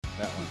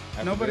that one.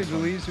 After Nobody this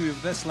one. believes me.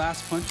 But this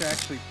last punch,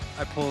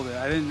 I pulled it.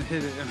 I didn't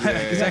hit it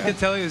because I could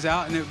tell he was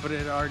out, but it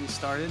had already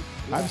started.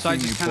 I've So I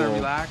seen just you kind of pull-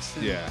 relaxed,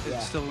 and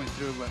it still went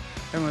through. But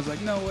everyone's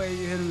like, "No way,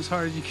 you hit him as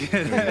hard as you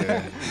could."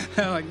 Yeah.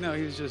 I'm like, "No,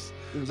 he was just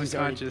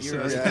unconscious."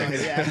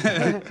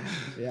 So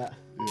Yeah.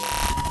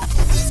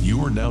 You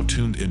are now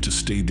tuned into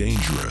Stay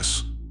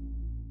Dangerous.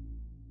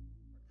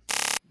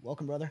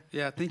 Welcome, brother.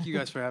 Yeah, thank you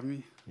guys for having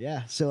me.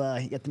 Yeah. So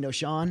you get to know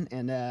Sean,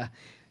 and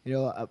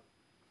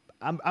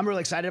I'm really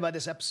excited about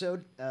this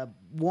episode.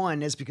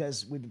 One is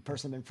because we've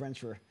personally been friends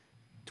for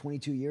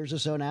 22 years or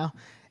so now,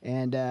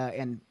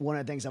 and one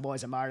of the things I've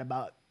always admired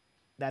about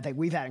that I think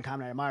we've had in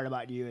common, I admired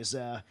about you is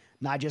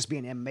not just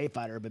being an MMA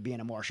fighter, but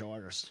being a martial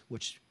artist,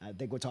 which I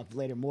think we'll talk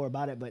later more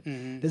about it. But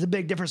there's a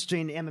big difference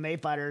between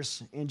MMA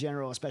fighters in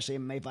general, especially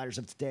MMA fighters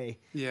of today,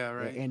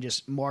 and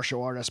just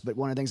martial artists. But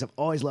one of the things I've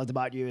always loved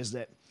about you is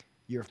that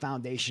your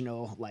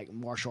foundational like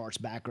martial arts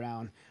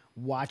background,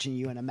 watching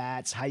you in the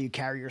mats, how you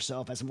carry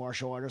yourself as a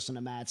martial artist in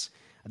the mats.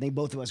 I think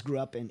both of us grew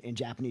up in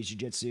Japanese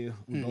jiu-jitsu.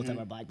 We both have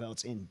our black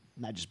belts in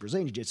not just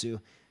Brazilian jiu-jitsu,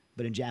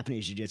 but in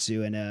Japanese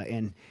jiu-jitsu.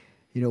 And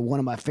one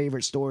of my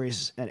favorite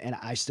stories, and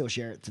I still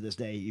share it to this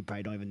day, you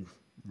probably don't even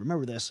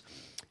remember this,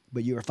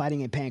 but you were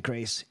fighting in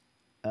Pancrase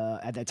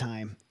at that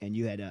time, and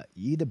you had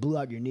you either blew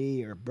out your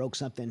knee or broke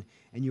something,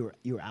 and you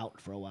were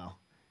out for a while,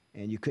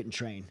 and you couldn't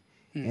train.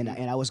 And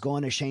I was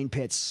going to Shane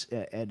Pitts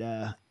at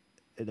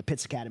the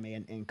Pitts Academy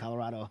in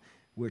Colorado.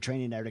 We were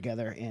training there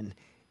together, and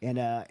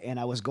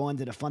I was going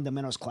to the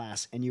fundamentals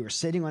class, and you were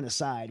sitting on the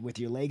side with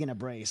your leg in a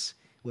brace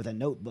with a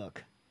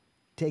notebook,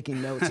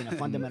 taking notes in a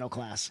fundamental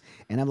class.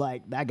 And I'm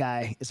like, that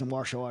guy is a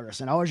martial artist.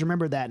 And I always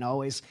remember that,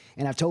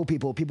 and I've told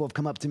people have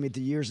come up to me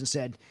through the years and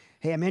said,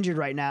 "Hey, I'm injured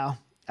right now.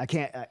 I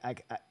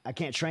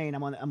can't train."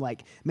 I'm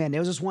like, man, there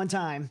was this one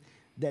time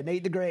that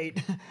Nate the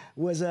Great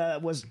was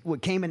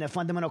what came into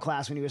fundamental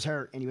class when he was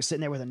hurt, and he was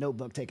sitting there with a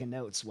notebook taking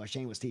notes while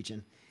Shane was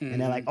teaching. And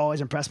that like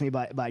always impressed me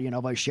by I've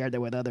always shared that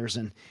with others.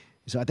 And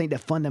so I think the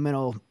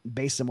fundamental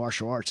base of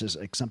martial arts is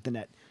like something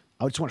that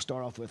I just want to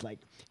start off with, like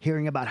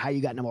hearing about how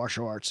you got into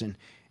martial arts and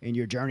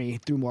your journey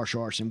through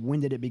martial arts, and when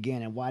did it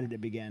begin and why did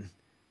it begin?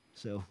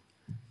 So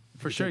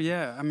For sure,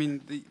 yeah. I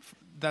mean,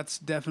 that's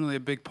definitely a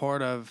big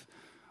part of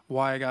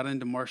why I got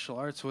into martial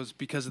arts, was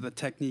because of the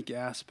technique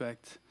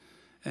aspect.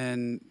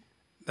 And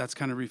that's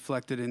kind of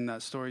reflected in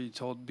that story you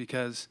told,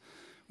 because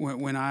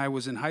when I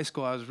was in high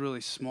school, I was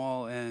really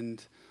small,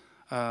 and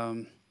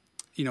I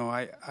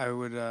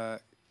would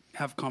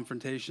have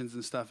confrontations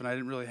and stuff, and I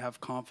didn't really have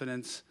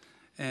confidence.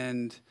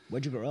 And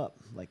where'd you grow up?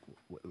 Like,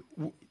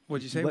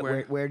 what'd you say?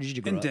 Where did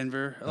you grow up? In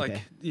Denver,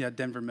 Okay.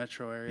 Denver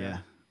metro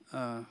area.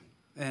 Yeah.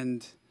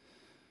 And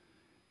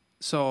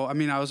so, I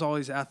mean, I was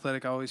always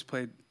athletic. I always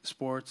played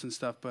sports and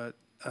stuff, but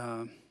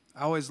I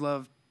always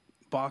loved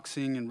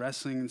boxing and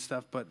wrestling and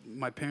stuff, but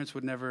my parents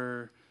would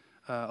never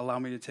allow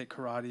me to take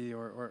karate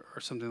or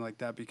something like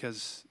that,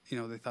 because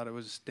they thought it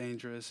was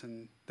dangerous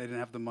and they didn't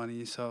have the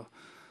money. So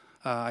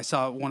I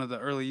saw one of the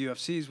early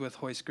UFCs with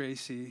Hoist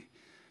Gracie,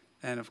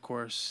 and of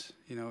course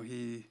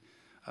he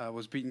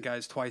was beating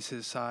guys twice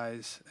his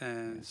size,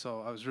 and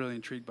so I was really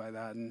intrigued by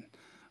that.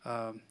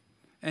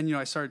 And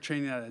I started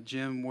training at a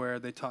gym where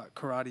they taught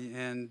karate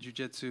and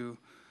jiu-jitsu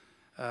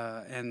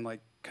and like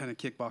kind of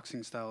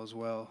kickboxing style as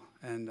well.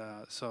 And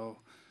so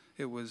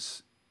it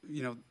was,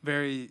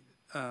 very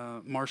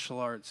martial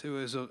arts. It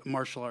was a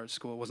martial arts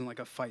school. It wasn't like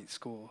a fight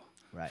school,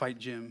 fight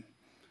gym.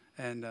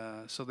 And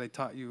so they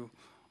taught you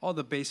all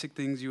the basic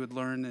things you would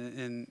learn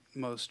in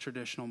most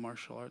traditional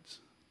martial arts.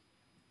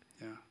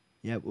 Yeah.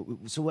 Yeah.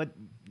 So what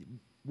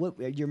do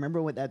you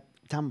remember what that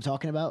time I'm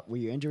talking about? Were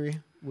you injury?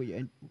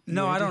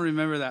 No, I don't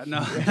remember that.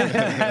 No.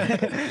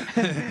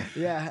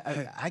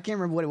 Yeah, I can't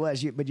remember what it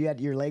was. But you had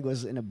your leg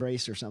was in a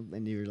brace or something,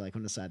 and you were like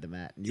on the side of the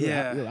mat. And you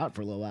were out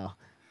for a little while.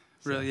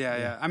 So, really?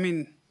 Yeah. I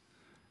mean,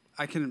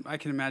 I can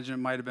imagine it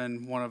might have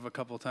been one of a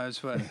couple of times,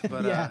 but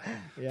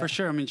for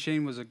sure. I mean,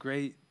 Shane was a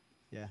great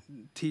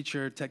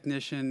teacher,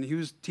 technician. He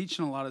was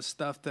teaching a lot of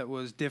stuff that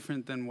was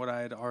different than what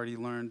I had already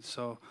learned.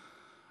 So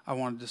I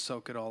wanted to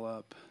soak it all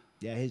up.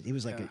 Yeah, he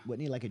was like,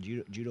 wasn't he like a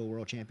judo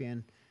world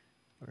champion?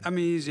 I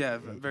mean, he's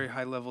very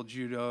high level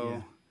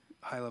judo,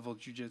 high level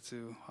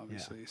jiu-jitsu,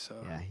 obviously. Yeah.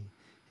 So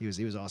he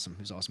was awesome.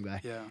 He was an awesome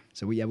guy. Yeah.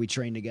 So we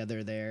trained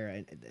together there,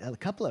 and a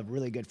couple of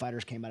really good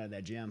fighters came out of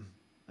that gym.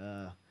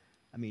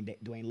 I mean,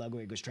 Dwayne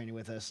Ludwig was training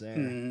with us there.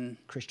 Mm-hmm.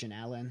 Christian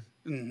Allen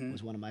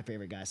was one of my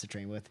favorite guys to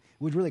train with. It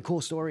was a really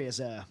cool story is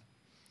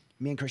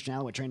me and Christian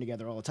Allen would train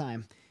together all the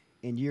time,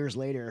 and years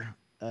later,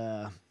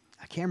 I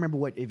can't remember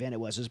what event it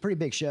was. It was a pretty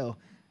big show.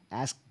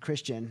 Asked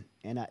Christian,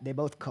 and they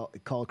both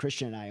called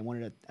Christian and I and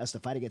wanted us to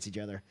fight against each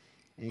other.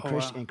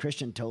 And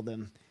Christian told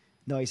them,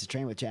 no, I used to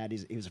train with Chad.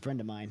 He was a friend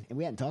of mine, and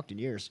we hadn't talked in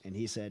years. And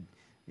he said,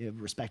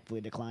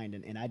 respectfully declined,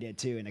 and I did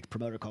too. And the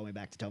promoter called me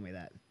back to tell me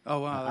that. Oh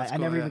wow, that's I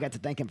cool, never even got to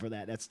thank him for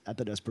that. I thought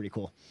that was pretty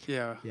cool.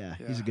 Yeah.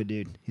 He's a good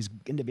dude. He's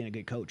ended up being a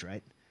good coach,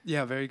 right?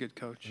 Yeah, very good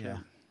coach.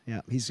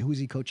 Yeah. Who's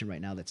he coaching right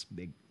now? That's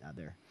big out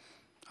there.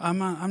 I'm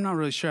not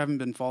really sure. I haven't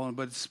been following,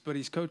 but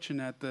he's coaching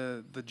at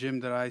the gym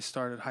that I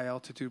started, High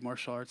Altitude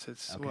Martial Arts.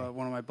 It's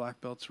one of my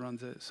black belts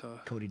runs it. So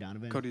Cody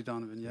Donovan.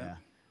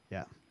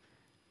 Yeah.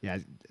 Yeah,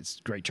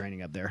 it's great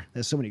training up there.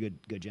 There's so many good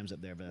gyms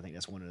up there, but I think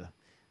that's one of the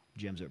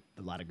gyms that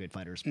a lot of good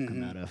fighters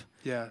come out of.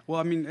 Yeah. Well,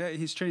 I mean,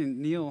 he's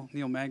training Neil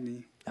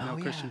Magny.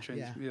 Christian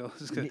trains Neil.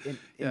 It's good.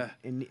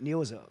 And Neil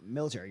was a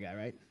military guy,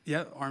 right?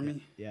 Yeah,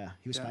 Army. Yeah,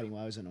 he was fighting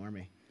while I was in the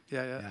Army.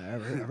 Yeah.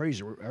 I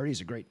heard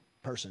he's a great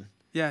person.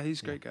 Yeah,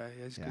 he's a great guy.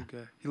 Yeah, he's a good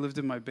guy. He lived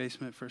in my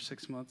basement for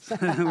 6 months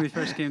when we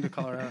first came to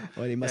Colorado.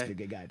 Well, he must be a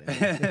good guy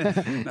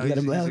then. No, let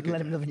him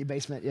live in your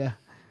basement. Yeah.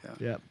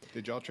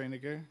 Did y'all train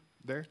together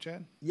there,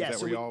 Chad? Yeah. Is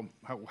that where y'all?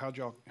 How'd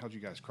you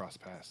guys cross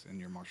paths in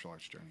your martial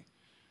arts journey?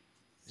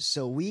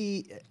 So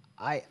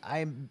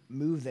I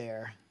moved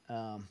there.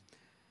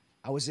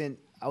 I was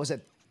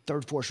at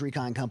Third Force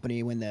Recon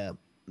Company when the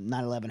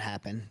 9/11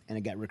 happened, and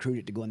I got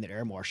recruited to go into the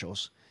Air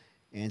Marshals.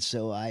 And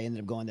so I ended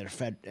up going to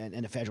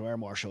the Federal Air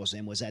Marshals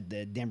and was at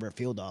the Denver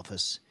field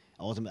office.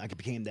 Ultimately, I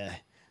became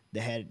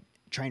the head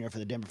trainer for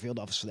the Denver field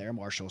office for the Air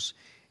Marshals,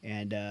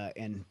 and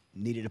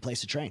needed a place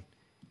to train.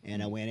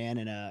 And I went in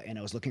and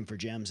I was looking for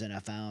gyms, and I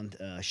found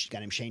a guy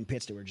named Shane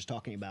Pitts that we were just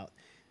talking about.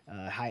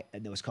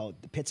 That was called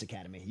the Pitts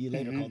Academy. You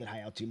later called it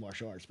High Altitude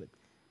Martial Arts, but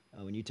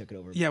when you took it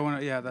over.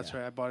 Yeah, that's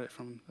right. I bought it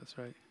from. That's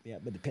right. Yeah,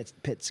 but the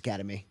Pitts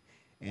Academy,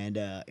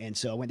 and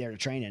so I went there to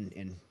train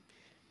and.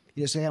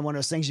 You just have one of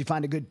those things. You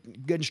find a good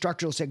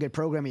instructor, say a good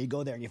program, and you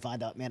go there and you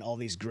find out, man, all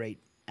these great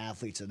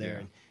athletes are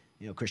there.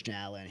 Yeah. And Christian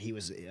Allen,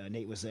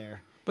 Nate was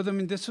there. But I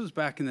mean, this was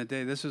back in the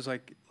day. This was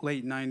like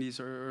late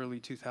 '90s or early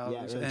 2000s.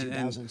 Yeah, early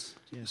 2000s.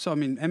 Yeah. So I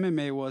mean,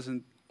 MMA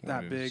wasn't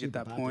that big at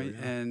that point,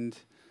 and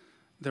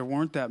there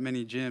weren't that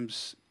many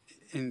gyms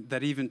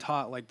that even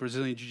taught like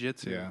Brazilian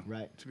Jiu-Jitsu. Yeah.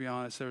 Right. To be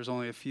honest, there was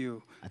only a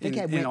few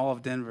in all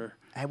of Denver.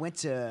 I went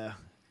to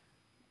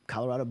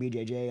Colorado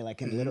BJJ,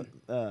 like in Little,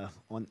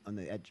 on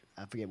the edge.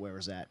 I forget where it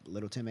was at,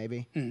 Littleton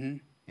maybe. Mm-hmm.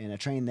 And I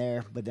trained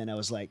there, but then I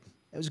was like,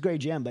 it was a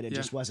great gym, but it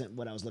just wasn't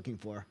what I was looking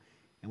for.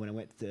 And when I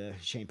went to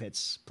Shane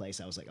Pitt's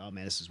place, I was like, oh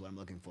man, this is what I'm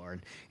looking for.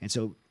 And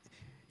so,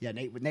 yeah,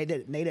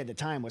 Nate at the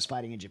time was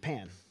fighting in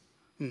Japan.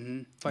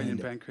 Mm-hmm. Fighting in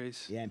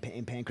Pancrase. Yeah,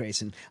 in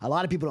Pancrase. And a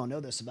lot of people don't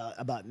know this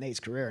about Nate's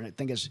career. And I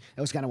think that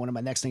was kind of one of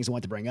my next things I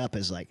wanted to bring up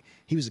is like,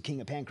 he was the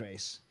king of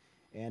Pancrase.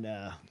 And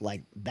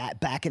like that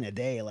back in the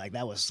day, like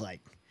that was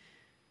like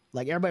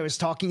everybody was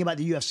talking about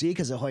the UFC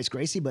because of Royce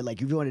Gracie, but like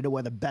if you wanted to know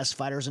where the best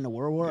fighters in the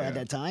world were at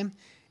that time,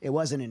 it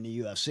wasn't in the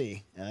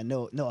UFC.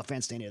 No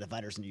offense to any of the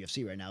fighters in the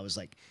UFC right now. It was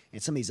like in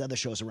some of these other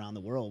shows around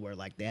the world where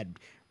like they had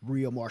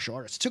real martial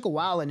artists. It took a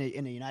while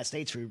in the United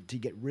States to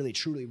get really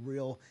truly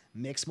real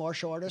mixed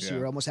martial artists. Yeah.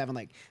 You were almost having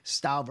like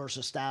style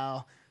versus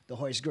style. The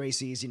Royce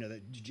Gracies,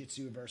 the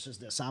jiu-jitsu versus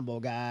the sambo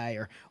guy,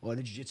 or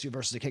the jiu-jitsu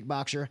versus the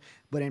kickboxer.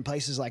 But in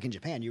places like in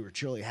Japan, you were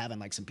truly having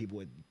like some people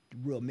with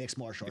real mixed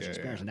martial arts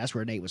experience, and that's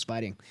where Nate was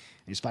fighting. And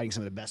he was fighting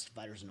some of the best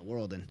fighters in the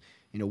world, and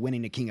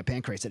winning the King of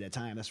Pancrase at that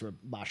time. That's where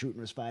Bosch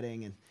Rutten was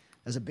fighting, and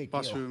that's a big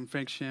Bosch deal. Rutten,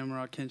 Frank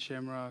Shamrock, Ken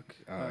Shamrock,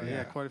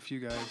 quite a few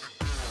guys.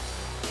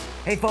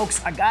 Hey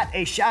folks, I got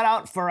a shout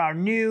out for our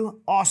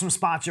new awesome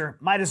sponsor,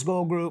 Midas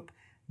Gold Group.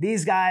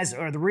 These guys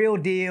are the real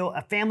deal,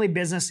 a family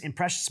business in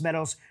precious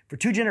metals for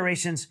 2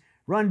 generations,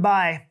 run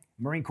by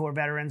Marine Corps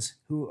veterans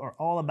who are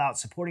all about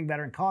supporting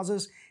veteran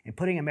causes and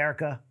putting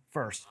America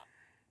first.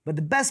 But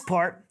the best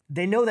part,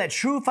 they know that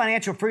true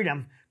financial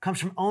freedom comes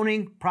from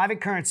owning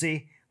private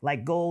currency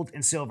like gold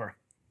and silver.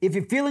 If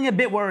you're feeling a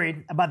bit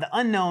worried about the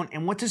unknown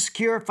and want to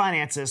secure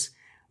finances,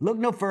 look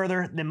no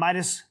further than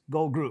Midas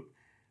Gold Group.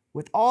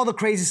 With all the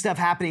crazy stuff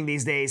happening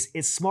these days,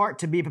 it's smart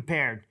to be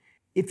prepared.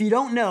 If you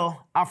don't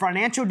know, our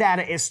financial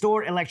data is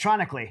stored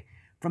electronically,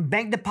 from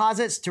bank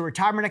deposits to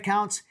retirement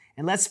accounts,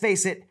 and let's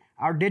face it,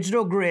 our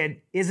digital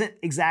grid isn't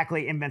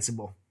exactly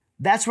invincible.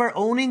 That's where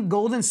owning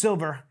gold and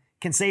silver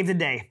can save the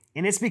day,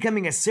 and it's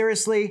becoming a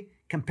seriously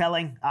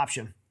compelling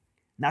option.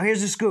 Now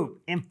here's the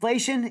scoop.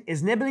 Inflation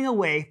is nibbling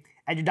away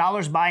at your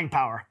dollar's buying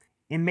power,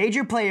 and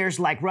major players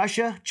like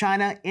Russia,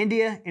 China,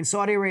 India, and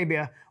Saudi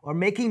Arabia are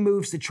making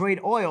moves to trade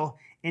oil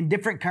in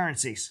different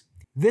currencies.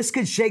 This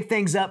could shake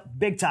things up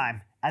big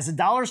time, as the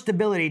dollar's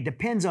stability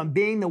depends on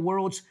being the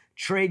world's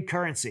trade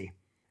currency.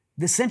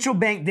 The central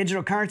bank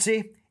digital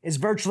currency is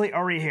virtually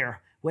already here,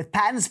 with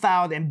patents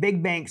filed and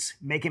big banks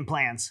making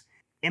plans.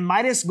 And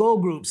Midas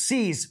Gold Group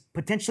sees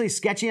potentially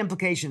sketchy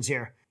implications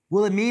here.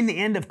 Will it mean the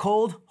end of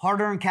cold,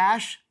 hard-earned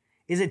cash?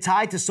 Is it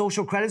tied to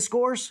social credit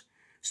scores?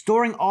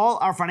 Storing all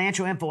our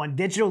financial info on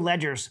digital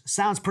ledgers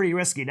sounds pretty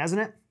risky, doesn't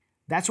it?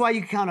 That's why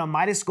you can count on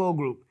Midas Gold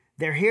Group.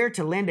 They're here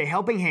to lend a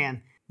helping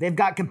hand. They've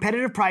got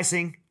competitive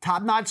pricing,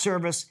 top-notch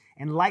service,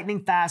 and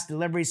lightning-fast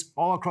deliveries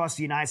all across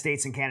the United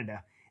States and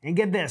Canada. And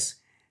get this,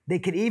 they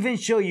could even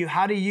show you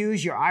how to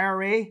use your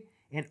IRA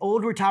and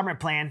old retirement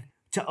plan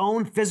to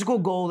own physical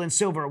gold and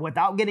silver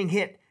without getting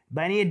hit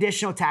by any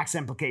additional tax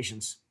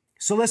implications.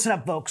 So listen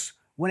up, folks.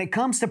 When it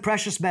comes to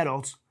precious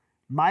metals,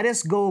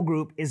 Midas Gold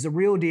Group is the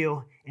real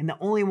deal and the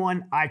only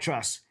one I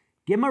trust.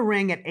 Give them a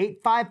ring at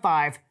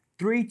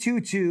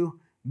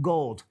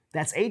 855-322-GOLD.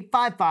 That's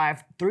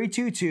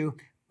 855-322-5792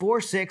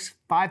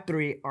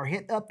 4653 or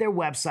hit up their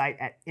website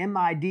at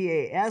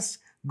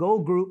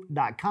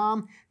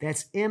midasgoldgroup.com.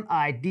 That's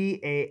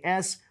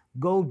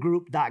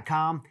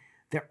midasgoldgroup.com.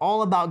 They're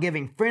all about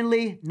giving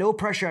friendly, no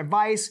pressure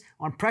advice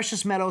on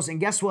precious metals. And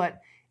guess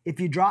what?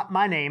 If you drop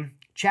my name,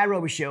 Chad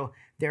Roby Show,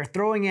 they're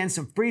throwing in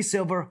some free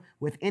silver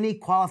with any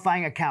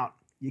qualifying account.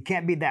 You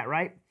can't beat that,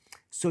 right?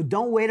 So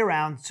don't wait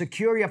around.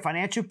 Secure your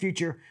financial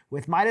future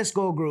with Midas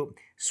Gold Group.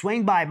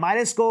 Swing by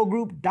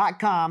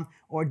MidasGoldGroup.com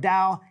or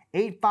dial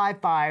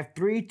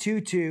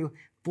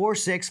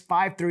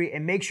 855-322-4653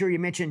 and make sure you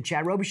mention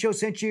Chad Roby Show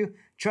sent you.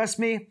 Trust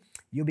me,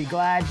 you'll be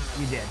glad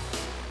you did.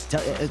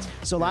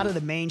 So a lot of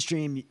the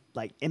mainstream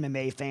like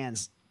MMA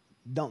fans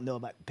don't know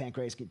about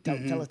Pancrase. Tell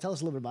us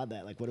a little bit about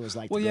that, like what it was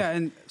like. Well, yeah,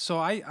 and so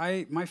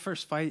I my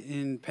first fight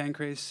in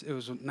Pancrase, it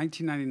was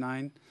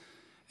 1999.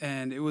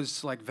 And it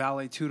was like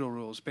Vale Tudo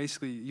rules.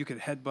 Basically, you could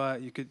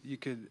headbutt, you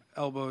could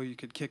elbow, you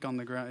could kick on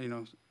the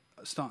ground,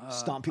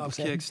 stomp people's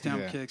kicks,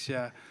 stomp kicks,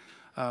 yeah.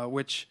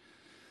 But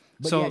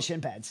you had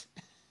shin pads.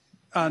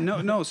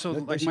 No. So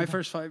like my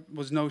first fight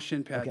was no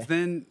shin pads. Okay.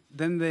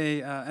 Then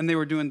they and they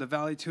were doing the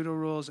Vale Tudo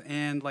rules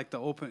and like the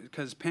open,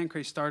 because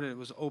Pancrase started, it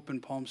was open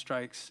palm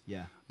strikes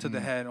to the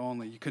head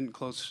only. You couldn't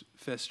close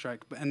fist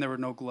strike, and there were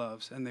no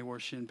gloves, and they wore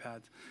shin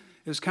pads.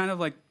 It was kind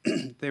of like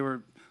they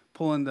were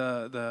pulling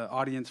the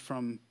audience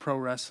from pro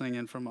wrestling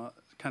and from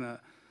kind of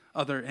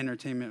other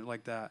entertainment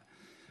like that,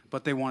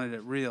 but they wanted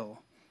it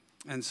real,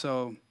 and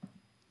so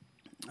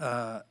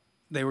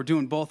they were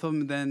doing both of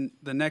them. Then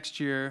the next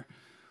year,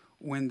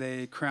 when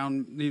they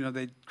crowned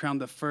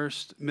the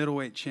first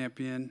middleweight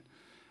champion,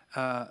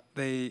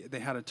 they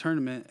had a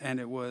tournament, and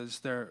it was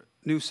their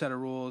new set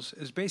of rules.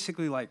 It's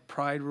basically like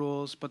Pride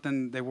rules, but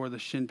then they wore the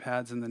shin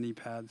pads and the knee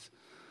pads,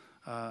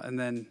 and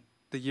then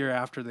the year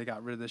after they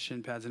got rid of the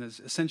shin pads, and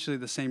it's essentially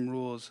the same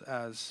rules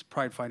as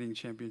Pride Fighting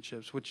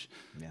Championships, which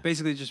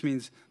basically just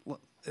means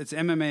it's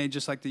MMA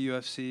just like the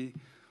UFC,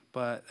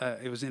 but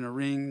it was in a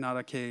ring, not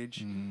a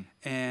cage,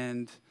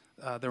 and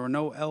there were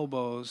no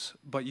elbows,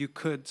 but you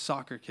could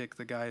soccer kick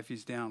the guy if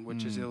he's down,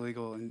 which is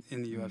illegal in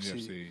the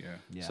UFC.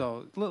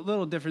 So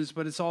little difference,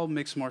 but it's all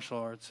mixed martial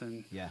arts,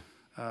 and it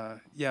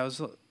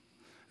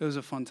was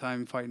a fun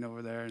time fighting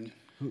over there, and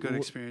good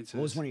experiences.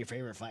 What was one of your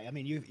favorite fights? I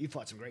mean, you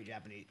fought some great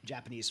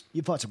Japanese.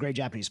 You fought some great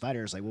Japanese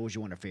fighters. Like, what was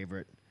one of your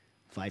favorite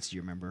fights? Do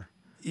you remember?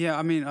 Yeah,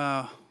 I mean,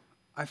 I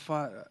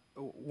fought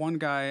one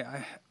guy.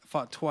 I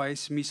fought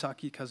twice,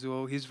 Misaki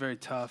Kazuo. He's very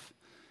tough,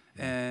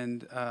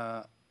 and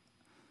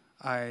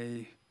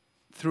I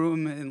threw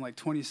him in like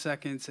 20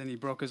 seconds, and he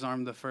broke his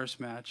arm the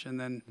first match. And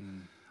then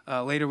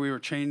later we were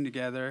training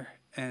together,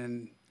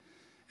 and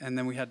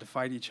then we had to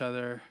fight each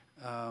other.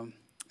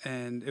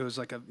 And it was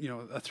like a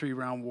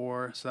 3-round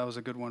war, so that was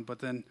a good one. But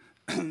then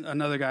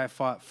another guy I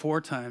fought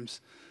 4 times.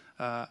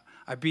 I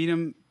beat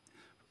him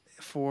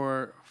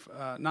for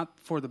not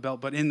for the belt,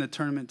 but in the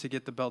tournament to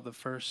get the belt the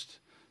first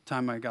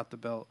time I got the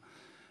belt.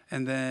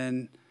 And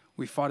then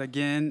we fought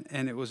again,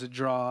 and it was a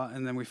draw.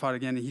 And then we fought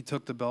again, and he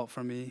took the belt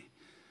from me.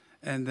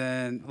 And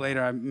then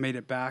later I made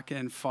it back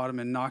and fought him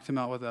and knocked him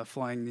out with a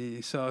flying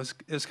knee. So it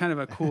was kind of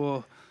a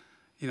cool,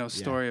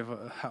 story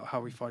of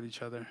how we fought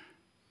each other.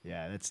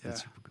 Yeah, that's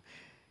super cool.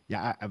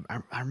 Yeah,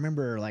 I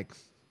remember, like,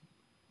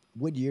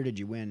 what year did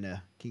you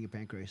win King of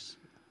Pancrase?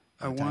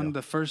 I won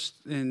the first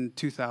in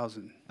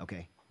 2000.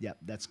 Okay, yeah,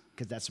 that's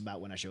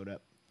about when I showed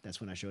up. That's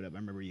when I showed up. I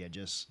remember you had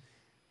just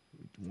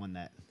won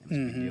that. That was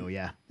a big deal.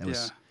 Yeah, that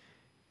was.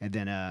 And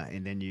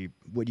then you.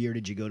 What year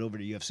did you go over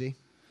to UFC?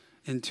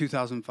 In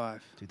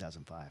 2005.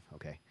 2005.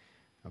 Okay.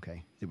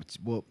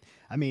 Well,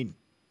 I mean,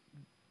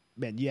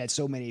 man, you had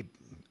so many,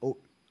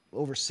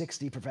 over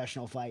 60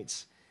 professional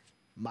fights.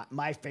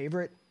 My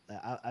favorite.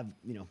 I've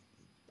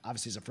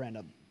obviously as a friend,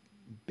 I've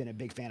been a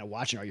big fan of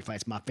watching all your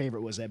fights. My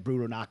favorite was that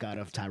brutal knockout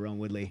of Tyrone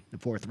Woodley, the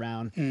 4th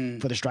round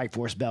for the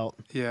Strikeforce belt.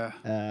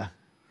 Yeah.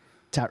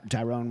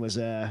 Tyrone was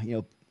a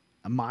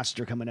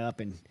monster coming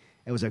up, and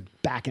it was a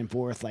back and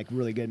forth, like,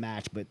 really good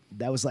match. But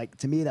that was, like,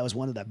 to me, that was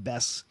one of the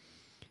best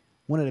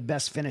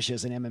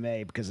finishes in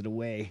MMA because of the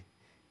way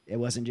it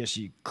wasn't just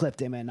you clipped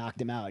him and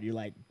knocked him out. You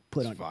like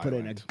put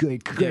in a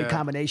good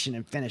combination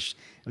and finish.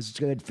 It was a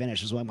good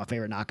finish. It was one of my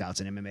favorite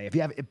knockouts in MMA.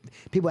 If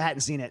people hadn't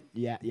seen it,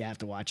 you have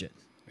to watch it.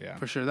 Yeah,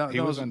 for sure. He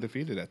was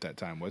undefeated at that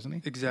time, wasn't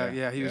he? Exactly.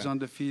 Yeah, he was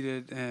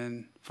undefeated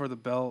and for the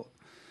belt.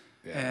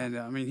 Yeah. And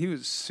I mean, he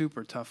was a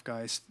super tough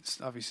guy.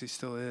 Obviously,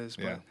 still is.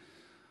 But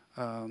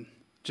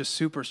just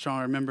super strong.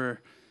 I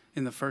remember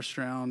in the first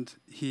round,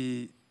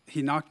 he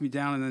knocked me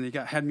down, and then he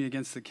had me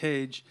against the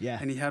cage. Yeah.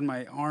 And he had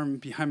my arm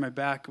behind my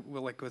back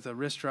with a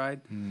wrist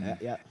ride.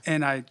 Yeah.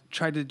 And I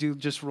tried to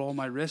just roll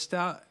my wrist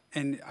out,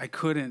 and I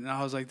couldn't. And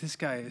I was like, this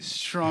guy is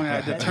strong. I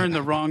had to turn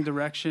the wrong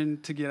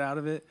direction to get out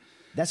of it.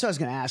 That's what I was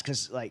going to ask,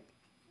 because, like,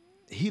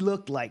 he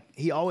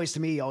always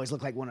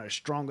looked like one of the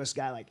strongest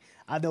guys. Like,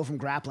 I know from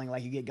grappling,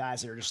 like, you get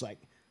guys that are just like,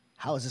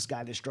 how is this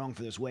guy this strong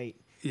for this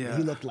weight? Yeah. And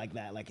he looked like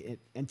that,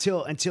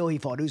 until he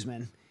fought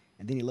Usman.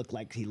 And then he looked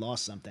like he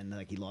lost something.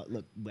 Like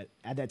but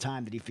at that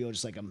time, did he feel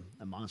just like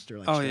a monster?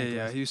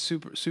 Like he was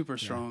super, super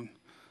strong.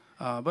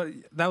 But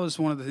that was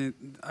one of the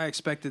things. I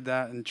expected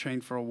that and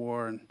trained for a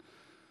war and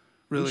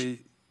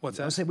really. What's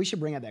I that? said we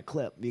should bring out that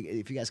clip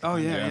if you guys can. Oh,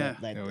 find yeah, that, yeah.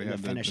 That, Yeah, we the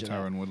have the finish of that.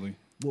 Tyron Woodley.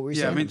 What were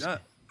you Yeah, I saying?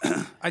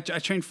 mean, I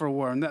trained for a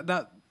war, and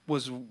that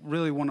was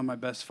really one of my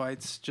best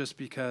fights, just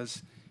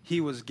because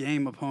he was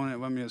game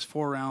opponent. I mean, it was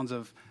 4 rounds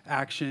of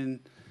action,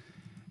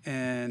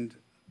 and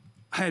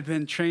I had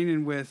been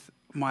training with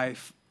my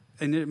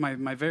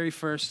very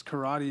first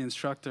karate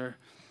instructor,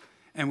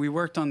 and we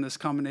worked on this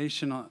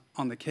combination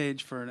on the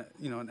cage for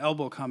an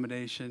elbow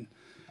combination,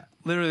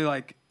 literally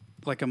like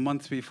a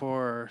month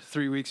before or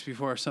 3 weeks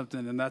before or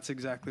something, and that's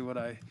exactly what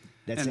I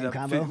That ended same up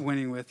combo?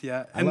 winning with.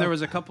 Yeah, and there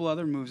was a couple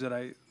other moves that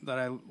I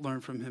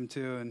learned from him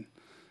too, and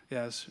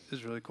yeah, it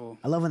was really cool.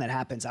 I love when that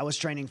happens. I was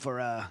training for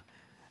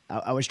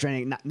I was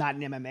training not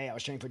in MMA. I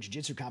was training for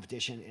jiu-jitsu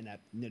competition,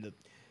 and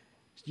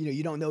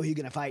you don't know who you're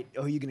gonna fight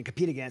or who you're gonna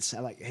compete against.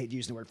 I hate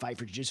using the word fight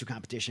for jiu-jitsu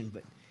competition,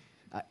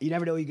 but you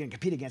never know who you're gonna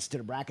compete against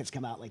until the brackets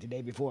come out like the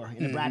day before.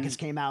 And the brackets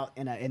came out,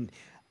 and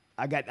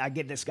I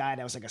get this guy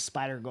that was like a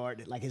spider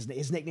guard. Like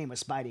his nickname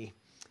was Spidey.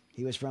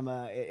 He was from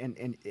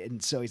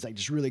and so he's like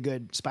just really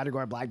good spider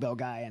guard black belt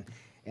guy,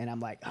 and I'm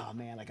like, oh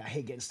man, like I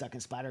hate getting stuck in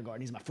spider guard.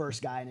 And he's my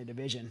first guy in the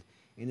division.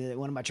 And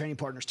one of my training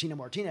partners, Tina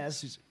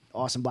Martinez, who's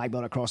awesome black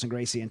belt at Cross and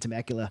Gracie in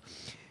Temecula,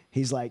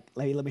 he's like,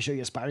 hey, let me show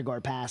you a spider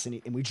guard pass,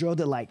 and we drilled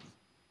it like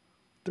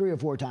 3 or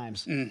 4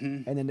 times,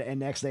 and then the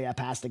next day I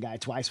passed the guy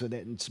twice with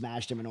it and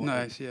smashed him in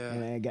Nice, yeah.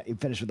 and he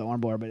finished with the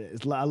armbar.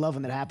 But I love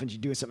when that happens. You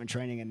do something in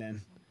training, and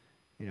then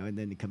and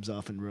then it comes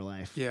off in real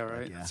life. Yeah,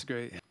 right. Yeah. That's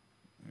great.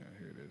 Yeah,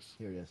 here it is.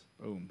 Here it is.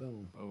 Boom.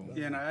 Boom. Boom.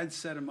 Yeah, and I'd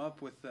set him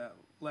up with that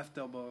left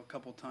elbow a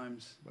couple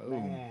times,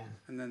 Boom. Man.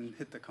 and then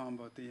hit the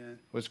combo at the end.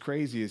 What's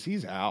crazy is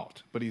he's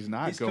out, but he's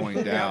not He's going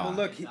completely out, down.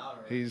 but look,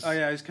 He's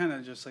he's kind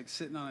of just like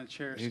sitting on a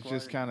chair. he's just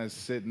squatting. kind of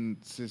sitting.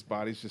 His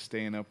body's just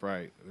staying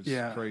upright. It's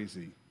Yeah.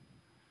 crazy.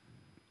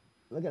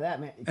 Look at that,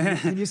 man.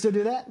 Can you still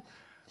do that?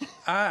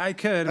 I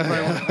could, but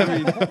I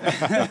mean,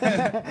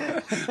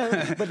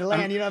 But the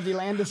land, if you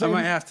land the I same.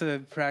 might have to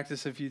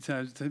practice a few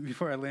times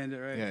before I land it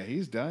right. Yeah,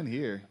 he's done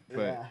here, but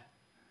Yeah.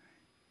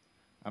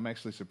 I'm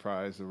actually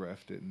surprised the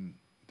ref didn't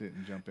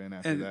jump in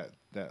after And-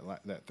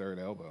 that third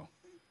elbow.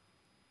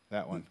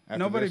 That one. After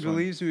Nobody this one.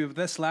 believes me, but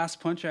this last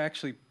punch, I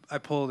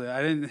pulled it.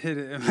 I didn't hit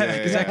it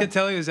because yeah. I could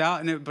tell he was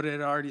out, but it had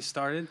already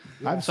started.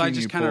 I've So I seen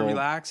just you kind of pull-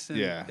 relaxed, and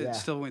Yeah. it Yeah.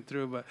 still went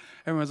through. But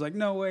everyone's like,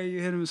 "No way,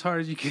 you hit him as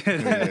hard as you could."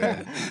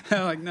 Yeah.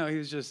 I'm like, "No, he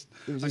was just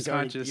It was just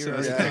already- unconscious." you so were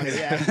it's already- okay.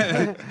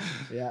 yeah.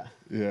 Yeah.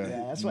 Yeah.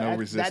 Yeah, that's no what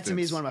resistance. that to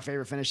me is one of my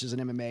favorite finishes in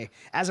MMA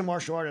as a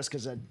martial artist,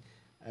 because I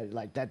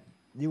like that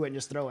you wouldn't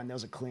just throw in. That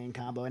was a clean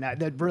combo, and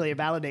that really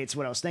validates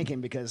what I was thinking,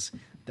 because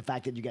the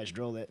fact that you guys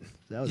drilled it.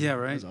 That was, Yeah,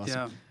 that right. was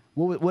awesome. Yeah.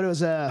 What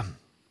was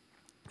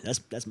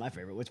that's my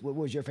favorite. What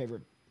was your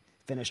favorite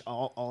finish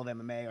all of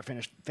MMA, or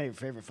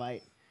favorite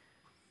fight?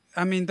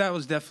 I mean, that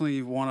was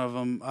definitely one of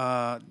them.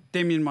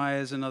 Damian Maia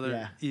is another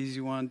Yeah.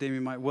 easy one.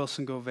 Damian Maia,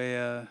 Wilson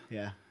Govea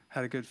Yeah.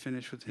 had a good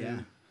finish with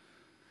him.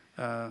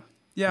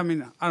 Yeah, I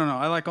mean, I don't know.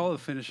 I like all the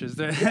finishes.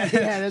 There.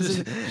 Yeah, that's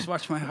just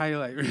watch my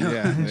highlight reel.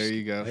 Yeah, there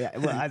you go. Yeah,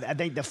 well, I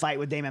think the fight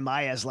with Damon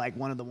Maia is like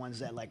one of the ones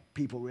that like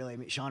people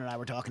really. Sean and I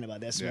were talking about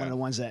this. Yeah. One of the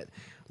ones that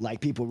like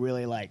people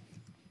really like.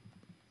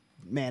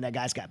 Man, that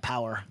guy's got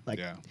power. Like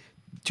Yeah.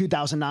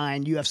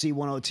 2009 UFC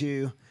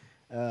 102,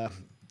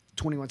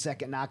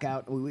 21-second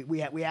knockout. We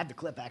had the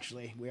clip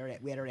actually. We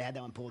had already had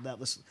that one pulled up.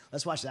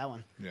 Let's watch that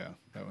one. Yeah,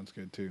 that one's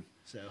good too.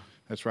 So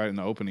That's right in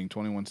the opening,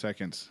 21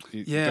 seconds.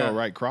 You Yeah. throw a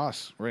right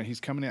cross. Right, he's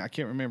coming in. I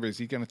can't remember. Is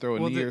he going to throw a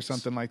knee or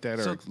something like that,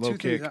 or so a low two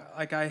kick? things.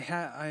 Like I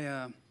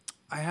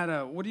had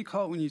a, what do you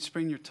call it when you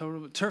sprain your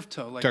toe? Turf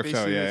toe. Like Turf toe,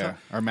 basically the yeah, toe.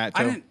 yeah. Or mat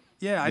I toe. didn't.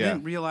 Yeah, I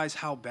didn't realize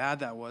how bad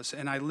that was,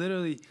 and I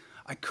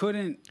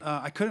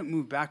couldn't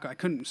move back. I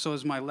couldn't. So it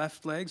was my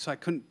left leg, so I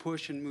couldn't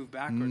push and move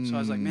backwards. So I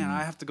was like, man,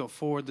 I have to go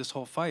forward this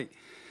whole fight.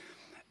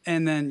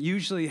 And then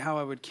usually how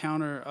I would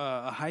counter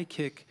a high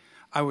kick,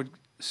 I would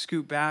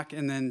scoot back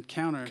and then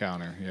counter.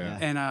 Counter, yeah.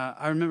 And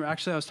I remember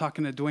actually I was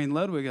talking to Dwayne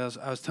Ludwig. I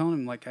was telling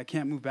him like I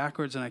can't move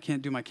backwards and I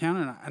can't do my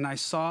counter. And I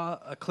saw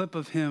a clip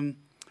of him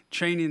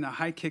training a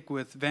high kick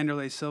with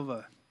Vanderlei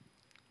Silva.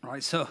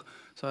 Right, so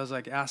I was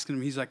like asking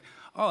him. He's like,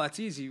 "Oh, that's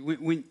easy.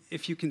 When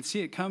if you can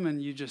see it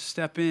coming, you just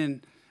step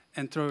in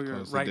and throw your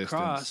Close the right distance.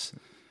 cross.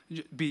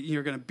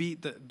 You're gonna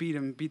beat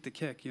the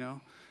kick, you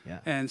know." Yeah.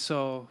 And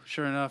so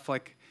sure enough,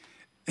 like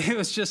it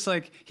was just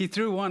like he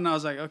threw one, and I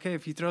was like, "Okay,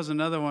 if he throws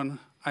another one,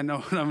 I know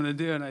what I'm gonna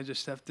do." And I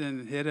just stepped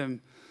in and hit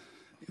him.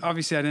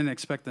 Obviously, I didn't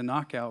expect the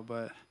knockout,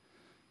 but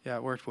yeah,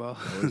 it worked well.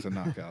 It was a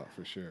knockout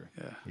for sure.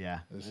 Yeah. yeah,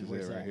 This is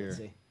Where's it right that? here. Let's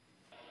see.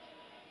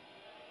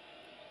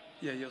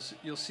 Yeah,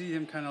 you'll see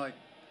him kind of like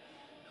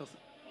he'll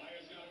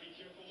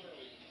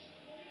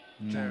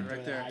there,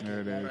 right there.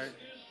 There it is. Right.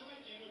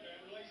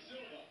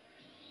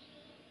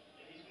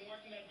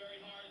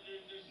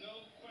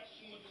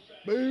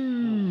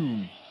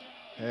 Boom.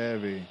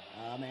 Heavy.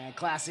 Oh man,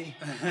 classy.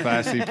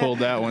 Classy pulled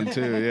that one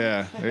too.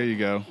 Yeah, there you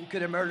go. You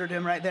could have murdered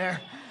him right there.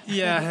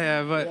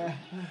 Yeah, but Yeah.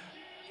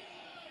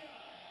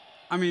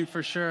 I mean,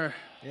 for sure,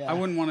 Yeah. I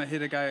wouldn't want to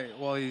hit a guy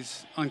while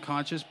he's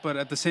unconscious, but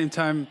at the same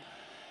time,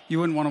 you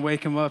wouldn't want to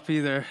wake him up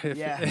either.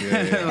 Yeah.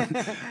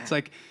 It's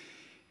like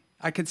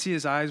I could see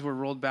his eyes were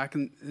rolled back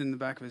in the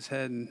back of his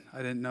head, and I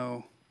didn't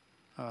know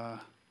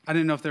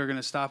if they were going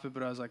to stop it,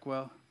 but I was like,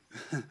 well.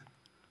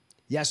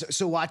 Yeah.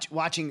 So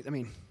watching. I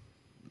mean,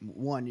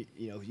 one,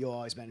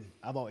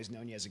 I've always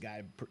known you as a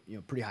guy,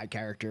 pretty high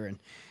character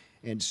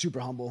and super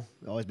humble.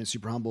 Always been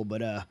super humble,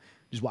 but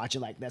just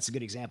watching, like, that's a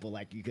good example.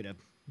 Like, you could have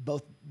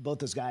both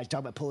those guys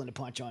talk about pulling the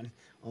punch on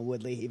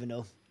Woodley, even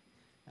though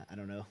I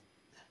don't know.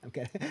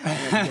 Okay.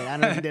 I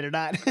don't know if he did or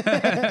not.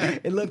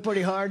 It looked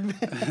pretty hard.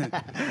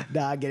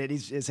 Nah, I get it.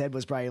 His head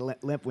was probably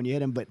limp when you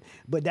hit him, but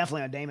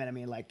definitely on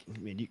Damon.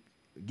 You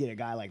get a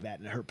guy like that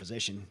in a hurt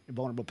position, a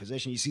vulnerable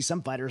position. You see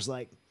some fighters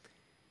like,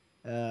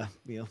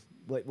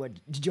 what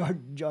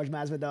George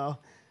Masvidal.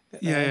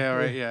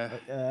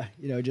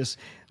 Just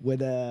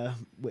with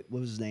what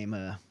was his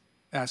name?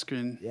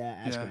 Askren. Yeah,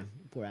 Askren. Yeah.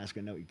 Poor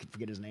Askren. No, you could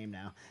forget his name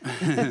now.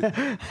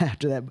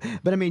 After that,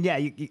 but I mean, yeah,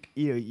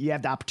 you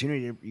have the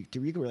opportunity you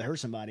can really hurt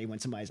somebody when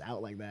somebody's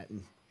out like that,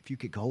 and if you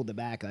could hold the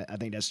back, I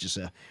think that's just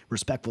a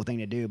respectful thing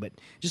to do. But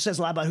just says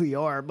a lot about who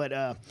you are.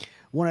 But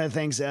one of the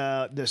things,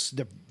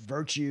 the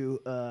virtue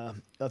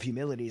of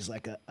humility is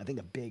like I think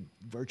a big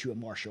virtue of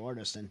martial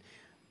artists, and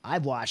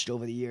I've watched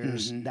over the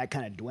years that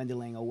kind of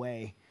dwindling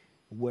away,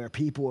 where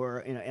people are,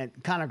 and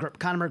Conor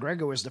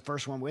McGregor was the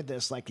first one with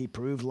this. Like, he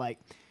proved, like,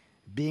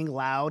 being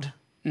loud,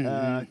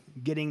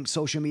 getting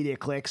social media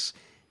clicks,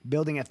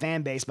 building a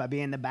fan base by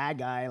being the bad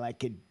guy, like,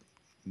 could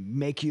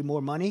make you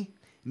more money,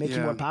 make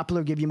you more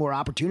popular, give you more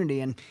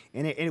opportunity, and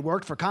it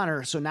worked for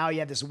Conor. So now you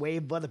have this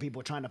wave of other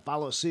people trying to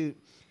follow suit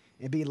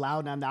and be loud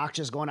and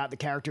obnoxious, going out the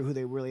character who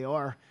they really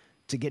are,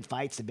 to get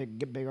fights, to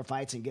get bigger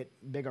fights and get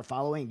bigger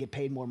following and get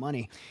paid more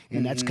money.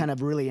 And that's kind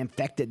of really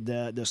infected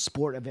the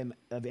sport of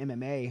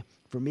MMA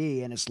for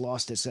me, and it's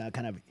lost its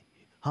kind of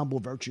humble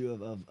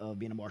virtue of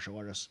being a martial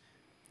artist.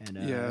 And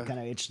kind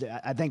of interesting.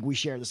 I think we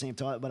share the same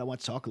thought, but I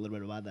want to talk a little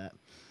bit about that.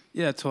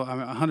 Yeah, I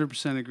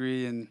 100%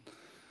 agree, and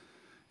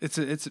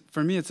it's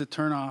for me, it's a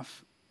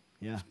turnoff.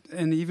 Yeah.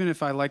 And even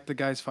if I like the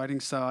guy's fighting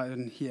style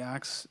and he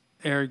acts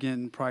arrogant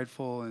and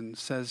prideful and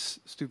says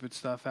stupid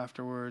stuff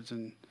afterwards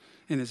and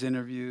in his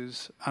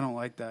interviews, I don't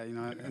like that,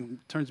 and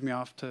it turns me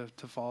off to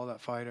follow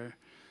that fighter.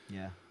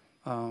 Yeah.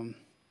 I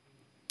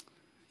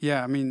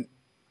mean,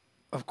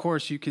 of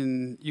course you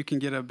can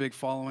get a big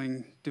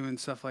following doing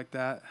stuff like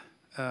that,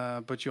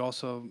 but you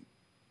also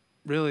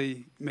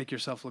really make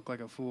yourself look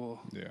like a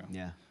fool.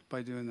 Yeah.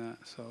 By doing that,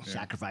 so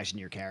sacrificing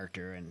your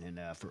character and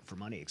for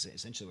money,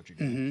 essentially what you're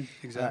doing.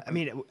 Exactly. I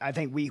mean, I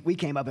think we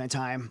came up in a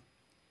time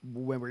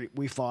when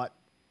we fought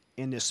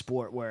in this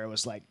sport where it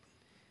was like,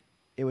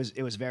 it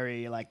was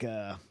very like,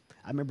 I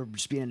remember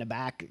just being in the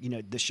back,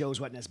 the shows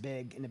wasn't as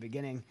big in the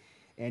beginning,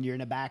 and you're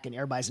in the back and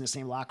everybody's in the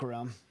same locker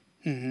room.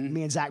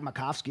 Me and Zach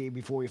Makovsky,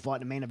 before we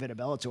fought in the main event of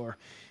Bellator,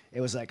 it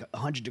was like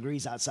 100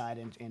 degrees outside,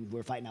 and we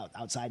were fighting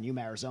outside in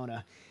Yuma,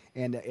 Arizona.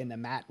 And the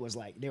mat was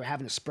like, they were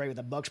having to spray with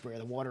a bug sprayer,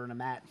 the water on the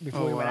mat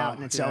before we went out.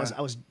 And so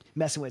I was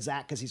messing with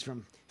Zach because he's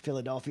from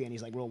Philadelphia and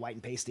he's like real white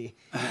and pasty.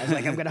 And I was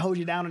like, I'm going to hold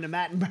you down on the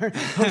mat and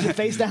hold your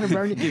face down and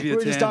burn you. We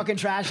were just talking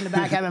trash in the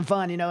back, having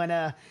fun,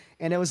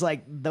 and it was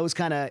like those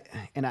kind of,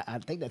 and I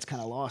think that's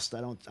kind of lost.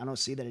 I don't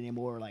see that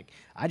anymore. Like,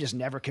 I just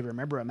never could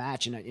remember a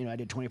match. And I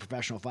did 20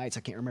 professional fights. I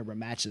can't remember a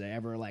match that I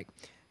ever like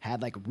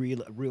had like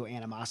real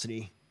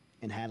animosity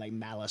and had like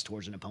malice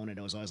towards an opponent.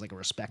 It was always like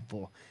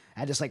I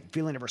had this like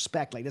feeling of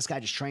respect. Like, this guy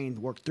just trained,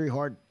 worked 3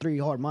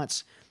 hard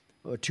months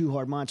or 2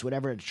 hard months,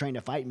 whatever, to train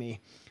to fight me.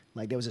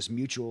 Like, there was this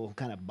mutual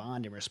kind of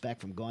bond and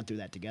respect from going through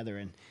that together.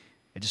 And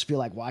I just feel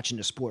like watching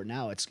the sport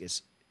now,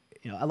 it's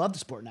I love the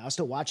sport now. I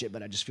still watch it,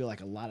 but I just feel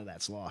like a lot of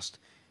that's lost.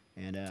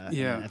 And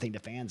and I think the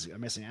fans are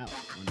missing out.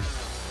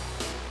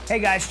 Hey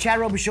guys, Chad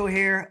Roby Show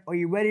here. Are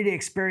you ready to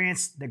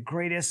experience the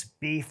greatest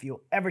beef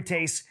you'll ever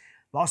taste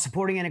while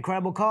supporting an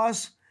incredible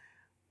cause?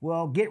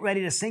 Well, get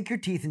ready to sink your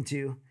teeth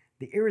into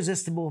the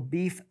irresistible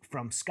beef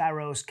from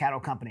Skyros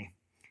Cattle Company.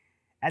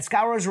 At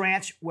Skyros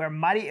Ranch, where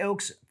Mighty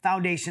Oaks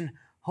Foundation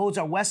holds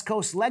our West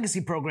Coast legacy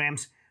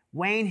programs,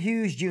 Wayne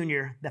Hughes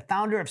Jr., the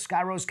founder of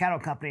Skyros Cattle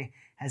Company,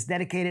 has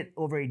dedicated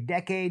over a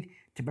decade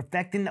to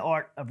perfecting the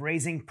art of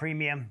raising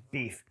premium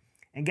beef.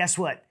 And guess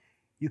what?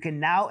 You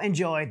can now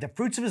enjoy the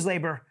fruits of his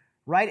labor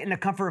right in the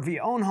comfort of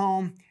your own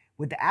home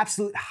with the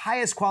absolute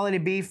highest quality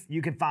beef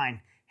you can find.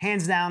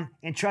 Hands down,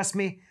 and trust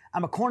me,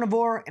 I'm a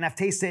carnivore and I've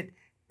tasted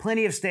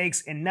plenty of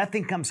steaks and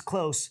nothing comes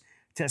close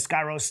to a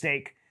Skyros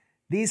steak.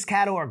 These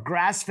cattle are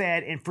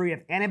grass-fed and free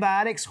of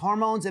antibiotics,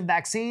 hormones, and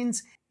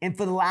vaccines. And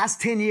for the last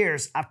 10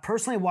 years, I've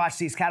personally watched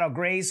these cattle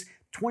graze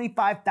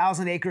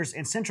 25,000 acres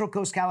in Central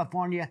Coast,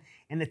 California,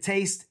 and the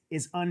taste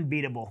is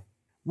unbeatable.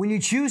 When you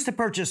choose to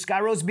purchase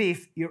Skyros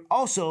beef, you're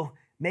also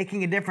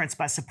making a difference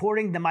by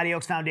supporting the Mighty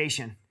Oaks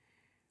Foundation.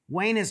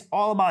 Wayne is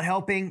all about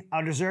helping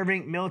our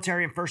deserving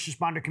military and first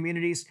responder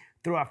communities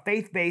through our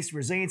faith-based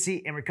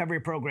resiliency and recovery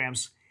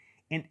programs.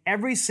 And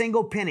every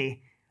single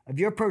penny of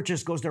your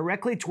purchase goes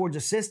directly towards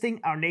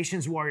assisting our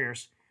nation's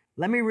warriors.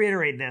 Let me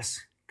reiterate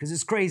this, because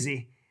it's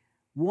crazy.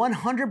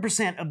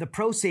 100% of the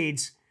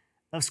proceeds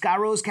of Sky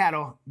Rose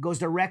cattle goes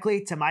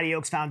directly to Mighty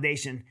Oaks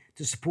Foundation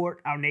to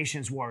support our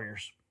nation's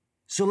warriors.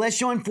 So let's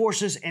join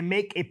forces and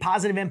make a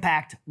positive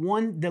impact,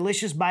 one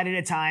delicious bite at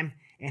a time,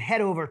 and head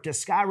over to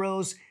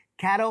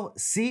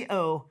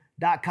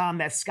SkyRoseCattleCO.com.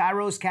 That's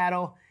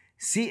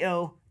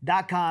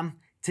SkyRoseCattleCO.com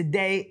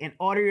today and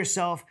order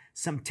yourself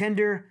some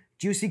tender,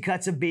 juicy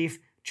cuts of beef.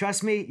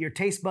 Trust me, your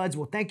taste buds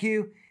will thank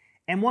you.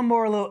 And one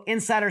more little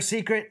insider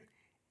secret.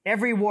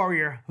 Every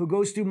warrior who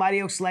goes through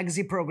Mighty Oaks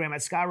Legacy Program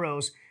at Sky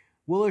Rose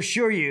will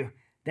assure you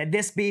that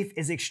this beef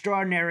is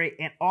extraordinary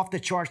and off the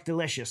charts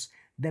delicious.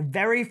 The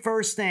very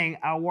first thing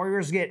our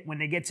warriors get when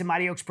they get to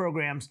Mighty Oaks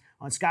programs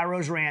on Sky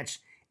Rose Ranch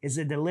is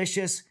a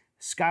delicious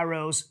Sky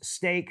Rose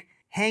steak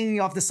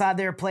hanging off the side of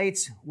their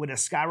plates with a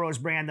Sky Rose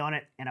brand on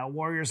it, and our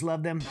warriors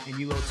love them, and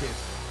you will too.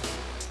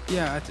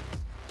 Yeah,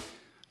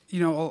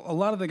 a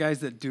lot of the guys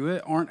that do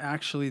it aren't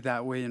actually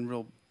that way in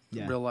real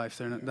life.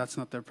 That's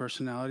not their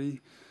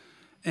personality,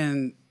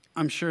 and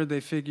I'm sure they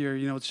figure,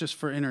 it's just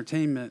for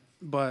entertainment.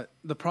 But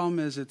the problem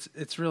is,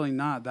 it's really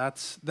not.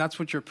 That's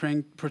what you're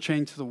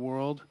portraying to the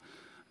world.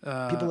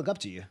 People look up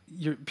to you.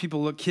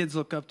 Kids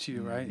look up to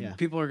you, right? Yeah.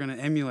 People are going to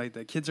emulate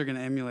that. Kids are going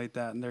to emulate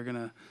that, and they're going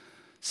to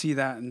see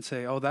that and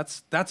say, "Oh,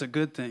 that's a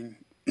good thing,"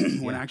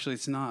 when actually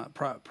it's not.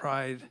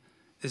 Pride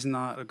is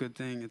not a good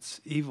thing.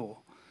 It's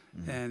evil,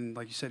 and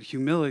like you said,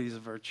 humility is a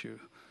virtue,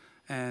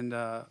 and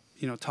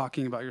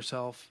talking about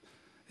yourself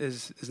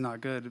is not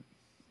good,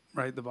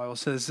 right? The Bible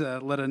says,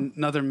 "Let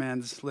another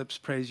man's lips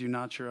praise you,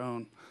 not your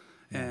own,"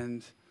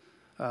 and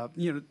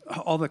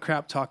all the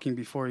crap talking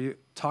before you,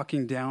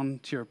 talking down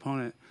to your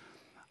opponent.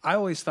 I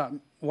always thought,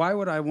 why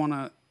would I want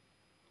to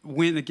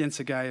win against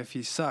a guy if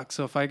he sucks?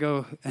 So if I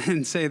go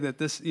and say that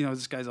this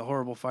guy's a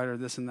horrible fighter,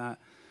 this and that,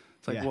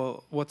 it's like,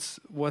 well, what's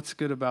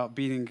good about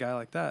beating a guy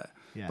like that?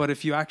 Yeah. But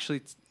if you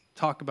actually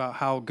talk about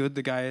how good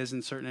the guy is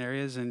in certain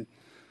areas, and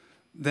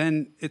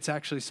then it's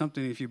actually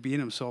something if you beat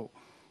him. So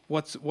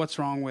what's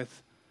wrong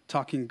with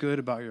talking good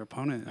about your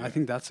opponent? I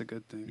think that's a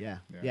good thing. Yeah,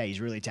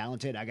 he's really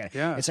talented.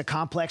 It's a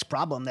complex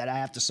problem that I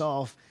have to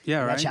solve.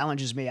 Yeah, That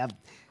challenges me.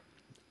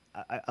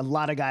 A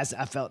lot of guys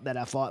I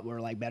fought were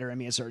like better than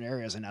me in certain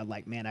areas, and I'm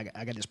like, man,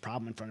 I got this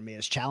problem in front of me,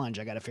 this challenge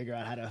I got to figure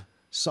out how to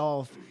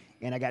solve,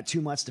 and I got 2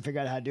 months to figure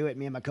out how to do it.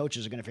 Me and my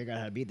coaches are going to figure out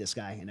how to beat this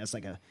guy, and that's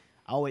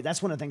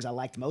that's one of the things I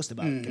liked most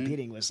about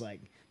competing was like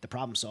the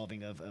problem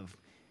solving of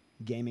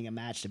gaming a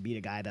match to beat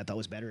a guy that I thought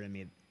was better than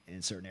me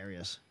in certain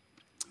areas.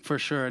 For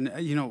sure, and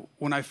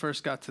when I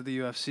first got to the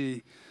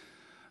UFC,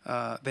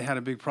 they had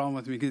a big problem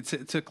with me.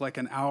 It took like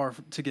an hour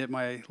to get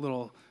my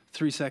little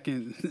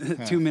 3-second,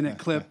 2-minute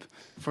clip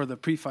for the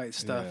pre-fight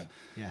stuff.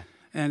 Yeah.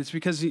 And it's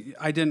because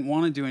I didn't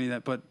want to do any of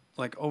that, but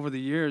like over the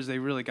years, they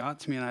really got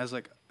to me, and I was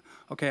like,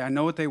 okay, I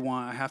know what they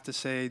want. I have to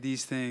say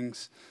these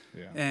things,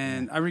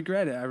 and I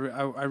regret it.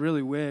 I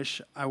really wish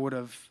I would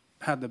have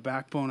had the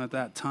backbone at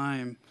that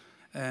time,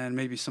 and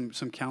maybe some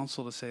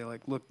counsel to say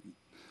like, look,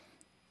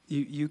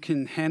 you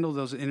can handle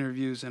those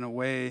interviews in a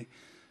way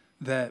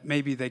that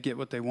maybe they get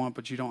what they want,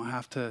 but you don't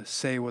have to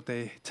say what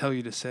they tell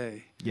you to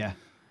say. Yeah.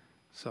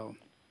 So.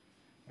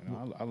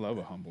 I love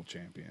a humble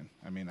champion.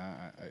 I mean,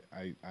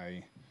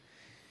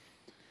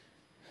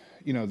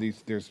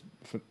 there's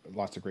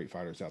lots of great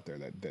fighters out there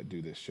that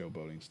do this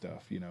showboating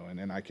stuff,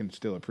 and I can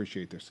still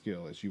appreciate their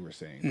skill, as you were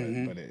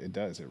saying, but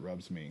it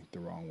rubs me the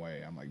wrong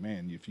way. I'm like,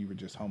 man, if you were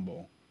just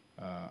humble,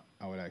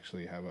 I would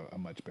actually have a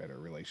much better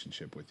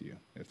relationship with you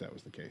if that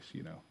was the case.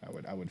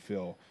 I would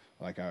feel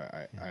like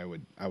I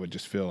would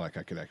just feel like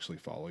I could actually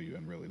follow you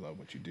and really love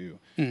what you do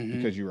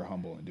because you were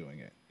humble in doing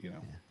it. Yeah.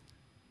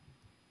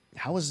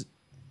 How was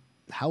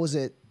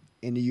it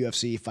in the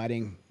UFC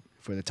fighting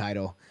for the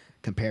title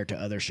compared to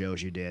other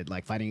shows you did?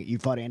 Like you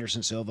fought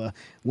Anderson Silva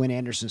when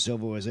Anderson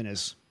Silva was in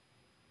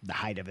the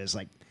height of his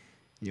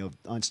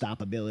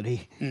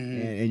unstoppability,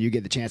 and you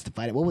get the chance to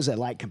fight it. What was it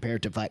like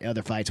compared to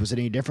other fights? Was it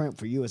any different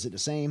for you? Was it the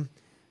same?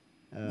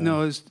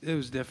 No, it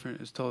was different.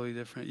 It was totally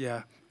different.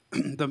 Yeah,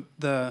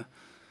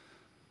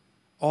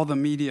 all the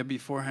media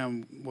before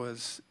him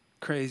was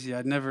crazy.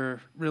 I'd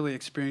never really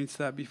experienced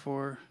that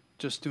before.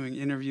 Just doing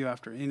interview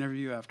after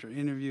interview after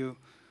interview.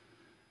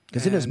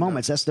 Because in those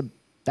moments,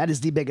 that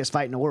is the biggest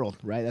fight in the world,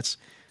 right? That's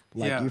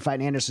like you're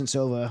fighting Anderson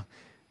Silva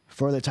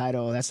for the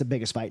title. That's the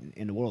biggest fight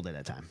in the world at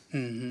that time.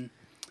 Mm-hmm.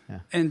 Yeah.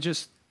 And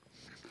just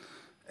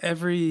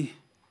every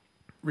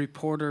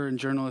reporter and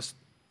journalist,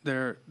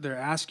 they're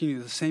asking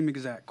you the same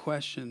exact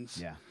questions.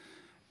 Yeah.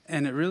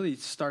 And it really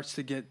starts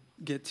to get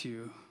to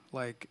you.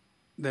 Like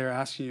they're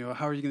asking you,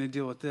 how are you going to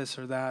deal with this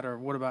or that, or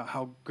what about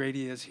how great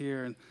he is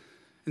here? And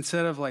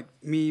instead of like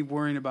me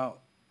worrying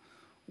about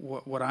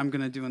what I'm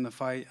going to do in the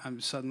fight,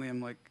 I'm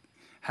like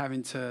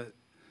having to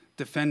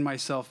defend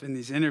myself in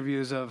these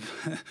interviews of,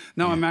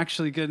 I'm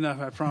actually good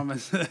enough, I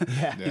promise. So.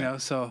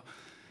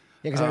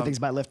 Yeah, because everything's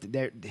about lifting.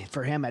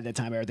 For him at the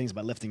time, everything's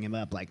about lifting him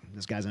up. Like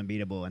this guy's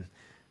unbeatable, and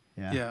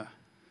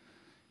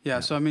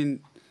So I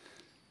mean,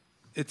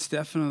 it's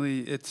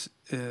definitely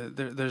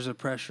there's a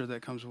pressure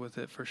that comes with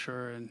it for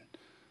sure,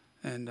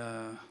 and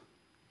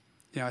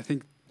I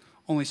think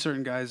only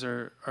certain guys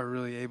are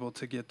really able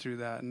to get through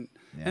that. And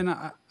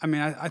I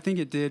mean, I think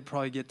it did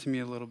probably get to me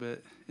a little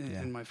bit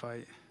in my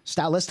fight.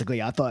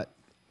 Stylistically, I thought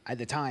at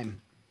the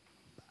time,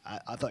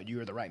 I thought you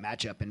were the right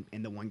matchup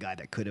and the one guy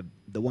that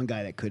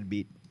could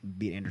beat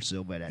Anderson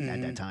Silva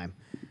at that time.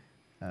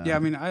 Yeah, I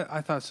mean,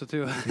 I thought so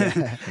too.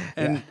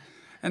 And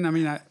I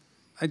mean,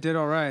 I did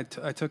all right.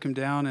 I took him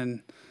down,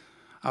 and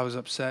I was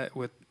upset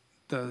with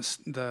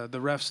the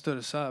ref stood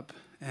us up,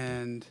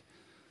 and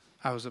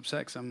I was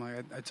upset because I'm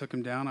like, I took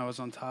him down. I was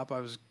on top. I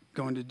was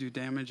going to do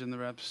damage, and the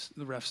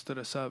ref stood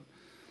us up,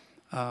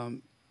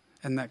 and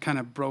that kind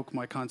of broke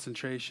my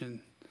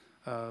concentration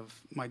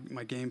of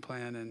my game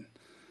plan. And I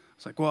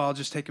was like, well, I'll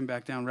just take him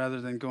back down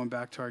rather than going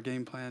back to our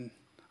game plan.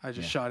 I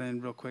just shot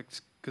in real quick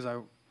because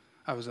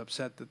I was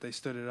upset that they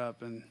stood it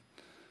up, and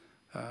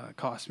it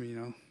cost me,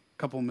 a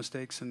couple of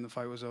mistakes, and the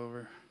fight was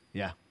over.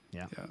 Yeah.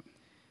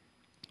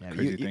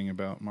 Crazy thing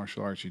about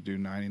martial arts, you do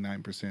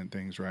 99%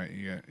 things right.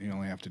 You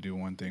only have to do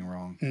one thing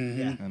wrong.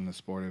 Mm-hmm. In the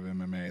sport of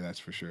MMA, that's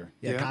for sure.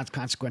 Yeah.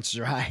 Consequences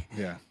are high.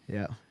 Yeah.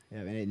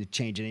 And it could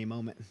change at any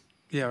moment.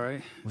 Yeah,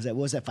 right. What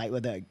was that fight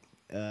with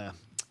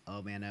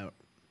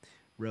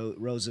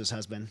Rose's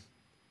husband?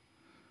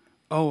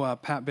 Oh,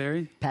 Pat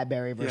Barry? Pat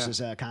Barry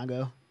versus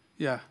Congo.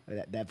 Yeah.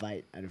 That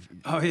fight.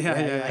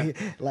 Yeah.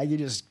 Like you're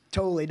just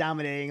totally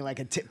dominating, like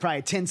probably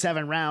a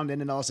 10-7 round,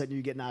 and then all of a sudden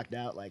you get knocked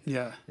out. Like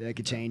it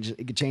could change.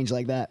 It could change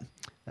like that.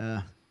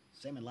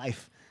 Same in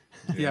life.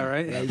 Yeah,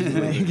 right.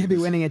 You could be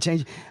winning and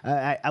change.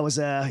 I was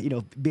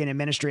being in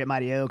ministry at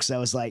Mighty Oaks. I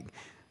was like,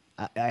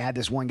 I had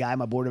this one guy,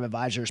 my board of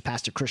advisors,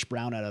 Pastor Chris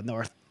Brown out of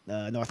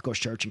North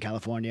Coast Church in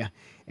California,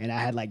 and I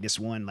had like this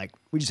one, like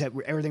we just had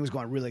everything was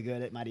going really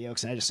good at Mighty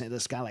Oaks, and I just sent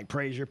this guy like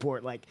praise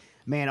report, like,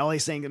 man, all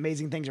these things,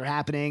 amazing things are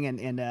happening,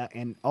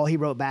 and all he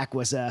wrote back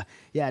was,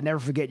 never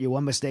forget you're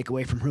one mistake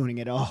away from ruining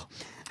it all.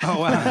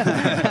 Oh wow!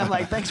 I'm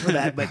like, thanks for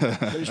that, but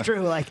it's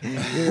true. Like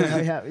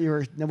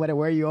you're no matter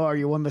where you are,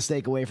 you're one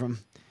mistake away from,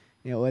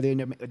 whether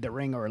in the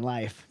ring or in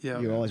life,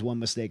 you're always one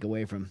mistake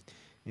away from.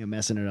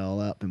 Messing it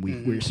all up, and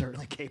we're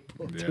certainly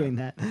capable of doing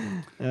that.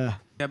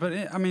 But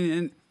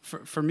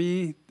for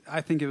me,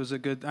 I think it was a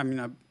good. I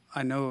mean,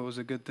 I know it was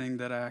a good thing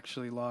that I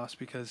actually lost,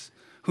 because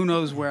who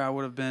knows where I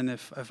would have been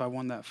if I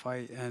won that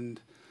fight, and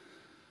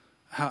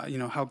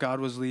how God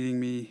was leading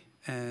me,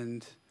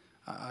 and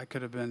I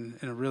could have been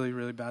in a really,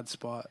 really bad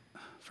spot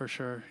for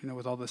sure.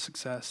 With all the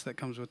success that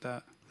comes with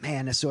that.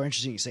 Man, that's so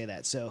interesting you say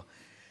that. So,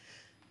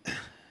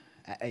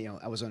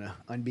 I was on an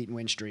unbeaten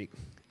win streak.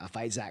 I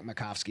fight Zach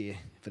Makovsky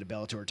for the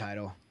Bellator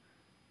title.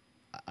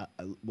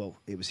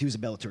 He was a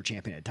Bellator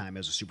champion at the time. It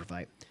was a super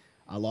fight.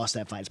 I lost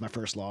that fight. It's my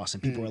first loss,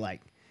 and people were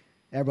like,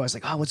 everybody's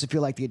like, "Oh, what's it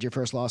feel like to get your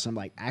first loss?" And I'm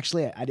like,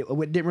 actually, it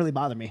didn't really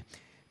bother me,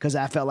 because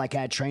I felt like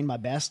I had trained my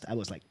best. I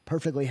was like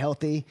perfectly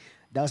healthy.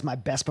 That was my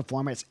best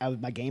performance.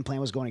 My game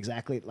plan was going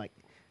exactly like,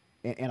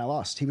 and I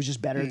lost. He was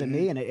just better than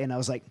me, and I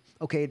was like,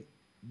 okay.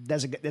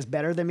 There's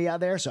better than me out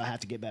there, so I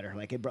have to get better.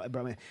 Like it brought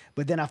me.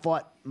 But then I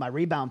fought my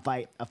rebound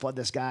fight. I fought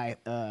this guy,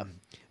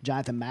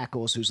 Jonathan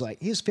Mackles, who's like,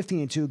 he's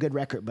 15-2, good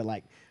record, but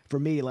like for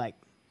me, like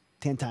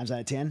 10 times out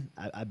of 10,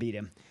 I beat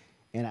him,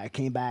 and I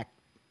came back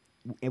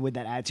with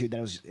that attitude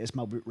that it's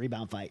my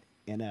rebound fight.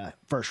 In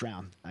first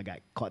round, I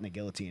got caught in the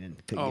guillotine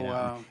and couldn't get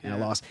out, and I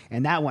lost.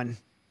 And that one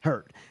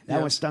hurt.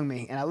 That one stung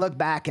me. And I look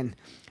back, and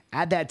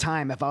at that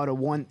time, if I would have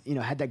won,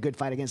 had that good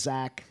fight against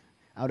Zach,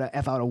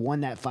 if I would have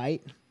won that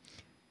fight.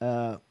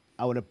 I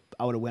would have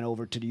went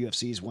over to the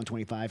UFC's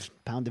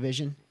 125-pound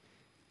division,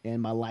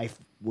 and my life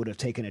would have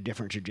taken a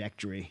different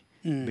trajectory,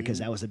 because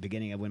that was the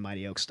beginning of when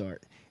Mighty Oaks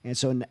started. And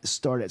so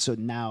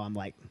now I'm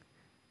like,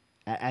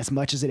 as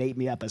much as it ate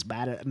me up, as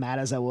mad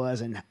as I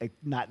was, and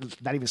not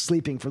even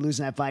sleeping for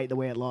losing that fight the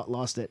way I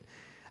lost it.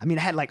 I mean,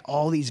 I had like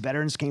all these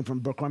veterans came from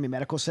Brooke Army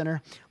Medical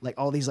Center, like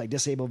all these like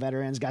disabled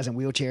veterans, guys in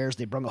wheelchairs.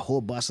 They brought a whole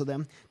bus of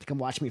them to come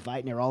watch me fight,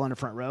 and they're all in the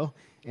front row.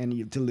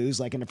 And to lose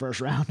like in the first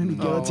round in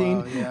the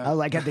guillotine, I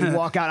like had to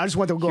walk out. I just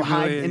wanted to go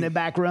hide in the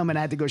back room, and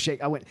I had to go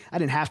shake. I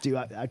didn't have to.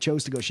 I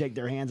chose to go shake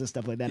their hands and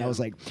stuff like that. And I was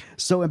like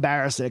so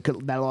embarrassed that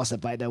I lost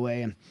that fight that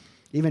way. And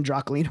even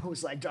Draculino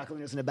was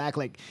in the back,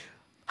 like,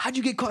 how'd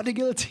you get caught in the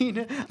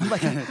guillotine? I'm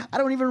like, I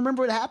don't even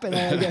remember what happened.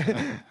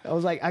 I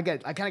was like, I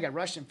kind of got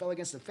rushed and fell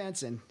against the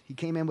fence, and he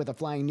came in with a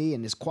flying knee,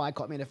 and his quad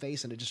caught me in the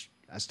face, and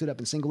I stood up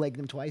and single legged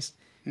him twice.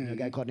 I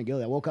got caught in the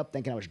guillotine. I woke up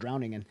thinking I was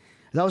drowning, and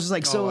I was just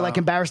like like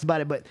embarrassed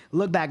about it. But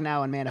look back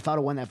now, and man, if I'd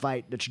have won that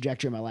fight, the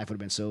trajectory of my life would have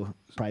been so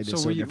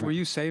different. Were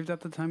you saved at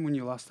the time when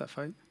you lost that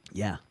fight?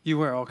 Yeah, you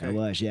were. Okay, I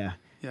was. Yeah.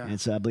 Yeah.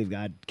 And so I believe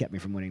God kept me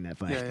from winning that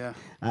fight. Yeah.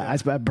 I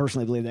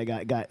personally believe that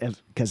God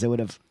because I would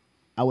have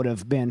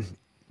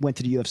went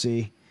to the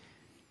UFC.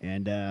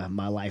 And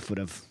my life would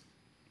have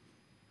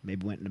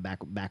maybe went in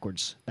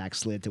the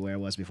backslid to where I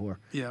was before.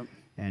 Yeah.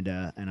 And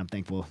I'm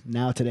thankful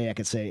now today I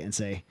could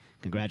say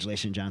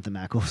congratulations, Jonathan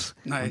Mackles.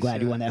 Nice, I'm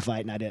glad you won that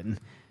fight and I didn't.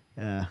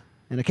 And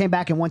I came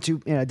back and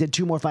did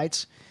 2 more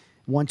fights,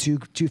 won two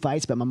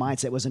fights, but my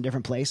mindset was in a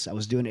different place. It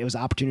was an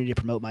opportunity to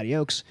promote Mighty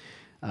Oaks.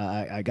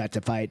 I got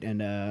to fight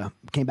and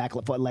came back,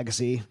 fought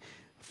Legacy,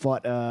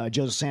 fought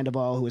Joseph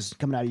Sandoval, who was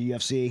coming out of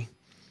UFC.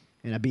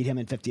 and I beat him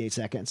in 58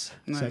 seconds.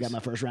 Nice. So I got my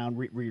first round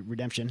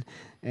redemption,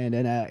 and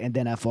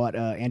then I fought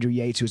Andrew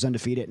Yates, who was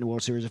undefeated in the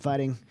World Series of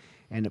Fighting,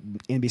 and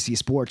NBC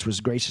Sports was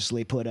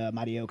graciously put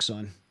Mighty Oaks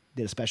on.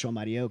 Did a special on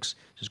Mighty Oaks.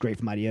 It was great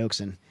for Mighty Oaks,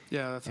 and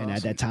that's and awesome.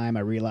 at that time I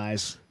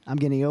realized I'm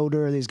getting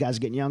older. These guys are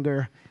getting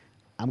younger.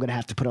 I'm gonna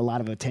have to put a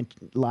lot of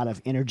attention, a lot of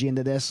energy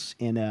into this,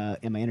 and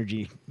my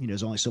energy,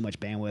 there's only so much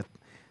bandwidth,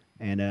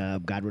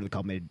 and God really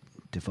called me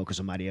to focus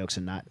on Mighty Oaks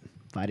and not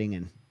fighting,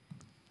 and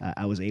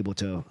I was able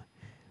to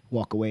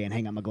walk away and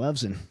hang out my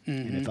gloves, and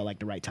it felt like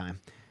the right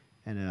time.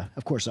 And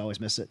of course, I always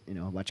miss it.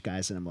 I watch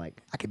guys, and I'm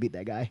like, I could beat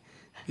that guy.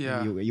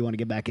 Yeah. You want to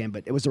get back in,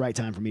 but it was the right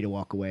time for me to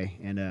walk away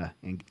and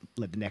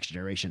let the next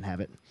generation have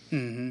it.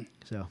 Mm-hmm.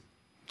 So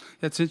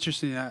That's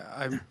interesting.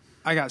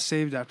 I got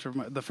saved after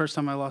the first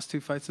time I lost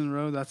 2 fights in a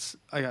row.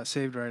 I got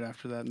saved right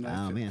after that, and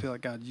I feel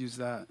like God used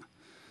that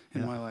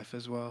in my life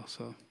as well.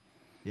 So.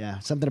 Yeah,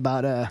 something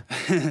about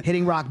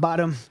hitting rock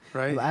bottom.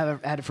 Right. I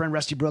had a friend,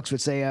 Rusty Brooks,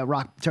 would say,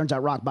 turns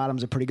out rock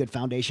bottom's a pretty good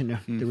foundation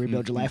to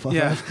rebuild your life off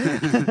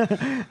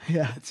of.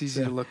 Yeah. It's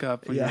easy to look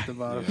up when you're at the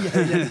bottom.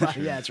 Yeah,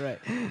 that's right.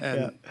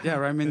 And right.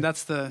 I mean,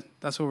 that's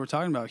what we're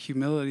talking about,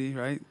 humility,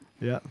 right?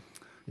 Yeah.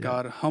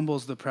 God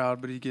humbles the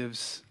proud, but he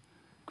gives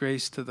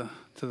grace to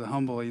the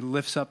humble. He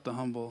lifts up the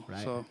humble.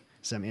 Right. So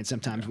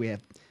sometimes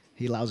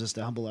he allows us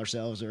to humble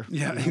ourselves, or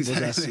yeah, he humbles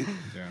us. exactly.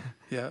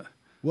 Yeah.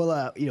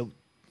 Well,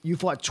 you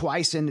fought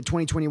twice in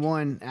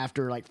 2021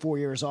 after like 4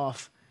 years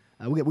off.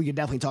 We could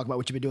definitely talk about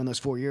what you've been doing those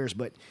 4 years,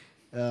 but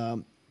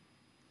a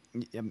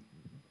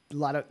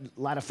lot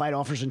of fight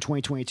offers in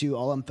 2022.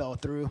 All of them fell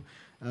through.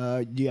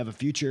 Do you have a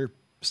future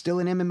still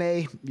in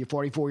MMA? You're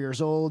 44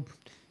 years old.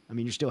 I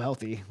mean, you're still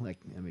healthy.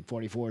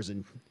 44 is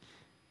in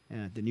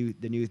the new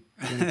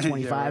 25,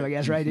 Yeah, right. I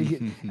guess, right?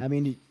 I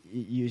mean,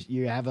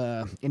 you have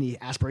any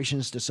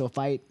aspirations to still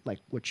fight? Like,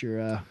 what's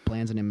your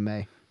plans in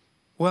MMA?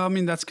 Well, I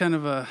mean, that's kind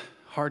of a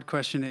hard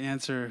question to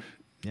answer,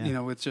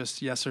 Yeah. with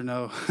just yes or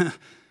no.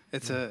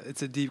 It's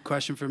a deep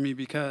question for me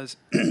because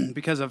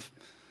of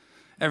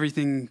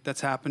everything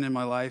that's happened in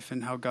my life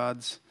and how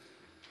God's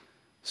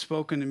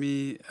spoken to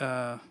me.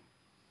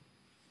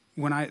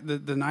 When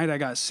the night I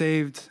got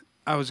saved,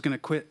 I was gonna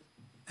quit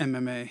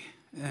MMA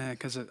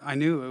because I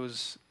knew it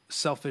was a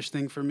selfish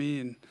thing for me,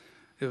 and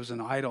it was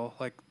an idol.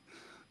 Like,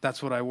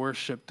 that's what I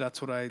worshiped.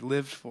 That's what I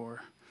lived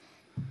for.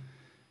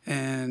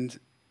 And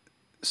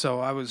so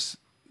I was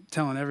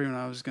telling everyone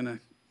I was going to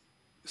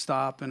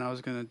stop, and I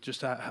was going to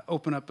just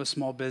open up a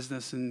small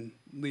business and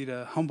lead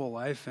a humble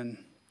life. And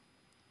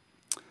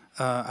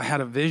I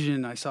had a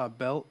vision. I saw a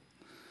belt,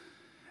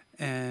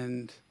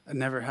 and I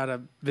never had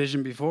a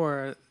vision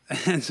before.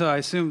 And so I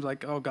assumed,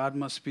 like, oh, God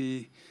must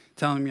be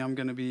telling me I'm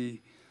going to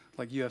be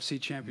like UFC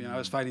champion. I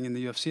was fighting in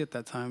the UFC at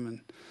that time.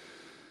 And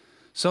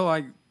so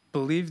I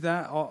believed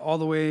that all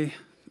the way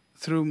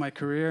through my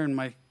career, and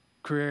my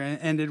career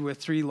ended with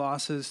 3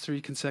 losses, 3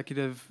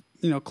 consecutive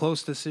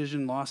close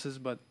decision losses,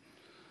 but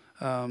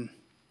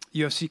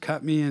UFC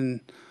cut me,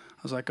 and I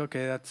was like,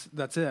 okay,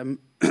 that's it.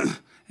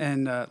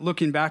 And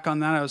looking back on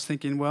that, I was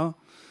thinking, well,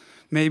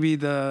 maybe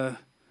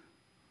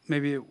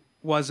it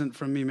wasn't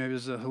from me. Maybe it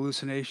was a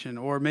hallucination,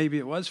 or maybe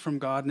it was from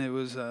God, and it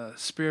was a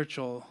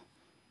spiritual.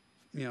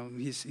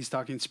 He's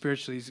talking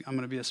spiritually. I'm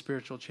going to be a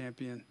spiritual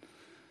champion.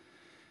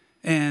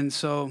 And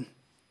so,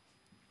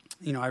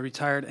 I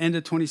retired end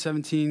of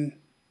 2017.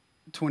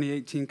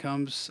 2018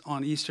 comes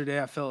on Easter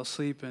Day. I fell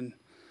asleep and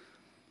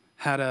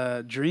had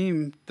a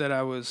dream that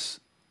I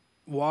was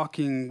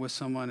walking with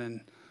someone,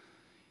 and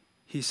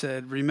he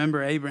said,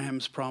 "Remember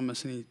Abraham's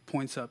promise," and he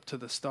points up to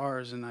the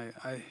stars, and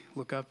I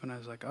look up, and I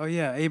was like, oh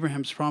yeah,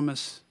 Abraham's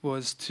promise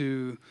was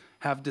to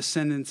have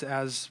descendants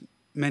as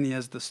many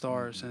as the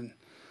stars. And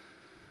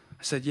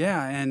I said,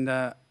 yeah,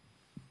 and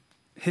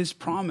his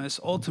promise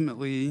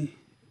ultimately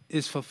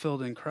is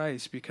fulfilled in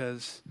Christ,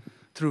 because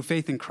through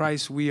faith in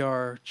Christ, we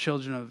are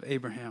children of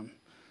Abraham.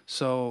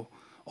 So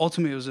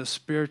ultimately, it was a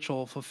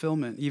spiritual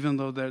fulfillment, even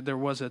though there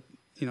was a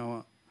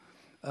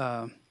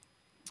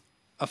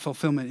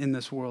fulfillment in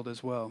this world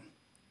as well.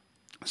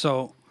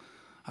 So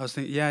I was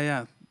thinking,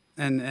 yeah.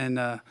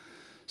 And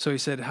so he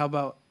said, how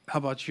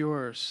about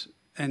yours?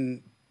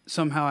 And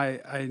somehow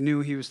I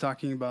knew he was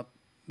talking about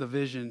the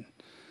vision.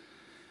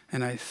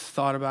 And I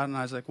thought about it, and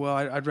I was like, well,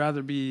 I'd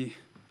rather be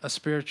a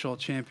spiritual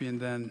champion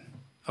than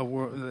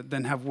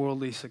have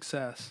worldly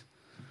success.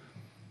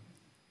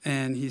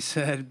 And he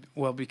said,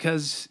 well,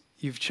 because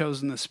you've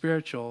chosen the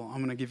spiritual, I'm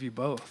going to give you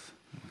both.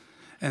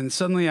 And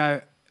suddenly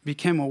I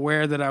became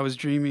aware that I was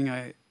dreaming.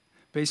 I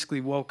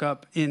basically woke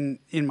up in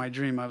my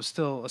dream. I was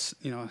still,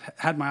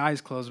 had my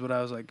eyes closed, but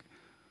I was like,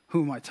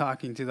 who am I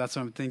talking to? That's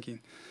what I'm thinking.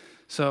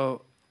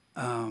 So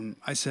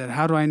I said,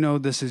 how do I know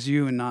this is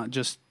you and not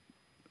just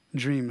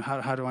dream?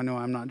 How do I know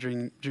I'm not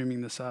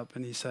dreaming this up?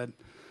 And he said,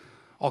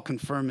 I'll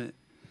confirm it.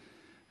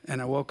 And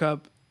I woke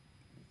up,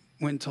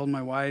 went and told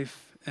my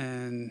wife,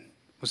 and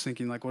was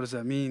thinking, like, what does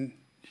that mean?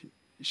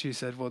 She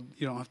said, well,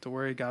 you don't have to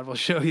worry. God will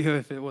show you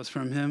if it was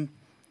from him.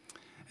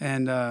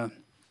 And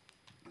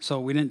so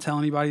we didn't tell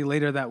anybody.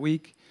 Later that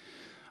week,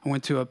 I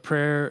went to a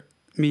prayer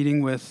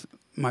meeting with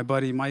my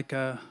buddy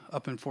Micah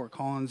up in Fort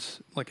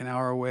Collins, like an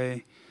hour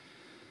away.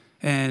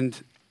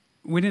 And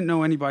we didn't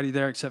know anybody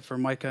there except for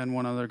Micah and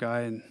one other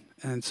guy.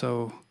 And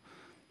so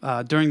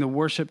during the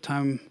worship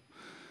time,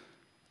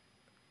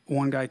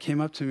 one guy came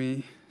up to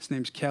me. His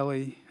name's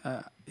Kelly.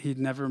 We'd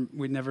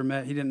never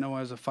met. He didn't know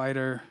I was a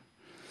fighter.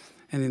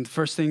 And then the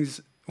first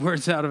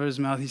words out of his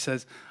mouth, he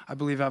says, "I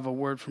believe I have a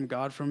word from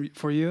God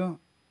for you.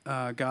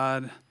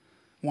 God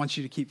wants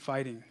you to keep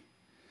fighting."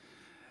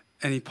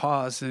 And he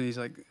paused, and he's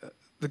like,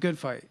 "The good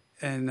fight."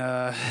 And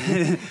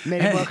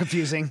made it more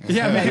confusing.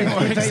 Yeah, made it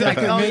more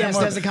exactly. Like, oh yes,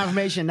 there's the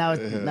confirmation. Now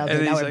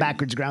we're like,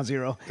 backwards, ground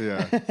zero.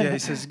 Yeah. Yeah, he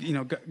says,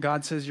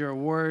 God says you're a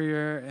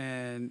warrior,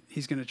 and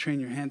He's going to train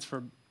your hands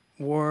for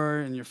war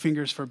and your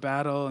fingers for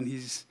battle, and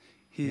He's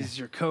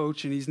your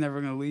coach, and He's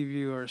never going to leave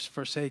you or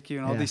forsake you,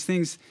 and all these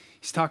things.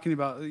 He's talking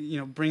about,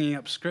 bringing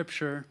up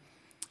scripture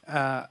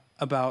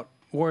about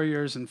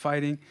warriors and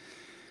fighting.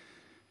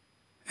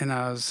 And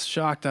I was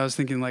shocked. I was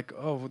thinking like,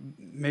 oh,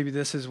 maybe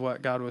this is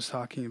what God was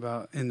talking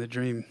about in the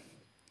dream.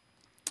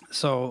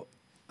 So,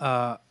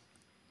 a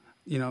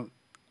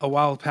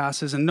while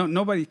passes, and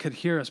nobody could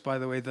hear us, by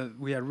the way.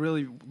 We had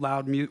really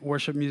loud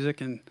worship music,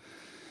 and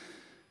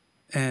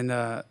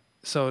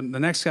so the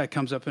next guy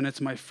comes up, and it's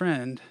my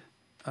friend,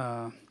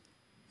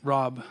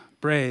 Rob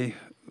Bray,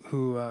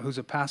 who's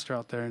a pastor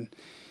out there, and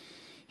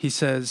he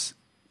says,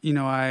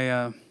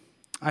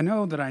 I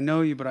know that I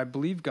know you, but I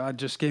believe God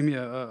just gave me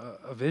a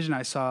vision.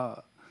 I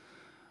saw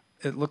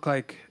it looked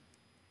like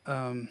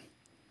the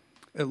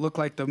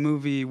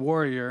movie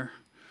Warrior,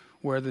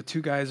 where the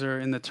two guys are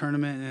in the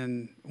tournament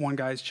and one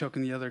guy's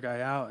choking the other guy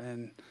out,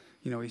 and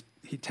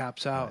he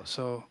taps out. Right.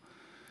 So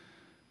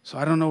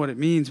I don't know what it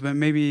means, but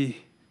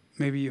maybe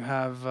you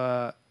have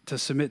to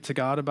submit to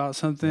God about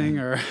something,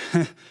 or.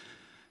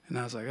 And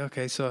I was like,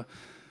 okay. So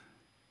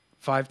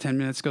 5-10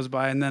 minutes goes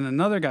by, and then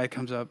another guy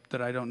comes up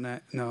that I don't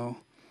know.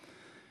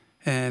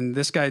 And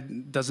this guy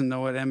doesn't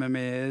know what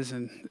MMA is,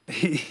 and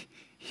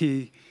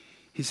he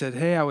said,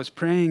 "Hey, I was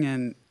praying,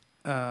 and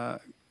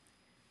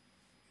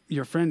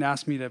your friend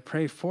asked me to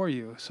pray for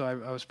you. So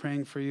I was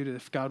praying for you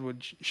if God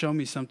would show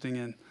me something.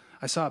 And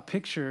I saw a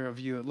picture of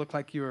you. It looked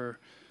like you were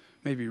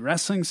maybe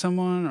wrestling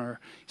someone,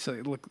 or so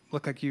it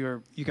looked like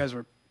you guys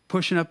were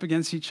pushing up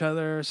against each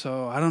other.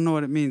 So I don't know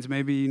what it means.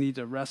 Maybe you need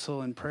to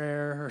wrestle in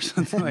prayer or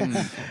something like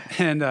that."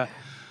 And I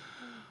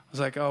was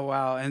like, "Oh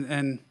wow!"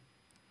 And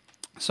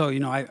so,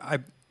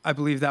 I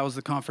believe that was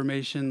the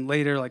confirmation.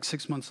 Later, like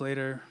 6 months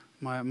later,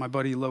 my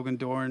buddy Logan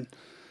Dorn,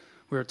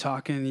 we were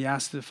talking. He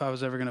asked if I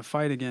was ever going to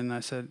fight again. And I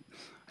said,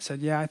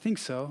 "Yeah, I think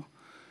so."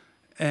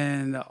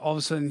 And all of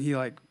a sudden, he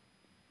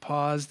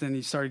paused, and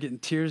he started getting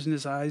tears in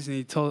his eyes. And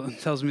he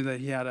tells me that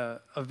he had a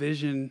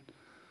vision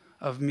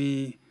of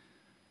me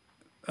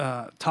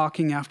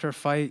talking after a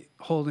fight,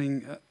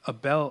 holding a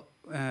belt,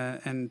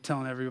 and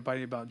telling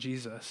everybody about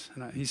Jesus.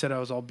 And he said I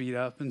was all beat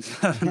up and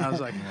stuff. And I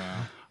was like,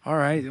 wow. All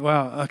right.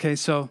 Wow. Okay.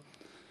 So,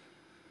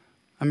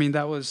 I mean,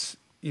 that was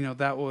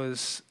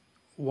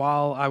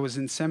while I was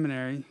in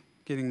seminary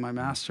getting my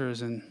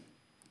master's, and,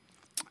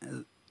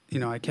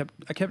 I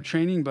kept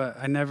training, but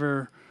I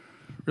never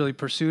really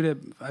pursued it.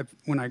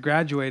 When I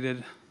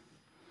graduated,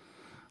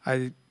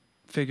 I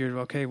figured,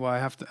 okay, well, I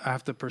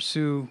have to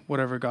pursue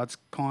whatever God's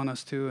calling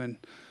us to. And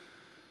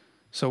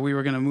so we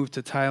were going to move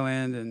to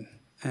Thailand,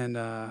 and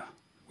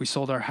we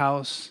sold our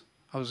house.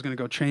 I was going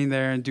to go train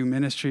there and do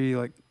ministry,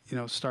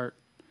 start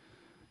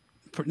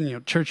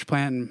church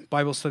plant and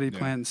Bible study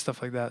plant and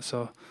stuff like that.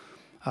 So,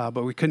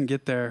 but we couldn't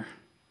get there.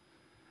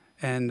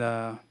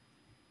 And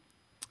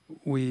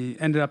we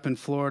ended up in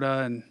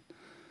Florida, and,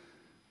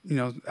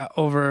 so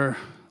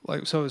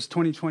it was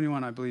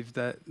 2021, I believe,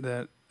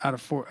 that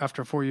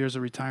after 4 years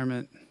of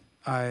retirement,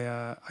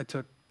 I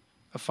took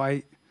a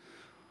fight,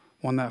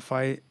 won that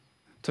fight,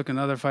 took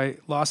another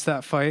fight, lost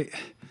that fight.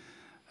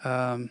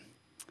 And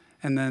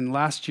then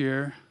last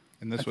year.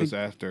 And this was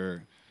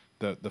after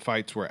the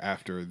fights were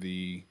after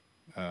the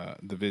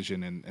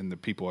vision and the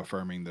people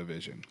affirming the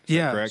vision. Is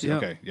that correct? Yeah.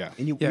 Okay. Yeah.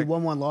 And you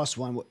won one, lost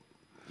one.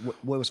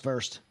 What was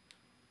first?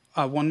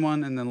 Won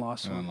one and then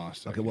lost one. And then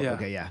lost. Okay.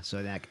 Okay. Yeah. So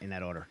in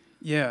that order.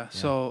 Yeah.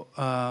 So,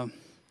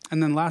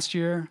 and then last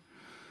year,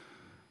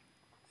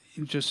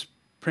 just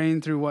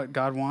praying through what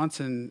God wants,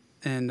 and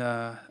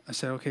I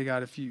said, okay,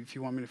 God, if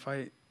you want me to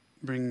fight,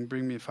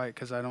 bring me a fight,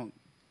 because I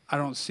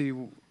don't see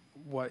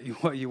what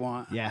you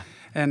want. Yeah.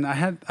 And I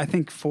had, I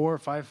think, 4 or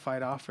 5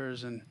 fight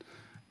offers, and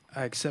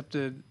I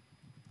accepted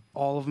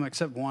all of them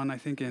except one, I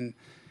think,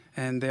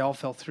 and they all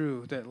fell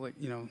through. That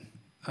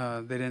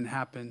they didn't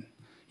happen,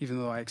 even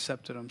though I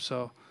accepted them.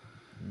 So,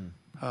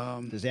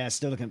 it's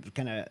still looking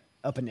kind of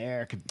up in the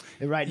air.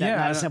 Right.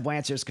 Not a simple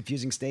answer. It's a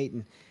confusing state,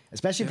 and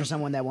especially for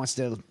someone that wants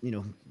to,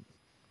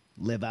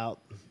 live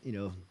out,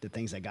 the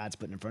things that God's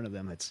putting in front of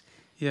them. It's,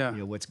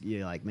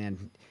 like,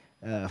 man,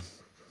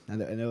 I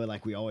know,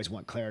 we always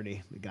want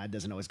clarity. God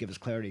doesn't always give us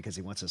clarity because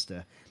He wants us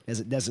to.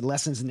 There's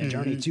lessons in the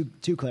journey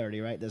to clarity,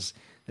 right? There's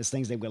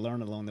things that we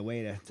learn along the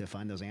way to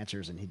find those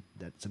answers, and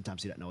that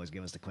sometimes He doesn't always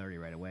give us the clarity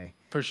right away.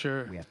 For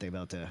sure. We have to be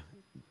able to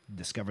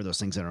discover those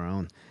things on our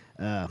own.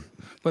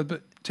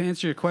 But to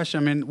answer your question,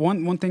 I mean,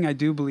 one thing I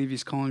do believe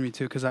he's calling me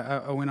to, because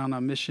I went on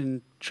a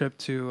mission trip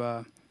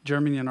to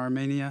Germany and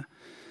Armenia,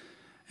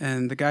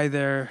 and the guy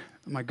there,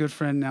 my good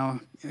friend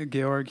now,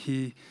 Georg,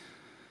 he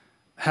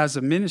has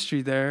a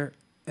ministry there,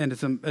 and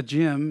it's a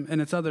gym,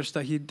 and it's other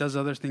stuff. He does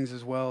other things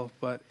as well,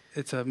 but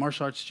it's a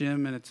martial arts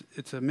gym, and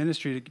it's a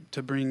ministry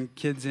to bring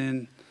kids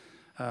in,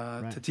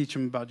 to teach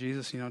them about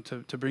Jesus,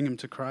 to bring them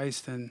to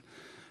Christ, and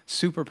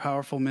super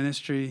powerful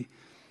ministry.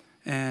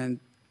 And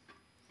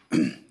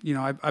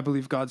I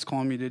believe God's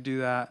calling me to do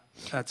that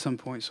at some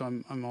point, so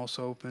I'm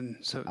also open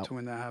to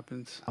when that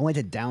happens. I went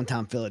to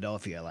downtown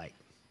Philadelphia like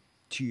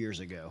 2 years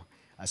ago.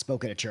 I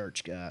spoke at a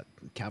church,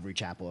 Calvary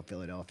Chapel of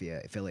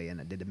Philly, and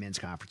I did the men's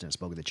conference and I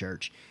spoke at the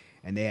church.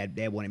 And they had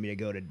wanted me to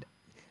go to,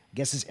 I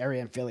guess this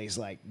area in Philly is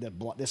like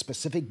this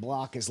specific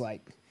block is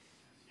like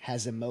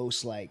has the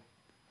most like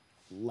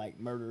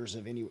murders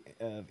of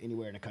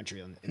anywhere in the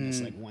country in this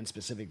like one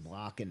specific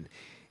block. And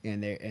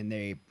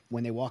they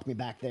when they walked me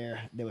back there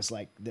was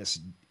like this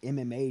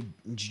MMA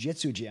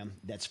jiu-jitsu gym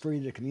that's free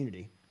to the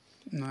community.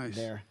 Nice.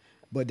 There,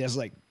 but there's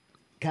like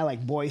kind of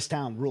like Boys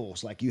Town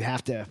rules. Like you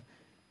have to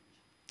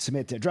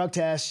submit to a drug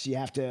test. You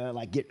have to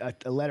like get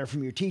a letter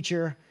from your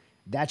teacher.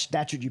 That's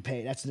what you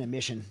pay. That's an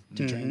admission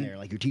to train there.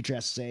 Like your teacher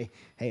has to say,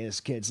 "Hey, this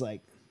kid's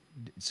like,"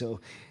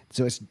 so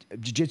it's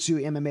jiu-jitsu,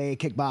 MMA,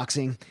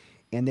 kickboxing,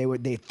 and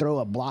they throw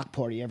a block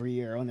party every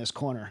year on this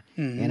corner.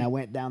 And I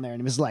went down there, and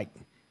it was like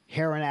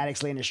heroin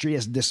addicts laying in the street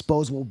as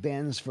disposable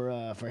bins for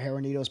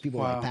heroin needles.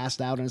 People like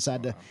passed out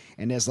inside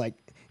and there's like.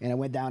 And I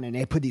went down and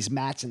they put these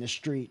mats in the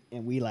street,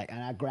 and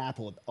and I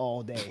grappled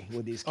all day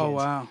with these kids. Oh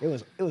wow!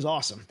 It was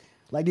awesome.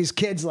 Like these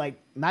kids,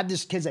 like not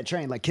just kids that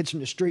train, like kids from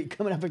the street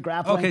coming up and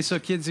grappling. Okay, so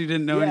kids who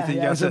didn't know anything.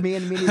 Yeah, so me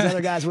and these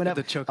other guys went up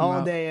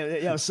all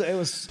day. So it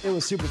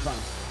was super fun.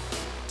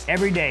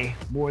 Every day,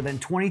 more than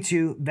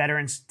 22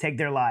 veterans take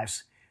their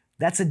lives.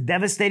 That's a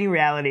devastating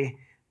reality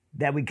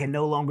that we can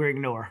no longer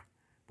ignore.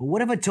 But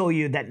what if I told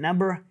you that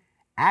number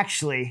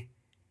actually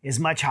is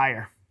much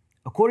higher?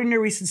 According to a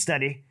recent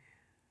study,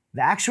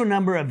 the actual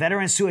number of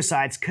veteran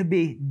suicides could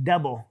be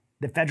double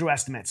the federal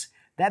estimates.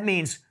 That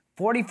means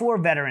 44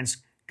 veterans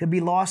could be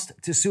lost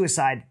to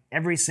suicide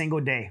every single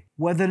day.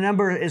 Whether the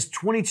number is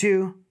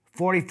 22,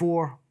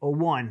 44, or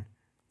 1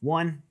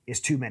 is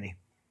too many.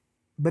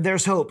 But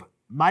there's hope.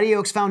 Mighty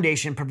Oaks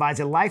Foundation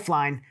provides a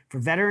lifeline for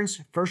veterans,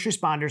 first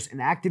responders,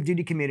 and active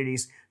duty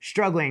communities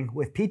struggling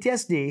with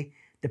PTSD,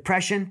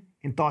 depression,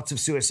 and thoughts of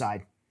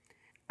suicide.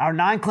 Our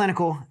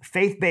non-clinical,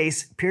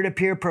 faith-based,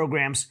 peer-to-peer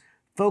programs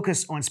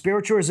focus on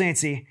spiritual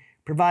resiliency,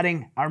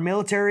 providing our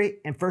military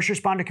and first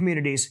responder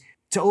communities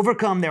to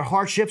overcome their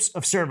hardships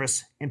of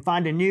service and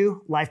find a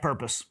new life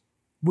purpose.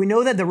 We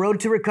know that the road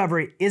to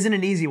recovery isn't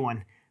an easy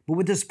one, but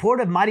with the support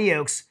of Mighty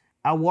Oaks,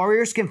 our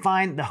warriors can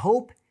find the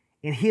hope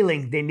and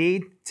healing they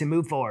need to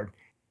move forward.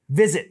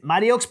 Visit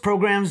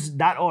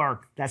mightyoaksprograms.org.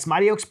 That's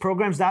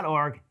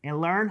mightyoaksprograms.org and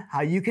learn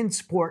how you can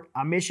support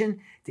our mission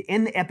to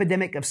end the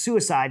epidemic of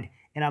suicide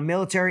in our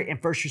military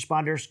and first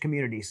responders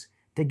communities.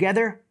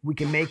 Together, we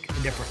can make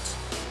a difference.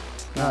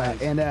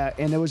 And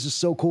it was just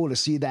so cool to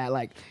see that.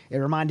 Like, it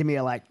reminded me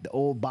of like the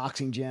old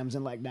boxing gyms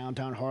in like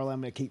downtown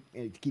Harlem to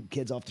keep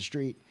kids off the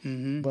street,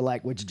 but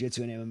like with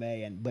jiu-jitsu and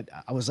MMA. But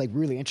I was like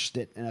really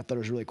interested, and I thought it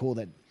was really cool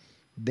that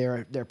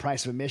their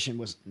price of admission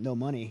was no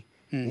money.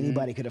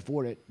 Anybody could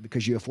afford it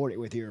because you afford it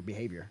with your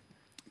behavior,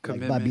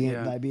 like by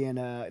being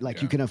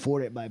you can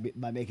afford it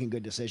by making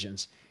good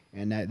decisions.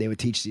 And they would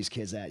teach these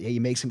kids that,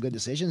 you make some good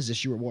decisions, this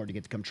is your reward to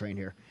get to come train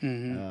here.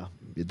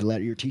 The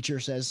letter your teacher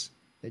says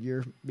that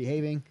you're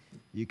behaving,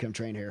 you come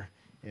train here.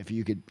 If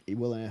you could be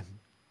willing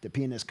to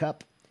pee in this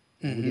cup,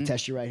 we could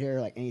test you right here,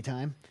 like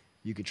anytime,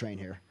 you could train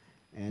here.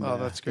 And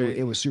that's great.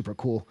 It was super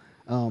cool.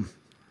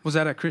 Was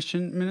that a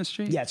Christian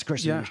ministry? Yeah, it's a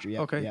Christian ministry.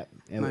 Yeah, okay. Yeah,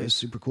 it was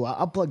super cool.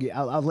 I'll plug you.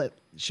 I'll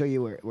show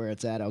you where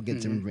it's at. I'll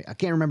get some. I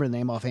can't remember the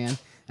name offhand.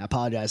 I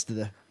apologize to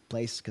the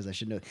place because I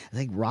should know. I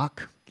think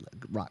Rock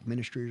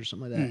Ministries or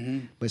something like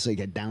that. But it's like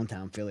a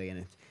downtown Philly,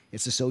 and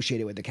it's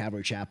associated with the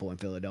Calvary Chapel in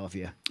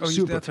Philadelphia. Oh,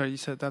 that's right. You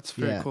said that's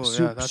very cool.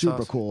 That's super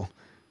awesome. Cool.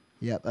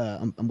 Yep.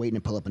 I'm waiting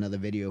to pull up another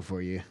video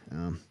for you.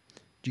 Did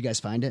you guys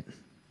find it?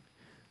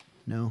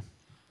 No.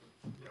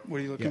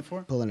 What are you looking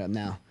for? Pulling it up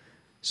now.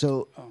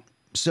 So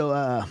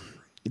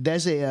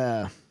there's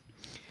a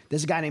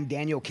guy named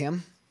Daniel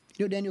Kim.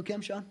 You know Daniel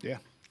Kim, Sean? Yeah.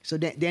 So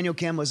Daniel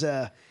Kim was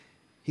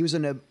he was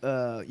on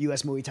the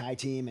U.S. Muay Thai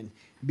team, and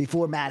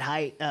before Matt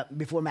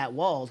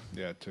Wald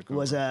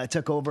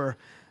took over.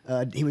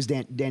 He was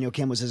Daniel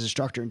Kim was his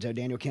instructor, and so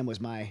Daniel Kim was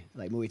my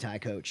Muay Thai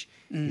coach.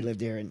 He lived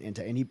there,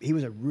 and he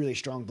was a really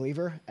strong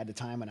believer at the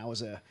time when I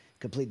was a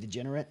complete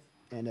degenerate,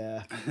 and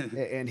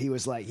and he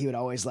would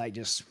always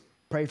just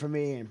pray for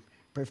me and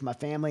pray for my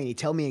family, and he'd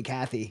tell me and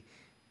Kathy,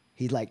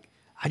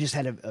 I just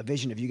had a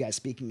vision of you guys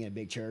speaking in a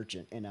big church,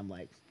 and I'm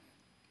like,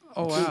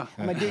 oh wow!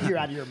 I'm like, dude, you're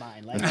out of your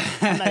mind.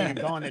 I'm not even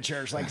going to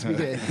church.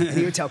 Speaking, and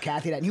he would tell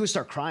Kathy that, and he would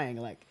start crying.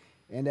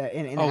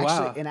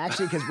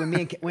 Actually, because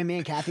when me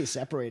and Kathy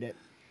separated,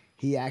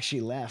 he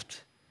actually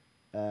left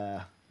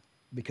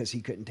because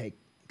he couldn't take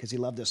because he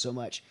loved us so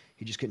much.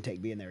 He just couldn't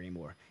take being there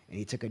anymore, and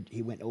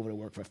he went over to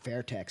work for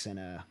Fairtex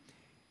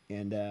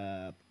in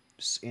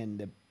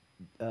the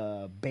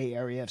Bay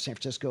Area of San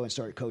Francisco and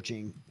started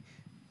coaching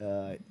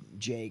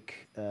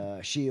Jake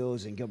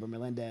Shields and Gilbert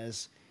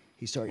Melendez.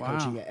 He started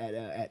coaching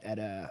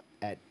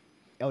at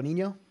El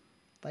Nino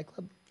Fight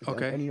Club.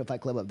 Okay. El Nino Fight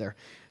Club up there.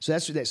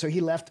 So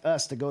he left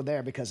us to go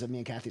there because of me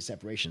and Kathy's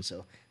separation.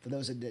 So for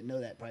those that didn't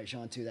know that, probably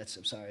Sean too.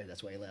 I'm sorry.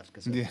 That's why he left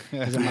because of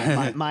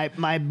my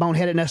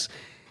boneheadedness.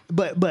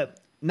 But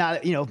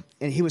not, and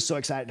he was so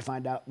excited to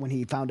find out when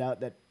he found out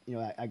that,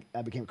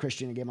 I became a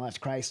Christian and gave my life to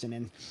Christ.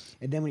 And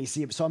then when he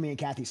saw me and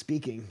Kathy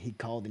speaking, he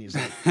called and he was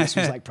like, this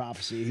was like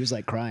prophecy. He was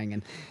like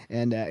crying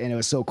and it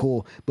was so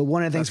cool. But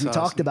one of the things we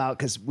talked about,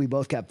 because we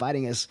both kept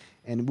fighting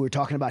and we were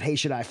talking about, hey,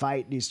 should I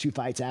fight these 2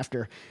 fights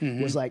after,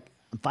 was like,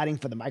 I'm fighting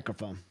for the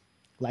microphone.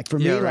 Like for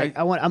me, right?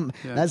 like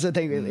that's the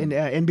thing.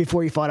 And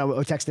before you fought, I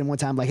texted him one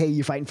time, like, hey,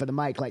 you're fighting for the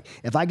mic. Like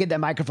if I get that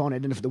microphone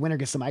and then if the winner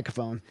gets the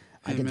microphone,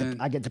 I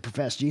get to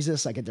profess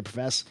Jesus. I get to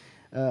profess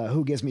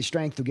who gives me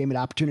strength, who gave me the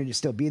opportunity to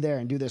still be there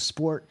and do this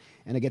sport.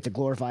 And I get to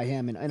glorify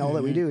him and all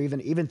that we do,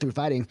 even through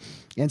fighting.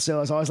 And so I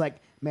was always like,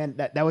 man,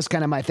 that was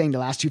kind of my thing. The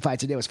last 2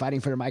 fights I did was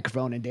fighting for the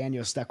microphone, and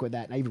Daniel stuck with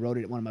that. And I even wrote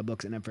it in one of my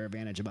books, an Unfair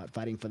Advantage, about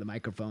fighting for the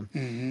microphone.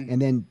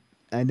 And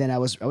then I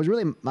was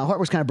really, my heart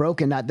was kind of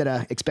broken. Not that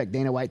I expect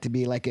Dana White to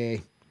be like a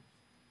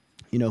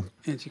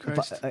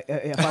Antichrist,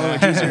 a follower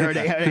of Jesus, or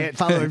a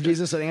follower of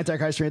Jesus, or the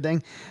Antichrist or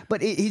anything.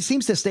 But he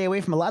seems to stay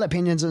away from a lot of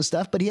opinions and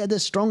stuff. But he had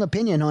this strong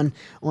opinion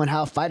on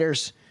how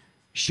fighters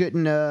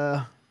shouldn't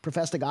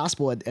profess the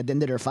gospel at the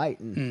end of their fight.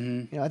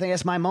 And I think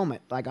that's my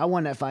moment. Like I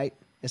won that fight.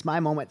 It's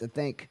my moment to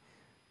think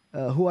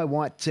who I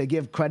want to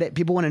give credit.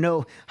 People want to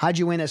know, how'd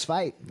you win this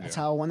fight? That's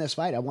how I won this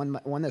fight. I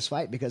won this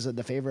fight because of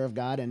the favor of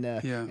God and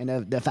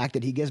the fact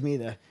that he gives me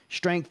the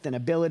strength and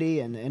ability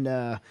and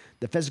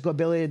the physical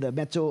ability, the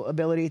mental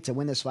ability to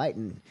win this fight.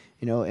 And,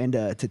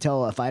 to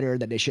tell a fighter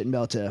that they shouldn't be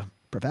able to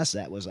profess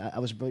that I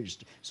was really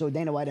just, so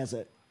Dana White has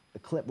a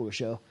clip we'll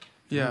show.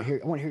 Yeah.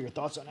 I want to hear your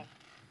thoughts on it.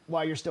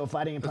 While you're still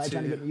fighting and probably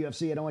trying to get in the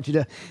UFC, I don't want you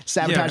to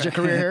sabotage your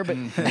career here, but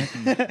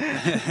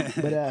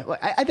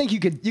I think you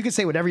could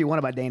say whatever you want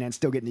about Dana and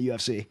still get in the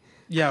UFC.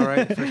 Yeah,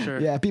 right, for sure.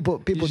 Yeah,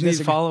 people you just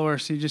need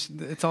followers.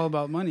 It's all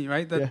about money,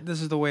 right?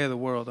 This is the way of the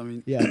world. I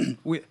mean,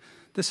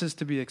 this is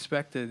to be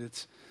expected.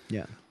 It's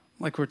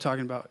like we're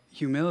talking about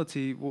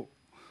humility. Well,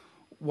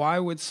 why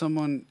would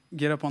someone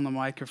get up on the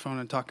microphone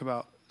and talk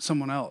about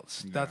someone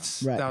else? Yeah.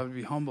 That would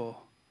be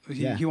humble.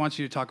 He wants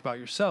you to talk about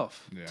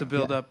yourself to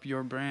build up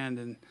your brand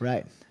and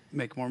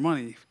make more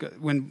money.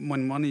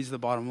 When money's the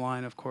bottom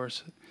line, of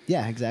course.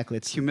 Yeah, exactly.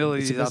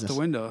 Humility is out the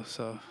window.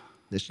 So,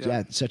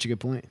 it's such a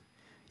good point.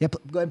 Yeah,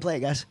 go ahead and play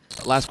it, guys.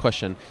 Last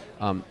question.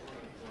 Of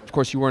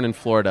course, you weren't in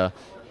Florida.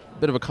 A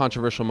bit of a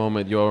controversial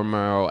moment, Yoel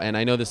Romero, and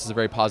I know this is a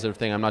very positive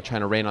thing. I'm not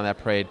trying to rain on that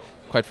parade.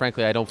 Quite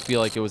frankly, I don't feel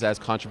like it was as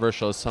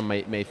controversial as some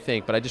may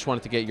think, but I just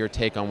wanted to get your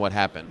take on what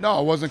happened. No,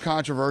 it wasn't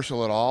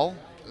controversial at all,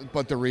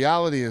 but the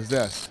reality is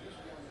this.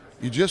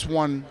 You just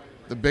won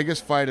the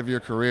biggest fight of your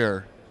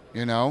career,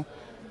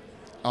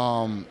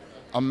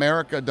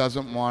 America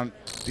doesn't want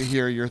to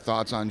hear your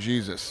thoughts on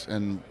Jesus.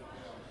 And,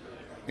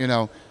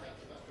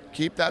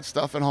 keep that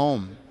stuff at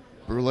home.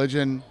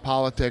 Religion,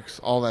 politics,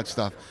 all that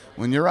stuff.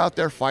 When you're out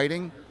there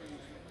fighting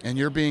and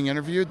you're being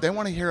interviewed, they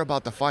want to hear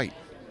about the fight.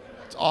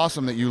 It's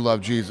awesome that you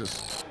love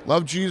Jesus.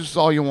 Love Jesus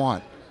all you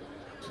want.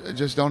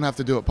 Just don't have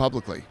to do it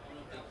publicly.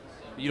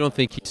 You don't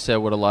think he said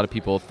what a lot of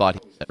people thought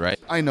he said, right?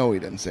 I know he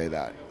didn't say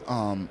that.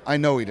 I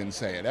know he didn't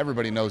say it.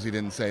 Everybody knows he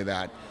didn't say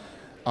that.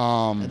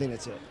 I think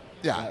that's it.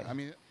 Yeah, right. I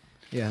mean...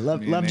 Yeah,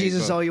 love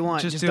Jesus all you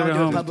want. Just don't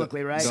do it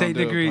publicly, right?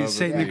 Satan agrees.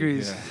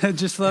 Yeah.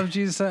 Just love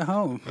Jesus at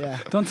home. Yeah.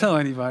 Don't tell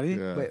anybody.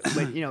 Yeah.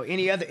 But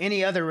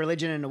any other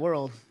religion in the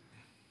world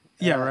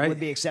would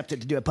be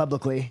accepted to do it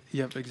publicly.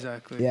 Yep,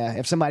 exactly. Yeah,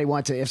 if somebody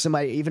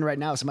even right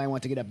now, somebody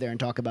wants to get up there and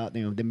talk about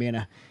them being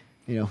a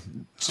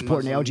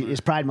supporting the LG, it's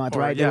Pride Month,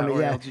 right? They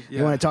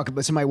want to talk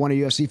about somebody won a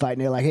UFC fight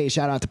and they're like, hey,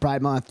 shout out to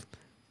Pride Month.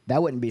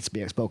 That wouldn't be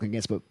spoken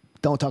against, but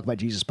don't talk about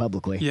Jesus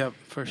publicly. Yep,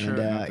 for sure.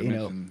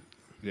 And,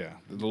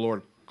 the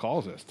Lord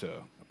calls us to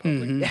a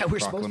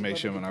public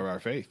proclamation of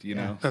our faith,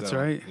 That's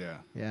right. Yeah.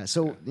 Yeah.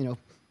 So,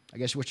 I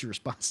guess what's your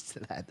response to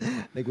that?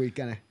 I think we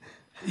kind of...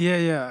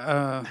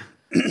 Yeah.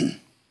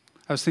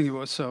 I was thinking,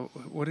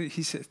 what did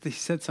he say? He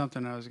said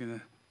something I was going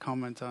to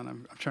comment on.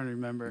 I'm trying to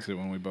remember. Is it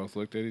when we both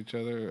looked at each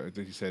other? I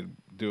think he said,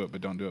 do it,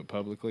 but don't do it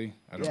publicly.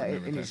 I don't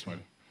remember that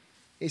one.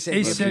 He said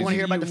you want to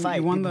hear about the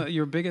fight. You won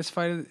your biggest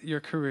fight of your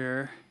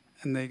career,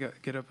 and they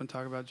get up and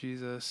talk about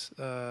Jesus.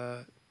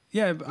 The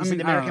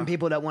American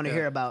people that want to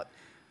hear about...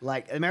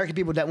 Like American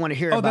people that want to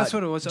hear about that's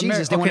what it was.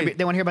 Jesus, they want to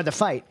hear about the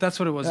fight. That's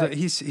what it was. Right.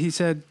 He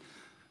said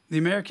the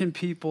American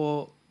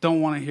people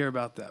don't want to hear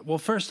about that. Well,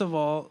 first of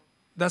all,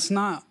 that's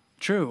not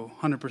true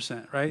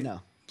 100%, right? No.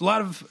 A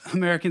lot of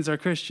Americans are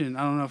Christian.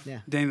 I don't know if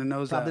Dana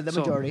knows Probably that. the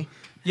majority.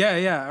 Or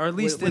at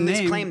least in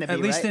name. Claim to be, at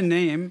least in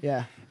name.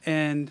 Yeah.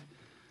 And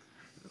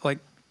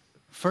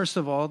first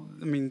of all,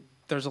 I mean,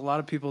 there's a lot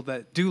of people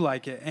that do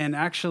like it. And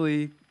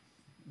actually,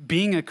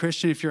 being a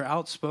Christian, if you're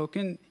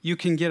outspoken, you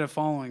can get a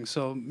following.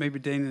 So maybe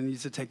Dana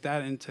needs to take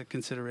that into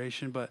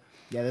consideration. But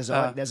Yeah, there's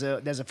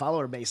a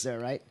follower base there,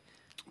 right?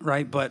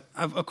 right, but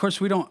of course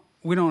we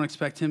don't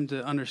expect him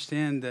to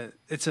understand that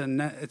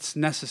it's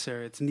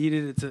necessary, it's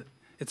needed,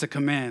 it's a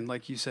command,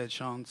 like you said,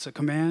 Sean. It's a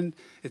command.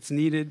 It's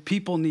needed.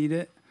 People need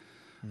it.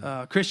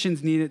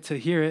 Christians need it to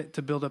hear it,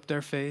 to build up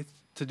their faith,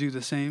 to do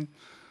the same.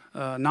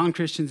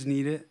 Non-Christians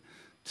need it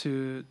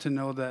to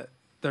know that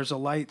there's a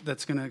light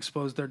that's going to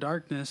expose their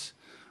darkness.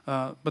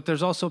 But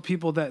there's also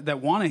people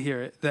that want to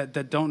hear it,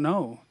 that don't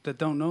know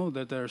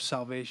that there's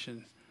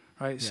salvation,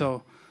 right? Yeah.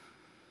 So,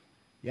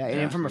 yeah,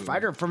 and from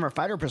a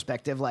fighter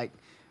perspective, like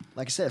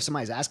I said, if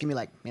somebody's asking me,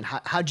 like, man,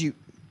 how'd you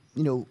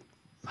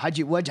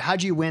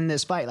win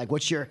this fight? Like,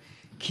 what's the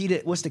key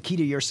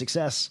to your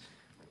success?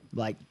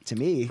 Like, to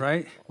me,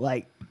 right?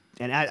 Like,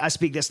 and I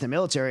speak this in the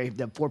military.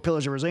 The 4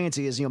 pillars of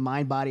resiliency is,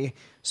 mind, body,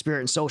 spirit,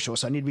 and social.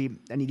 So I need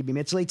to be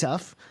mentally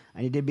tough.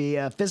 I need to be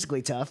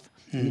physically tough.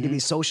 I need to be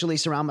socially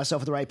surround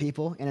myself with the right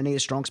people, and I need a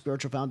strong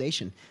spiritual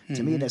foundation.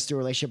 To me, that's the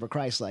relationship with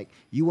Christ. Like,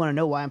 you want to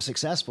know why I'm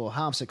successful,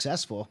 how I'm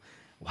successful,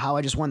 how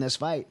I just won this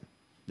fight.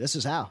 This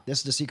is how. This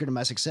is the secret of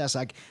my success.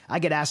 I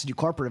get asked to do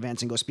corporate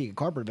events and go speak at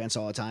corporate events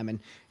all the time, and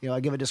I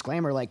give a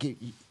disclaimer like,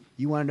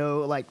 you want to know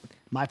like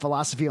my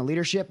philosophy on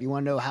leadership. You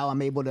want to know how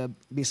I'm able to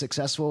be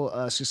successful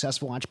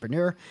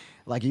entrepreneur.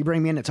 Like, you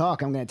bring me in to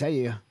talk, I'm going to tell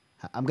you.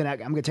 I'm gonna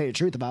tell you the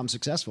truth about how I'm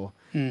successful.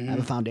 I have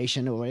a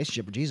foundational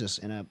relationship with Jesus,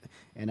 and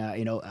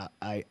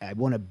I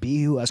want to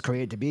be who I was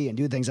created to be and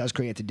do the things I was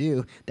created to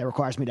do. That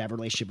requires me to have a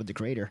relationship with the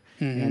Creator.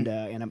 And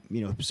I'm,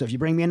 so if you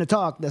bring me in to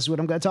talk, that's what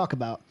I'm going to talk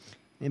about,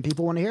 and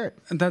people want to hear it.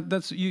 And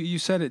that's you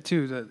said it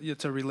too, that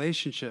it's a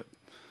relationship.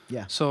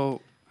 Yeah.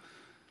 So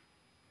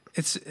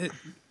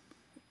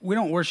we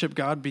don't worship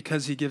God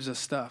because He gives us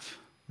stuff.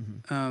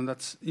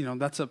 That's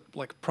a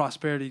like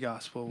prosperity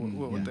gospel.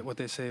 What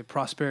they say,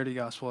 prosperity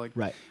gospel. Like,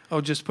 right. Oh,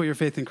 just put your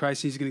faith in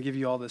Christ. He's going to give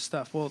you all this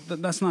stuff. Well,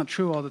 that's not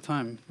true all the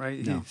time, right?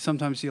 No.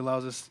 Sometimes He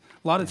allows us.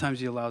 A lot of times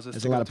He allows us.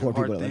 There's to a lot go of through poor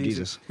hard people that love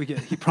things.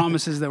 Jesus. He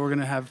promises that we're going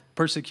to have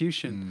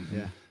persecution.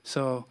 Yeah.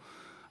 So,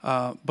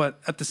 but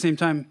at the same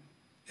time,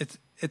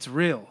 it's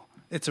real.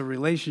 It's a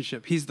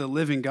relationship. He's the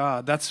living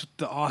God. That's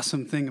the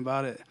awesome thing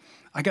about it.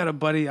 I got a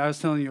buddy. I was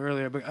telling you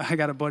earlier, but I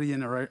got a buddy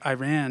in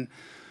Iran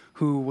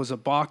who was a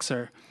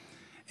boxer.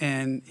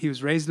 And he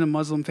was raised in a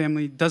Muslim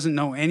family, doesn't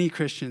know any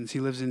Christians. He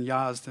lives in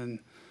Yazd, and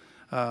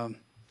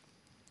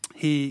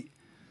he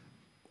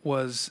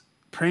was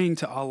praying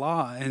to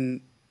Allah and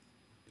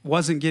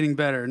wasn't getting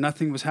better.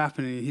 Nothing was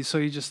happening.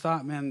 So he just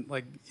thought, man,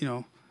 like,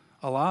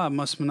 Allah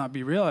must not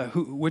be real.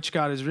 Which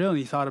God is real? And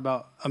he thought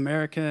about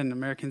America and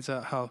Americans,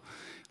 how,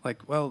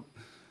 like, well,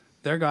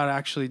 their God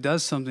actually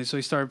does something. So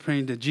he started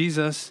praying to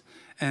Jesus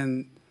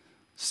and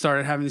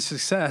started having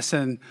success.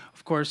 And,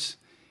 of course,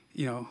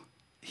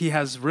 he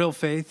has real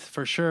faith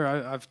for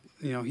sure.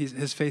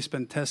 His faith's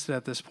been tested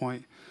at this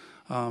point,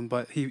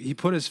 but he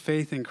put his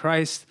faith in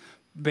Christ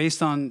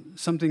based on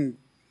something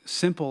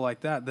simple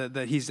like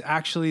that He's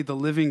actually the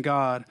living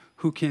God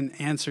who can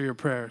answer your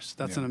prayers.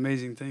 That's an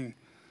amazing thing.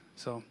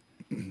 So,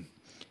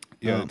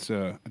 yeah, it's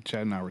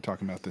Chad and I were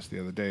talking about this the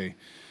other day.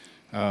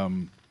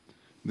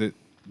 That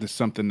there's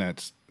something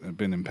that's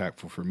been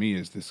impactful for me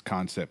is this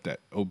concept that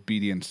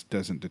obedience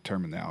doesn't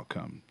determine the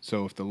outcome.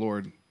 So if the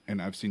Lord,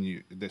 and I've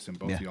seen this in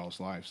both y'all's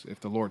lives, if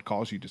the Lord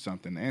calls you to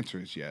something, the answer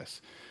is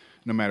yes,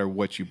 no matter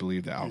what you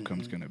believe the outcome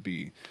is going to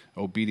be.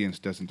 Obedience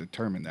doesn't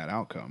determine that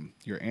outcome.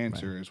 Your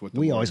answer is what the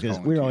Lord is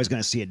calling we're always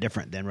going to see it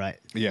different then, right?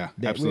 Yeah,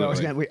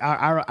 absolutely.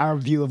 Our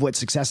view of what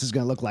success is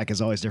going to look like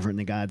is always different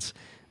than God's.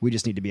 We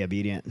just need to be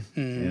obedient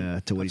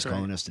to what He's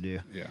calling us to do.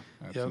 Yeah,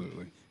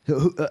 absolutely. Yep.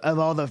 So, of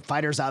all the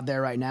fighters out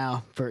there right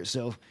now, for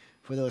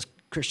those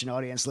Christian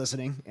audience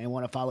listening and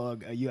want to follow a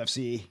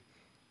UFC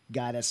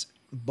guy that's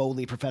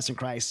boldly professing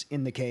Christ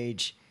in the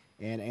cage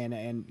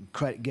and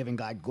giving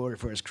God glory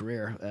for his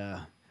career,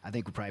 I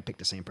think we'll probably pick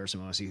the same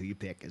person. I want to see who you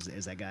pick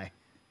as that guy.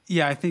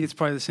 Yeah, I think it's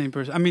probably the same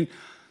person. I mean,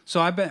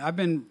 so I've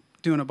been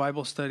doing a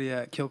Bible study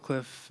at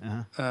Killcliff,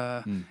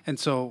 and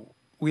so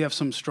we have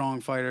some strong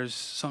fighters,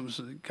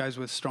 some guys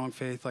with strong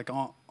faith, like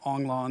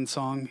Ong Lan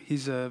Song.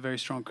 He's a very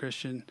strong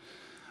Christian.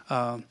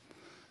 Ian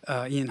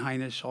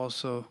Heinisch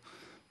also.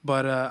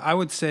 But I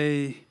would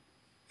say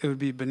it would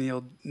be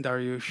Benil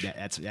Dariush. Yeah,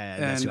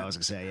 that's who I was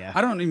going to say, yeah.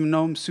 I don't even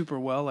know him super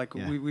well. Like,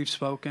 we've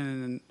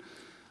spoken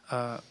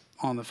and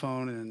on the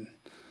phone and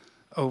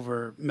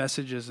over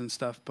messages and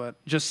stuff.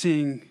 But just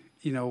seeing,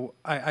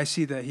 I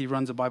see that he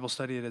runs a Bible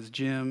study at his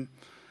gym,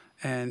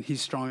 and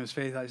he's strong in his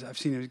faith. I've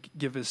seen him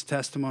give his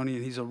testimony,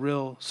 and he's a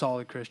real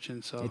solid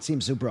Christian. So it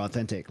seems super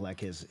authentic. Like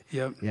his.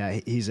 Yep. Yeah,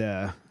 he's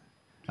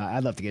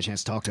I'd love to get a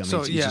chance to talk to him.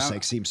 So, he's just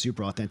like seems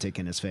super authentic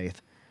in his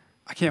faith.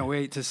 I can't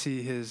wait to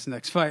see his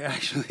next fight.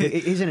 Actually,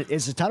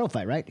 it's a title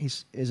fight, right?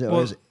 Is it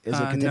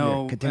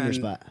a contender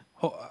spot?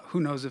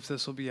 Who knows if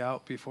this will be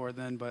out before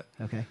then? But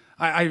okay,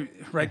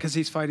 because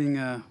he's fighting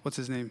what's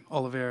his name,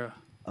 Oliveira.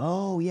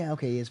 Oh yeah,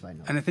 okay, he is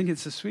fighting. And I think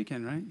it's this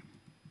weekend, right?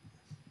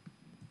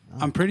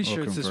 I'm pretty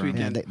sure it's this confirmed.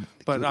 weekend, Yeah,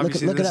 but look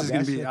obviously it this up, is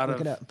going to guys. be out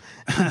Look it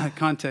of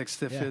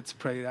context if Yeah. it's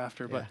prayed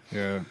after. But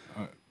Yeah.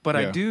 but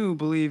yeah. I do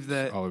believe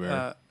that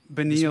Oliveira.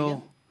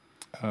 Benil.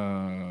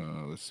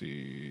 Let's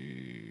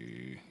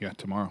see. Yeah,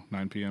 tomorrow,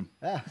 9 p.m.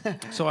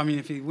 So I mean,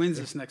 if he wins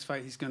this next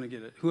fight, he's going to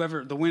get it.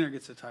 Whoever the winner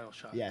gets a title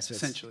shot. Yeah, so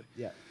essentially.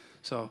 Yeah.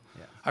 So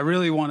Yeah. I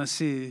really want to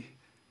see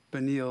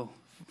Benil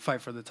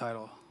fight for the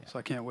title. So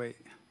I can't wait.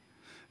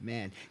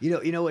 Man,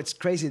 you know what's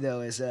crazy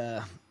though is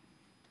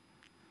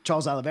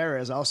Charles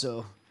Oliveira is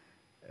also.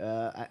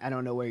 I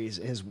don't know where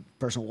his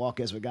personal walk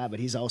is with God,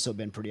 but he's also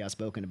been pretty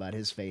outspoken about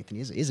his faith, and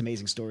he's an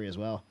amazing story as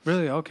well.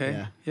 Really? Okay.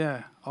 Yeah.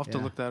 Yeah. I'll have to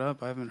Yeah. look that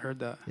up. I haven't heard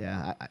that.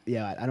 Yeah,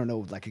 I don't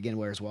know, like again,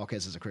 where his walk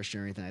is as a Christian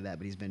or anything like that,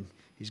 but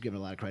he's given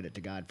a lot of credit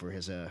to God for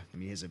his. I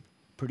mean, he has a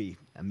pretty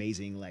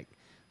amazing like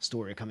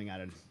story coming out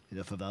of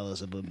the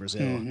favelas of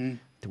Brazil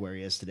to where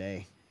he is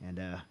today, and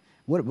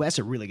that's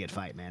a really good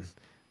fight, man.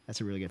 That's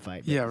a really good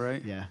fight. But, Yeah,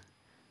 right? Yeah,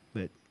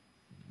 but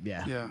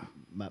yeah, Yeah.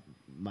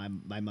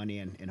 My money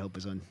and hope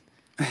is on.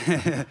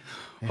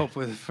 Hope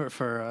for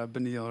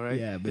Benil, right?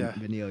 Yeah,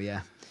 Benil,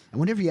 yeah. I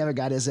wonder if he ever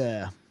got his.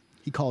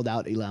 He called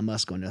out Elon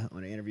Musk on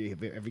an interview.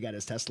 If he ever got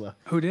his Tesla.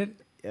 Who did?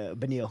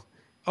 Benil.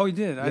 Oh, he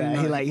did. I didn't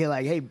Yeah, know.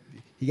 hey,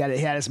 he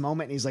had his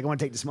moment, and he's like, I want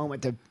to take this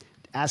moment to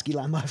ask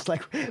Elon Musk,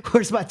 like,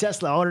 where's my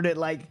Tesla? I ordered it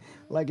like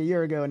a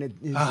year ago, and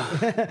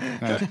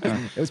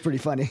it was pretty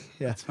funny.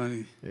 Yeah, That's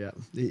funny. yeah.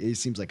 He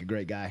seems like a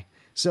great guy.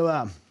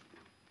 So,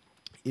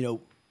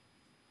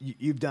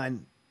 you've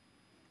done,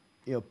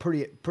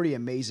 pretty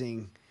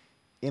amazing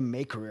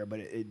MMA career, but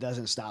it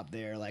doesn't stop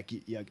there. Like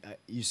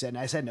you said, and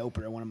I said in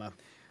opener, one of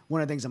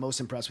the things I'm most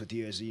impressed with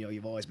you is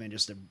you've always been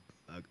just a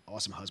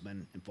awesome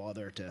husband and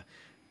father to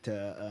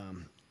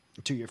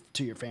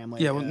your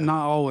family. Yeah, well,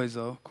 not always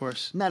though, of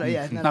course. Not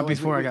Not always.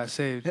 before I got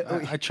saved.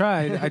 I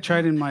tried. I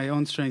tried in my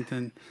own strength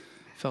and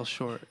fell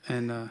short.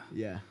 And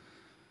Yeah.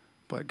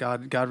 but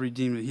God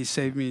redeemed me. He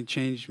saved me,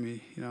 changed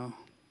me.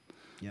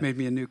 Yep. Made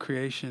me a new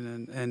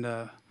creation.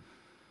 And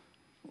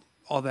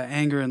all that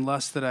anger and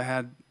lust that I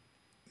had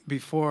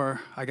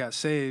before I got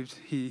saved,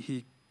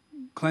 He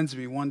cleansed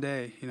me one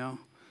day.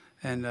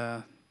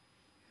 And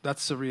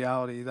that's the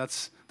reality.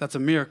 That's a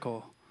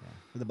miracle.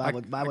 The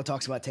Bible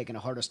talks about taking a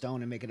heart of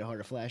stone and making it a heart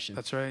of flesh. And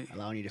That's right.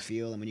 allowing you to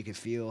feel. And when you can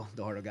feel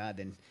the heart of God,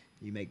 then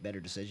you make better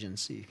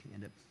decisions. You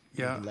end up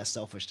making less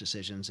selfish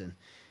decisions, and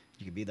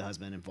you can be the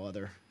husband and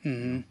father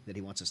that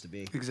He wants us to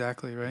be.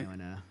 Exactly right.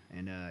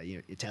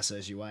 Tessa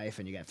is your wife,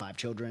 and you got 5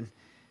 children,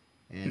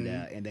 and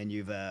then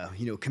you've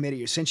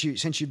committed since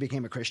you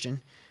became a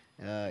Christian.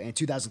 In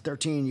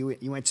 2013,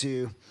 you went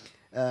to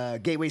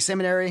Gateway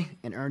Seminary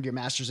and earned your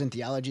master's in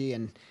theology,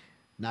 and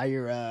now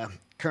you're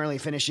currently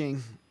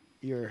finishing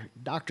your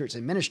doctorates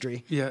in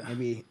ministry. Yeah.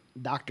 Maybe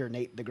Dr.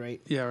 Nate the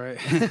Great. Yeah, right.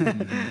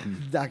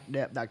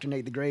 Dr.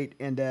 Nate the Great,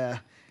 and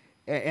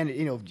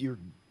you're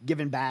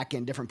giving back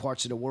in different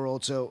parts of the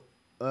world. So,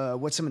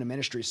 what's some of the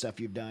ministry stuff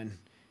you've done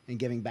and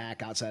giving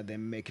back outside the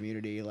MMA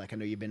community? Like I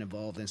know you've been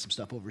involved in some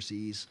stuff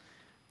overseas.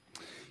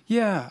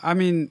 Yeah, I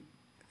mean,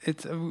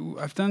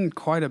 I've done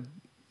quite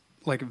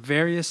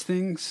various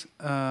things.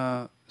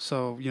 So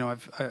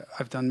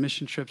I've done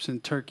mission trips in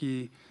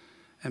Turkey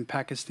and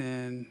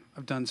Pakistan.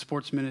 I've done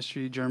sports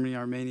ministry, Germany,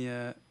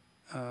 Armenia,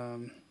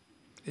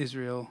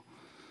 Israel,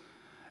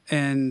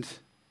 and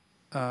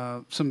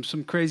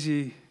some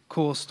crazy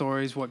cool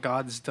stories. What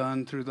God's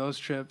done through those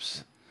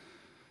trips.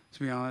 To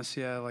be honest,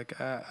 yeah, like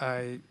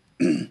I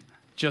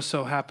just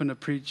so happened to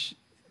preach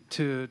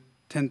to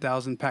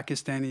 10,000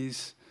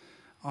 Pakistanis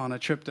on a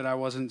trip that I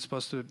wasn't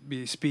supposed to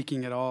be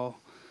speaking at all,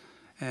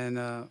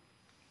 and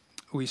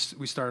we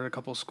started a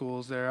couple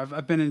schools there.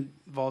 I've been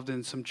involved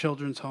in some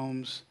children's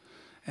homes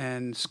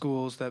and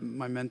schools that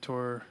my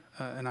mentor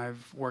and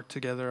I've worked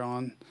together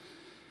on,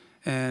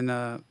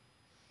 and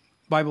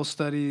Bible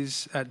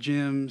studies at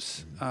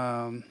gyms,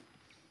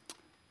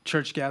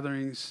 church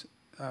gatherings.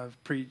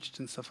 I've preached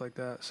and stuff like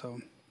that. So,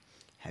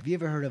 Have you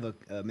ever heard of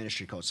a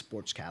ministry called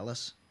Sports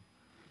Catalyst?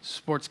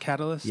 Sports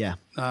Catalyst? Yeah.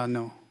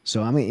 No.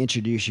 So I'm going to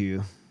introduce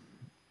you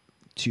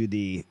to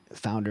the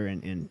founder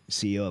and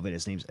CEO of it.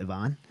 His name's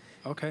Ivan.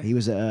 Okay. He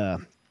was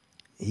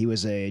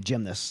a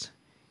gymnast,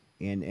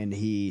 and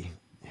he's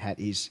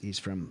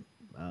from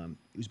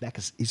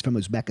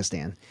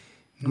Uzbekistan.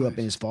 Grew up,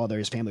 and his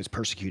family was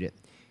persecuted.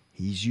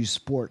 He's used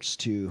sports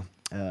to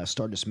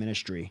start this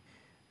ministry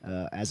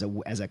as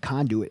a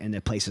conduit in the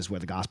places where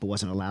the gospel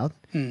wasn't allowed,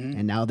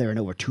 and now they're in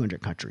over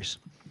 200 countries,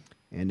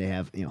 and they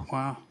have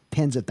Wow.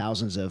 tens of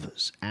thousands of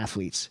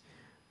athletes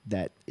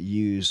that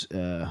use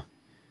their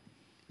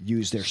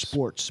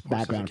sports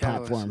background as a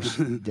catalyst. platforms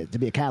to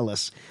be a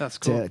catalyst. That's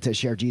cool. to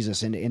share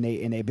Jesus, and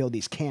they build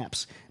these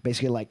camps,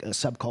 basically like a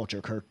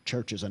subculture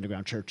churches,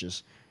 underground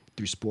churches,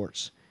 through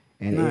sports.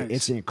 And Nice.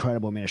 it's an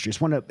incredible ministry.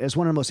 It's one of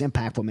the most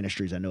impactful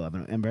ministries I know of.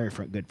 And I'm very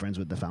good friends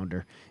with the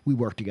founder. We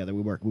work together.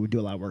 We do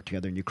a lot of work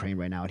together in Ukraine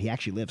right now. And he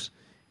actually lives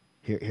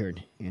here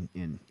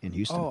in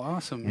Houston. Oh,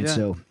 awesome. And yeah.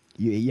 so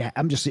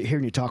I'm just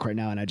hearing you talk right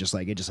now, and it just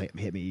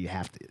hit me. You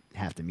have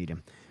to meet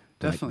him.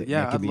 Definitely. That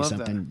Yeah, could I'd be love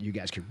something that. you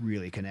guys could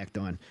really connect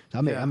on.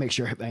 So Yeah. I'll make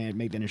sure I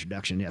make that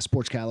introduction. Yeah,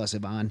 Sports Catalyst,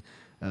 Yvonne,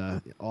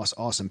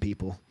 awesome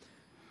people.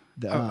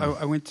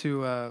 I went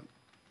to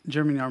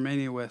Germany,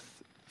 Armenia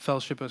with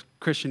Fellowship of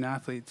Christian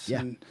Athletes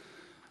Yeah.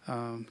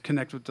 and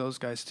connect with those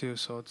guys too.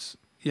 So it's,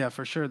 yeah,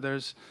 for sure.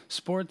 There's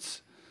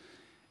sports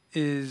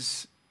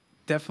is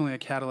definitely a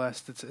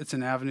catalyst. It's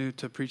an avenue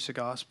to preach the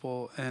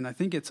gospel. And I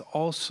think it's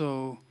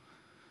also,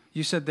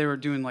 you said they were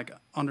doing like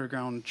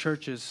underground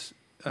churches.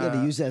 Yeah,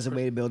 they use it as a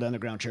way to build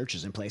underground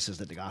churches in places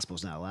that the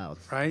gospel's not allowed.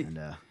 Right. And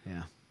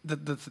yeah.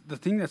 The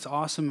thing that's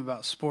awesome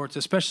about sports,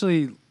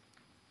 especially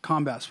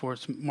combat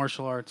sports,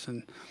 martial arts,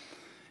 and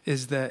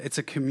is that it's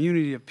a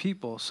community of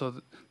people.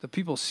 So the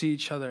people see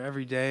each other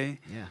every day.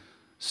 Yeah.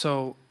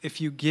 So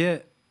if you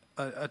get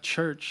a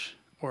church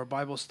or a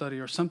Bible study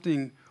or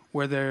something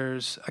where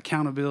there's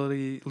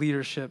accountability,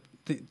 leadership,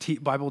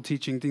 Bible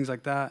teaching, things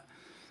like that,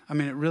 I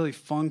mean, it really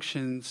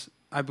functions,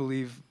 I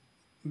believe,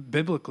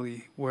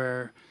 biblically,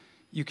 where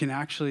you can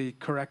actually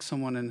correct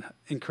someone and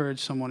encourage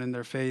someone in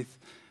their faith,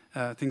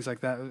 things like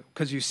that,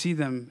 because you see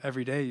them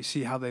every day. You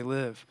see how they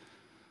live.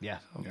 Yeah.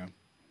 Yeah.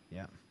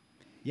 Yeah.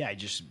 Yeah,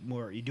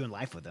 you're doing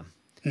life with them.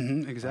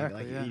 Mm-hmm,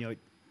 exactly. Like, yeah. you know,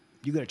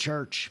 you go to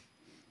church,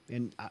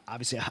 and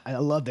obviously I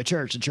love the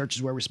church. The church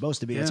is where we're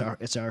supposed to be. Yeah.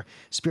 It's our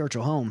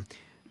spiritual home.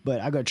 But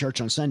I go to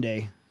church on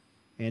Sunday,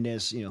 and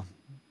there's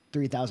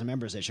 3,000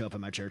 members that show up at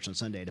my church on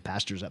Sunday. The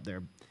pastor's up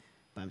there.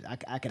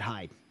 I could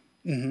hide.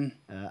 Mm-hmm.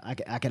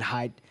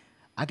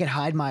 I could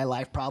hide my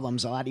life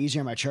problems a lot easier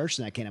in my church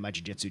than I can in my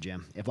jiu-jitsu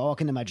gym. If I walk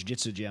into my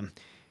jiu-jitsu gym,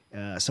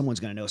 someone's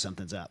going to know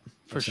something's up.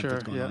 For sure,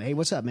 Going yeah. on. Hey,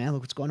 what's up, man?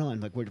 Look what's going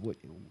on. Like, somebody's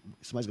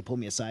going to pull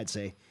me aside and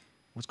say,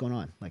 what's going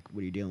on? Like,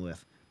 what are you dealing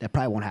with? That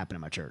probably won't happen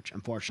in my church,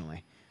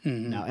 unfortunately.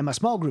 Mm-hmm. Now, in my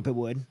small group, it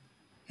would.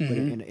 But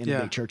in Yeah.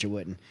 a big church, it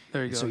wouldn't.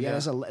 There you So go, yeah, yeah.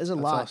 there's a That's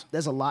lot. awesome.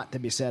 There's a lot to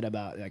be said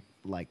about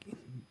like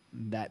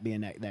that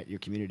being that your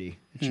community,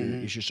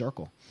 it's your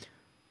circle.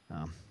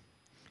 Yeah.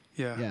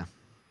 Yeah.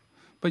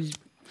 But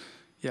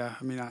yeah,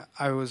 I mean,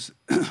 I was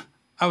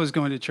I was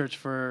going to church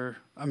for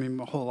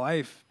my whole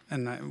life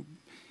and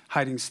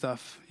hiding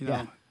stuff,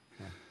 Yeah.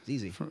 It's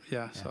easy.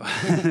 So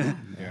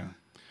Yeah.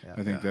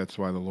 I think that's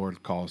why the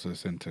Lord calls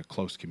us into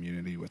close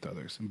community with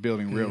others and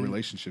building real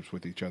relationships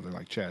with each other,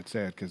 like Chad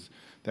said, because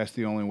that's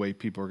the only way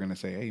people are going to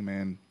say, hey,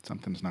 man,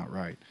 something's not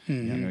right.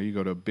 You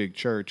go to a big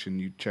church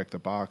and you check the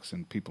box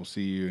and people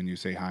see you and you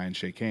say hi and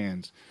shake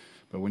hands.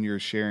 But when you're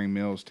sharing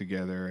meals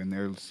together and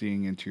they're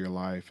seeing into your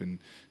life and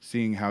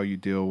seeing how you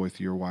deal with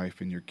your wife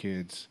and your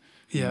kids,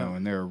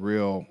 and they're a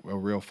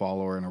real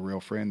follower and a real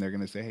friend, they're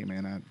going to say, hey,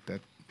 man,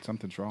 that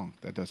something's wrong.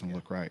 That doesn't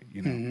look right,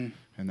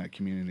 And that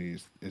community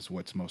is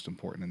what's most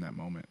important in that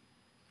moment.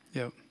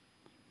 Yep.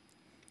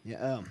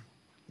 Yeah.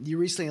 You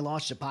recently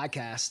launched a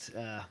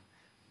podcast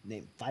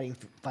named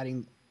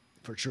Fighting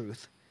for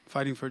Truth.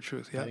 Fighting for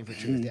Truth. Yeah. Fighting for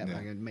Truth. Yeah, I'm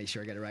going to make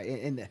sure I get it right.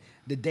 In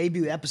the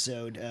debut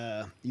episode,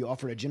 you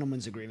offered a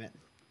gentleman's agreement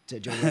to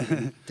Joe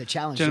Rogan to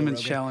challenge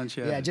Gentleman's Joe Rogan. challenge,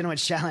 yeah. Yeah,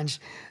 gentleman's challenge.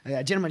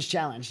 Gentleman's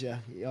challenge. Yeah,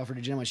 you offered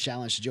a gentleman's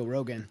challenge to Joe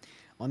Rogan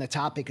on the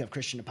topic of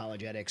Christian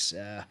apologetics.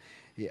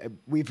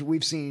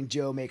 We've seen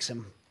Joe make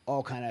some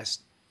all kind of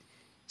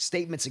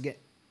statements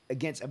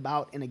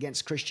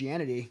against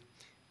Christianity,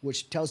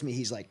 which tells me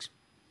he's like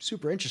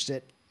super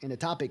interested in the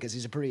topic because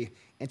he's a pretty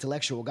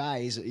intellectual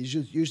guy. He's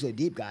usually a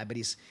deep guy, but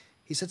he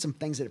said some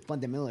things that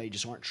fundamentally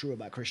just aren't true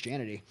about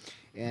Christianity,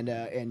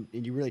 and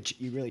you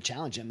really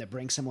challenge him to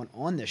bring someone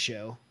on the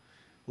show,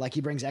 like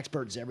he brings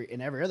experts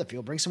in every other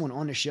field. Bring someone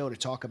on the show to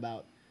talk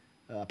about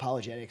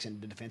apologetics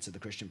and the defense of the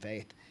Christian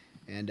faith,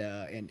 and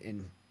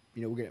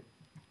we're gonna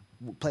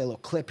play a little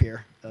clip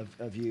here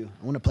of you.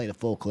 I want to play the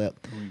full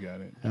clip. We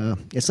got it.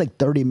 It's like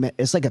 30 minutes.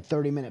 It's like a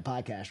 30-minute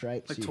podcast,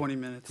 right? Like So 20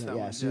 minutes. That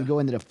yeah. one, So we go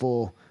into the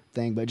full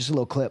thing, but just a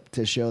little clip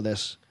to show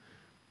this.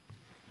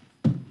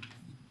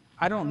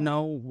 I don't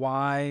know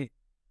why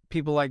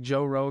people like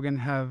Joe Rogan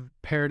have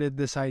parroted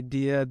this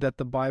idea that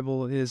the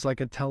Bible is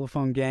like a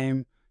telephone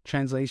game,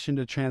 translation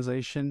to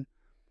translation.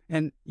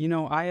 And,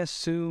 I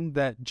assume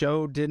that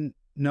Joe didn't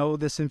know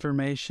this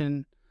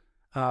information,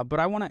 but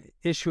I want to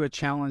issue a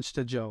challenge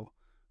to Joe.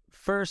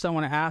 First, I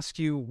want to ask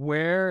you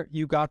where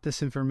you got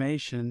this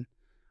information,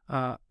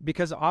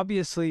 because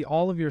obviously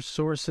all of your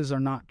sources are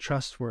not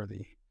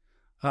trustworthy.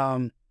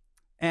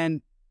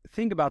 And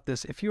think about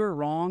this. If you are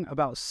wrong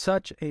about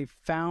such a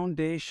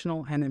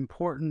foundational and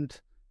important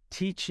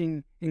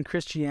teaching in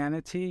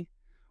Christianity,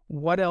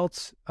 what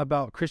else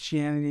about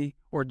Christianity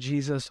or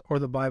Jesus or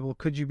the Bible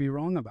could you be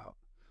wrong about?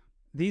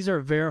 These are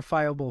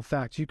verifiable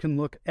facts. You can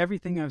look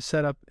everything I've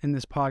set up in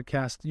this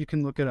podcast, you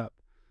can look it up.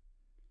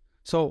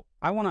 So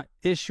I want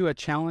to issue a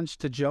challenge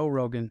to Joe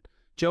Rogan.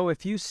 Joe,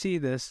 if you see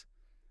this,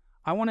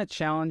 I want to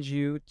challenge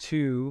you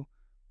to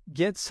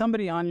get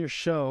somebody on your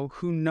show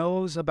who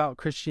knows about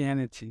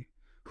Christianity,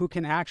 who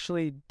can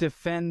actually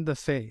defend the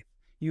faith.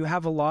 You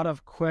have a lot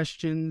of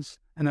questions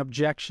and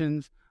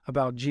objections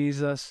about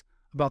Jesus,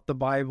 about the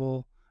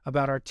Bible,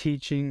 about our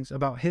teachings,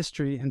 about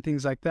history and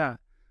things like that,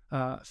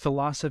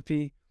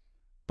 philosophy.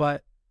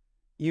 But,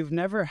 you've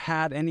never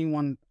had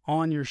anyone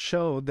on your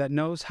show that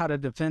knows how to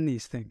defend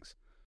these things.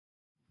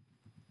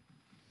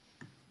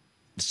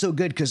 It's so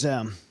good because,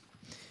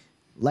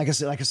 like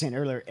I was saying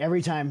earlier,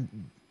 every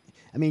time,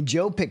 I mean,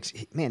 Joe picks,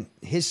 man,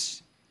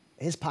 his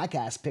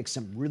podcast picks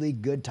some really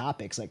good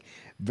topics, like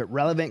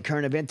relevant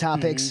current event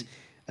topics,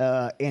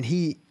 and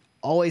he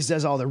always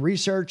does all the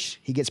research.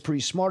 He gets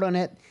pretty smart on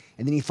it,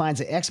 and then he finds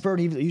an expert.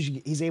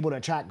 He's able to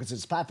attract, because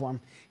it's his platform,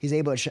 he's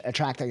able to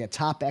attract like a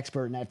top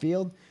expert in that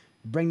field,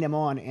 bring them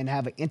on and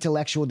have an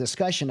intellectual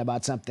discussion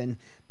about something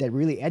that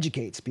really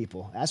educates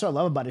people. That's what I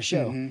love about his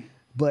show.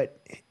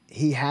 But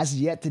he has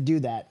yet to do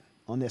that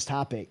on this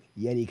topic,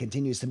 yet he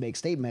continues to make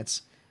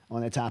statements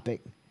on the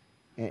topic.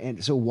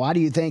 And so why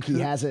do you think he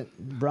hasn't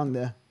brung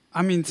the...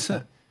 I mean,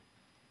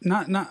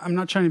 I'm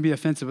not trying to be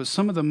offensive, but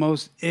some of the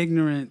most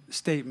ignorant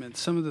statements,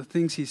 some of the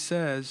things he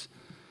says,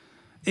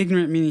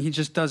 ignorant meaning he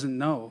just doesn't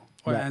know.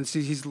 And so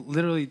he's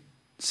literally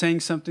saying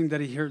something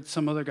that he heard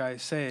some other guy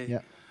say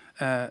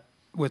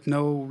with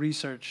no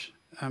research.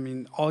 I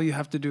mean, all you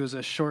have to do is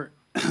a short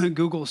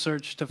Google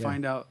search to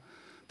find out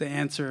the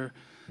answer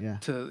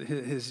to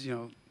his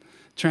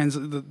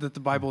that the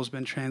Bible has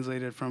been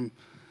translated from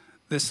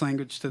this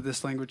language to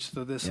this language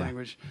to this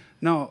language.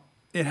 No,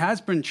 it has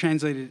been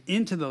translated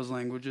into those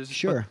languages.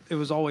 Sure. But it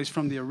was always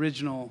from the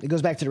original. It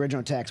goes back to the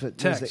original text. But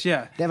text, they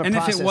have a and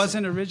process. if it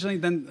wasn't originally,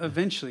 then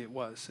eventually it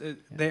was.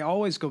 They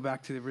always go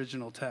back to the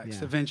original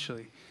text,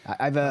 eventually.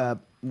 I've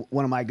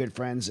one of my good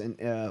friends and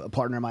a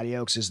partner of Mighty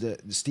Oaks is the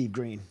Steve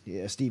Green.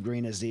 Steve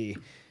Green is the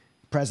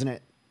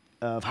president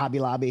of Hobby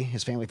Lobby.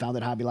 His family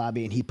founded Hobby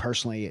Lobby, and he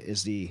personally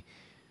is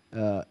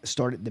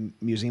started the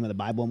Museum of the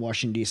Bible in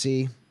Washington,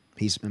 D.C.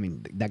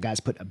 That guy's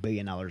put $1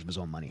 billion of his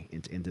own money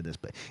into this,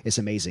 but it's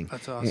amazing.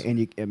 That's awesome.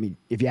 And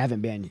if you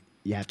haven't been,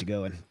 you have to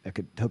go, and I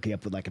could hook you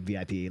up with like a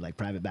VIP, like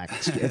private back.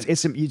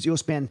 You'll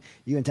spend,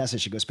 you and Tessa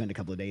should go spend a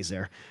couple of days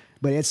there,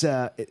 but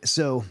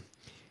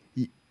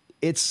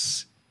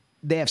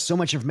they have so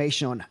much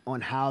information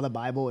on how the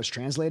Bible is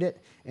translated,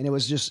 and it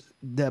was just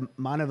the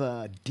amount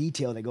of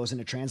detail that goes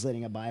into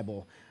translating a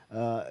Bible,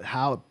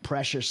 how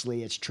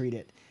preciously it's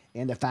treated,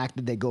 and the fact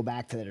that they go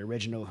back to that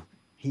original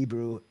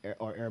Hebrew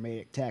or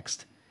Aramaic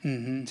text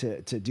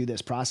to do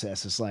this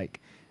process. It's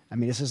like, I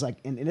mean, this is like,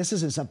 and this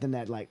isn't something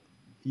that like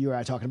you or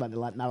I talking about that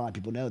not a lot of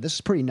people know. This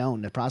is pretty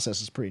known. The process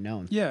is pretty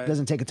known. Yeah, it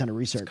doesn't take a ton of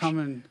research. It's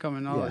common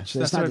knowledge. Yeah,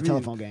 so it's not a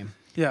telephone game.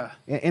 Yeah.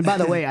 And by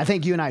the way, I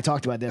think you and I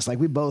talked about this. Like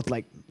we both,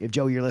 like, if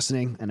Joe, you're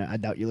listening, and I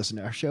doubt you listen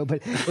to our show,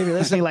 but if you're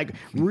listening, like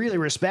really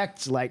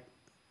respect like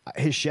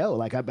his show.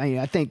 Like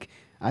I think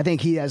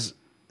he has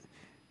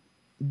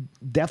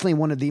definitely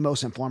one of the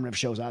most informative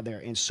shows out there,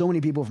 and so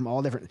many people from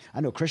all different.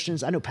 I know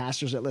Christians, I know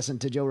pastors that listen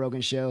to Joe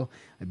Rogan's show,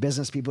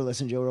 business people that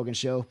listen to Joe Rogan's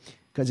show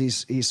because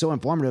he's so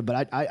informative.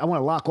 But I want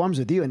to lock arms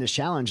with you in this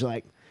challenge,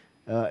 like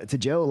to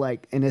Joe,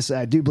 like in this.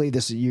 I do believe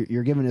this.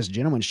 You're giving this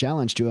gentleman's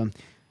challenge to him,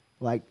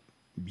 like.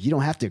 You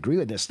don't have to agree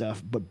with this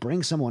stuff, but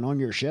bring someone on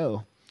your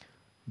show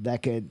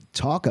that could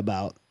talk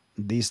about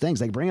these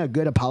things. Like bring a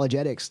good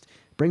apologetics.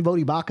 Bring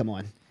Vodi Bakum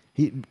on.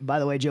 By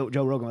the way, Joe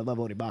Rogan would love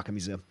Vodi Bakum.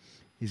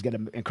 He's got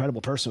an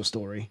incredible personal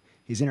story.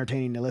 He's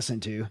entertaining to listen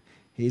to.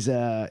 He's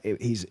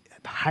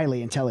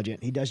highly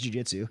intelligent. He does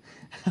jiu-jitsu.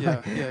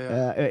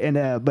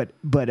 But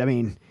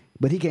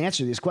he can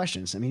answer these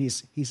questions. I mean,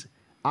 he's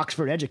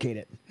Oxford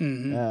educated.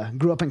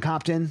 Grew up in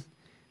Compton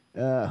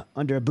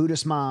under a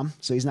Buddhist mom,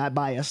 so he's not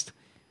biased.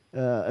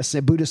 A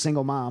Buddhist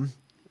single mom,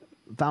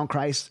 found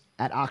Christ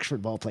at Oxford,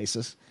 of all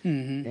places,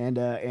 and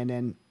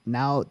then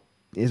now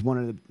is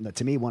one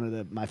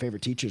of my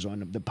favorite teachers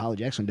on the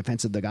apologetics on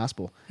defense of the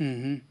gospel.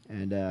 And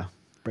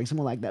bring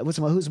someone like that. Who's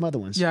some other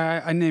ones?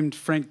 Yeah, I named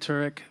Frank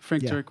Turek.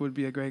 Frank Turek would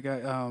be a great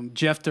guy.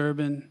 Jeff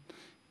Durbin,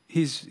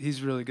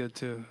 he's really good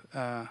too.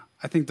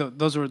 I think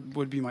those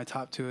would be my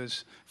top two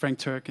is Frank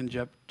Turek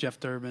and Jeff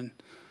Durbin.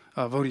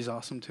 Vodi's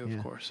awesome too,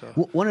 of course. So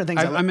one of the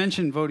things I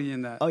mentioned Vodi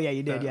in that. Oh yeah,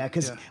 you did,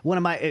 because one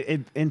of my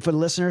and for the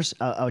listeners,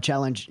 I'll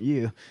challenge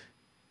you.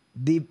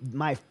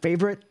 My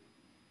favorite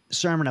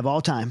sermon of all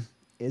time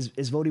is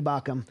Vodi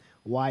Bakum,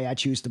 Why I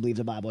Choose to Believe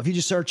the Bible. If you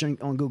just search on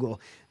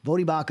Google,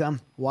 Vodi Bakum,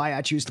 Why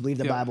I Choose to Believe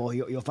the Bible,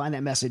 you'll find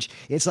that message.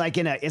 It's like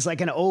in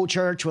an old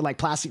church with like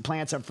plastic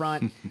plants up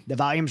front. The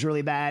volume's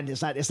really bad.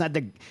 It's not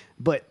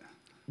but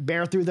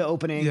bear through the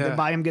opening, the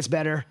volume gets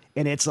better,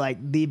 and it's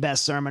like the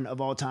best sermon of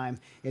all time.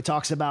 It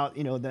talks about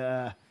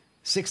the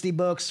 60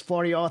 books,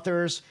 40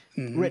 authors,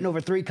 written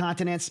over 3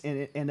 continents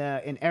in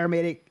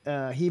Aramaic,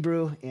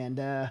 Hebrew,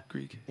 and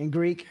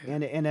Greek,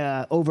 and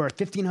over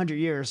 1,500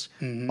 years,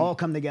 all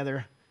come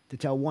together to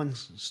tell one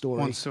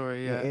story. One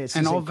story, yeah. It's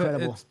and all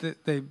incredible.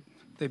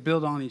 They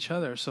build on each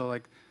other. So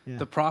like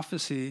the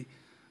prophecy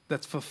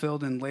that's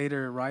fulfilled in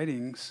later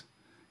writings,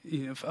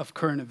 of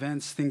current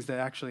events, things that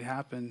actually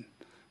happen.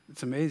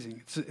 It's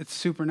amazing. It's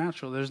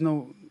supernatural. There's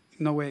no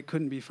way it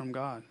couldn't be from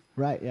God.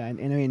 Right. Yeah. And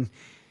I mean,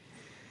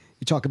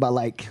 you talk about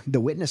like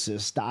the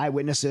witnesses, the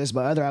eyewitnesses,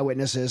 but other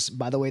eyewitnesses.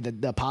 By the way,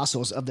 the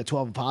apostles of the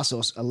 12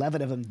 apostles,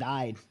 11 of them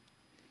died.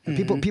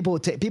 People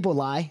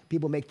lie.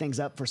 People make things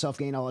up for self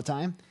gain all the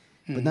time.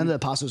 But none of the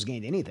apostles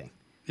gained anything.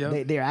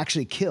 Yep. They are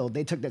actually killed.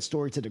 They took that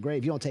story to the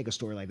grave. You don't take a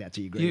story like that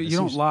to your grave. You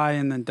don't lie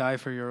and then die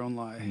for your own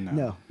lie.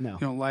 No. You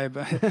don't lie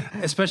about it,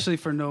 especially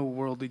for no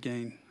worldly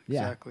gain.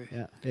 Yeah, Exactly.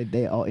 Yeah.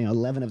 They all,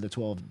 11 of the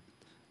 12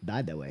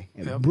 died that way,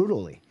 Yep.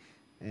 brutally.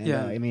 And,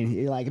 Yeah. I mean,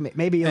 you're like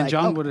maybe And like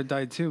John would have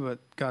died too, but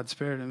God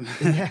spared him.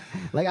 yeah,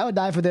 like I would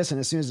die for this, and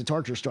as soon as the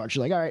torture starts,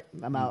 you're like, all right,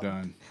 I'm out.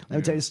 done. Let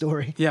me tell you the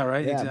story. Yeah,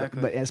 right, But,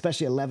 exactly.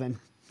 especially 11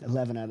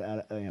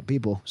 out of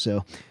people.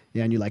 So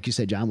yeah, and like you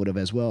said, John would have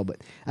as well.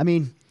 But I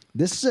mean,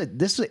 this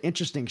is an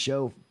interesting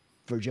show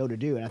for Joe to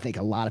do, and I think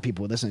a lot of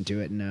people would listen to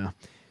it. And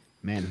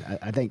man,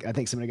 I think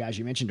some of the guys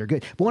you mentioned are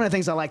good. But one of the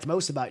things I liked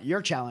most about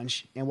your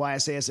challenge, and why I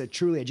say it's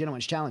truly a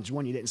gentleman's challenge,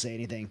 one, you didn't say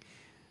anything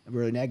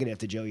really negative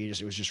to Joe.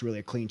 It was just really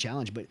a clean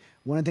challenge. But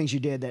one of the things you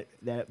did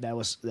that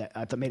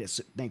I thought made it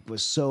think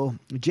was so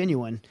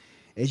genuine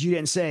is you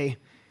didn't say,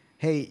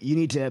 "Hey, you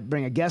need to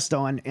bring a guest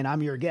on, and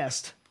I'm your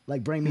guest.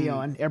 Like, bring me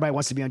on." Everybody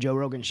wants to be on Joe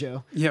Rogan's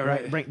show. Yeah,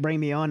 right. Bring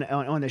me on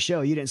the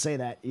show. You didn't say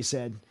that. You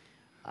said,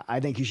 "I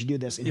think you should do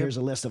this, and here's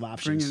a list of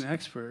options." Bring an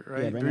expert,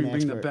 right? Yeah, bring the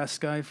expert.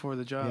 best guy for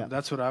the job. Yeah.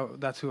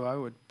 That's who I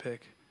would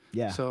pick.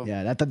 Yeah. So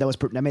I thought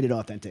that made it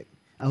authentic.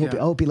 I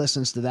hope he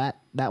listens to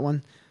that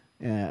one.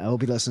 I hope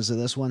he listens to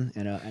this one,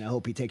 and I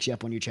hope he takes you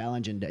up on your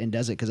challenge and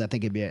does it, because I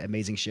think it'd be an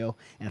amazing show,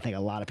 and I think a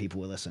lot of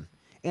people would listen,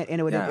 and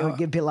it would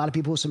give a lot of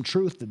people some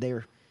truth that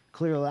they're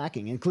clearly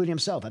lacking, including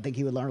himself. I think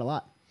he would learn a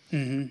lot.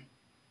 Mm-hmm.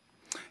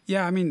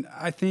 Yeah, I mean,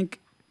 I think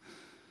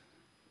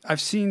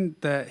I've seen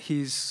that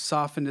he's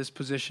softened his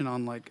position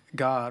on like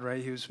God,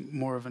 right? He was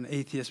more of an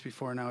atheist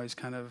before. Now he's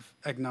kind of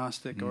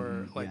agnostic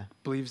or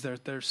believes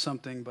there's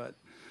something, but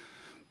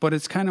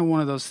it's kind of one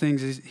of those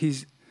things.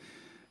 He's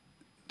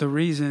the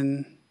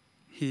reason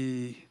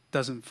he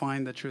doesn't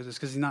find the truth is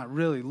because he's not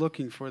really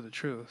looking for the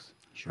truth,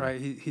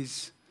 right?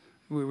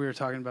 We were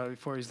talking about it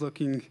before. He's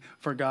looking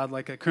for God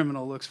like a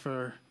criminal looks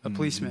for a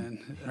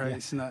policeman, right? Yeah.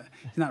 He's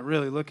not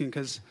really looking,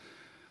 because,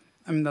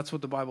 I mean, that's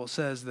what the Bible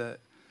says, that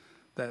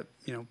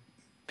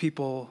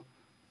people,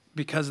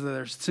 because of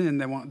their sin,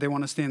 they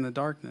want to stay in the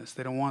darkness.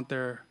 They don't want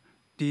their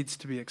deeds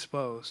to be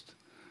exposed,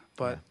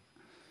 but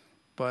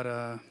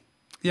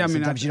yeah, I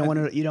mean, sometimes you don't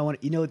want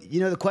to, you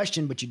know the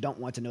question, but you don't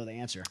want to know the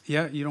answer.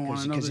 Yeah, you don't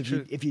want to know the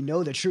truth. If you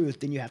know the truth,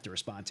 then you have to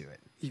respond to it.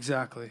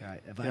 Exactly.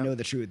 Right. If I know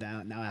the truth,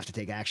 now I have to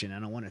take action.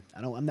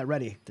 I'm not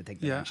ready to take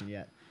that action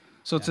yet.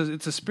 So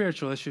it's a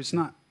spiritual issue.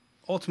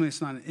 Ultimately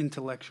it's not an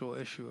intellectual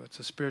issue.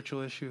 It's a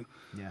spiritual issue.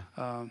 Yeah.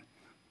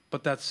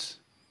 But that's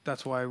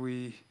why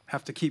we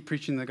have to keep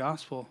preaching the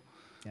gospel,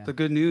 the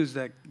good news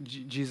that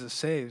Jesus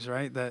saves,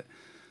 right? That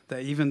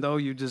even though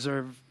you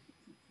deserve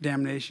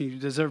damnation, you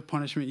deserve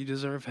punishment, you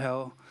deserve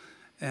hell,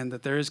 and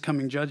that there is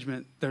coming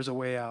judgment, there's a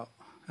way out.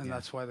 And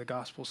that's why the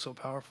gospel is so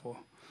powerful,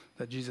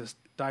 that Jesus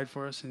died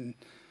for us and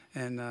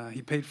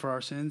he paid for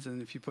our sins,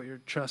 and if you put your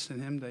trust in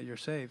him, that you're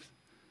saved.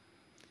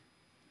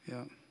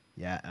 Yeah.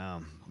 Yeah.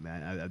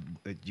 Man,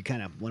 you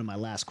kind of, one of my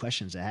last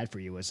questions I had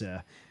for you was,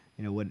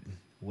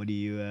 what do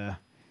you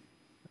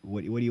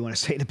want to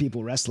say to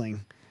people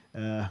wrestling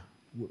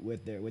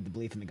with the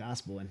belief in the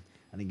gospel? And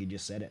I think you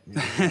just said it.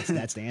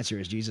 That's the answer,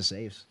 is Jesus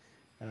saves.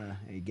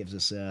 He gives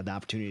us the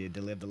opportunity to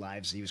live the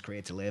lives he was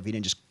created to live. He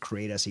didn't just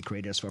create us; he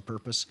created us for a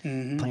purpose,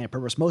 plan, a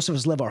purpose. Most of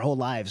us live our whole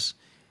lives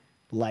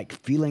like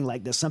feeling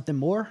like there's something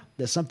more,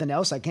 there's something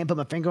else. I can't put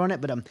my finger on it,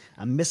 but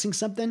I'm missing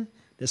something.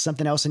 There's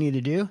something else I need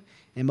to do,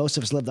 and most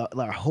of us live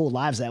our whole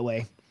lives that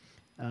way.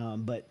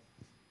 But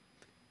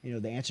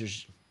the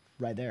answer's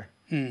right there.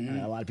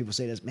 A lot of people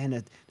say this,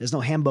 man, there's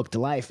no handbook to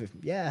life.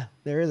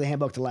 There is a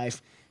handbook to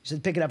life. You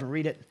should pick it up and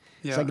read it.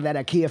 Yeah. It's like that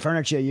IKEA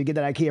furniture. You get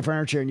that IKEA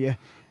furniture and you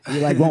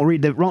like won't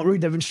read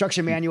the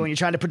instruction manual, and you're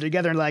trying to put it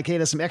together and like, hey,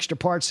 there's some extra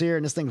parts here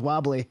and this thing's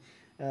wobbly.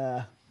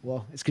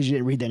 Well, it's because you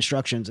didn't read the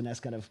instructions, and that's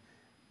kind of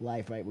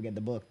life, right? We get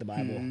the book, the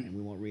Bible, and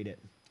we won't read it.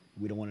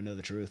 We don't want to know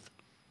the truth.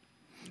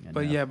 And,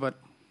 but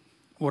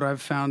what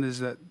I've found is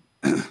that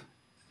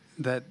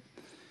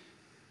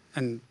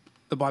and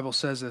the Bible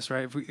says this,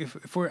 right?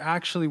 If we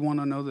actually want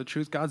to know the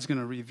truth, God's going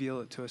to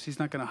reveal it to us. He's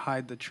not going to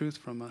hide the truth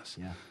from us.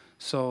 Yeah.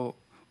 So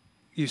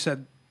you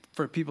said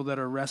for people that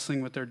are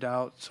wrestling with their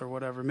doubts or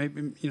whatever,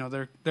 maybe,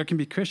 there can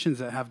be Christians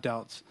that have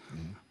doubts,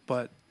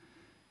 but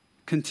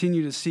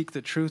continue to seek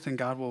the truth and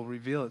God will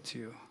reveal it to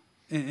you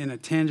in a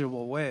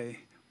tangible way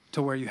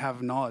to where you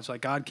have knowledge.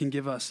 Like God can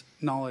give us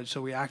knowledge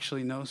so we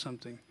actually know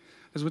something.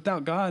 Because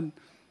without God,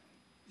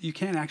 you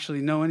can't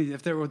actually know anything.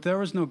 If there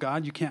was no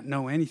God, you can't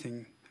know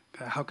anything.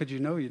 How could you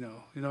know you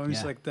know?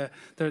 It's like that.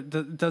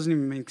 It doesn't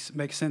even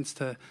make sense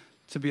to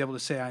be able to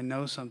say I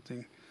know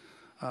something.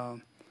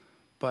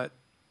 But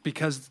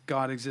because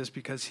God exists,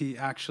 because he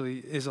actually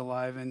is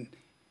alive and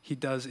he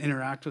does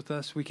interact with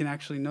us, we can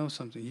actually know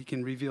something. He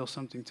can reveal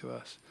something to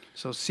us.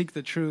 So seek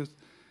the truth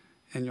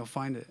and you'll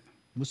find it.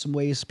 What's some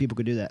ways people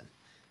could do that?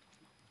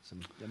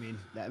 I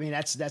mean,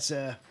 that's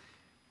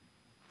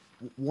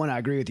one. I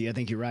agree with you. I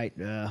think you're right.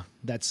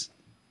 That's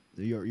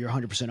you're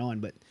 100% on.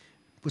 But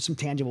what's some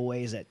tangible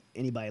ways that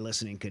anybody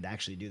listening could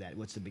actually do that?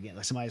 What's the begin?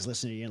 Like somebody's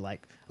listening to you, and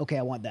like, okay,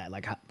 I want that.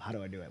 Like, how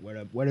do I do it?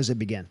 Where does it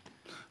begin?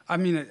 I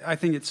mean, I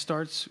think it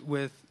starts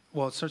with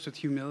well, it starts with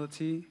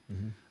humility,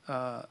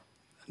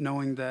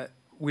 knowing that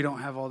we don't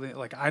have all the,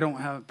 like, I don't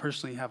have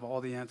personally have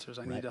all the answers.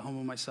 I need to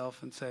humble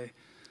myself and say,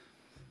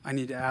 I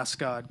need to ask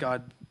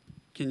God,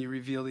 can you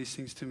reveal these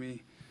things to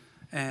me?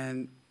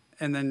 And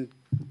then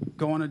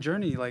go on a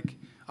journey. Like,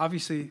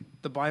 obviously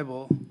the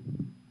Bible,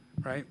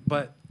 right?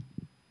 But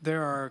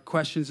there are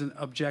questions and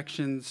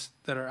objections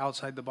that are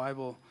outside the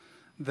Bible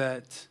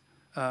that,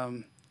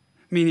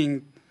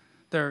 meaning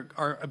there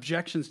are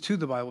objections to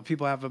the Bible.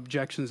 People have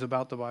objections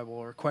about the Bible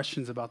or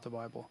questions about the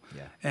Bible.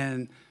 Yeah.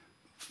 And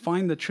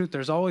find the truth.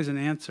 There's always an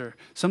answer.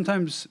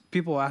 Sometimes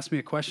people ask me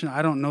a question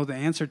I don't know the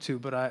answer to,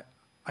 but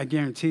I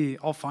guarantee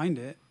I'll find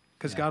it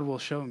because God will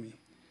show me.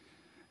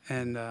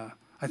 And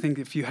I think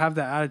if you have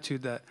that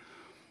attitude that,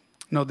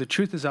 no, the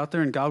truth is out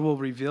there and God will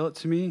reveal it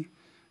to me.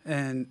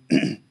 And,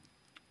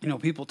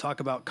 people talk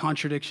about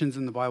contradictions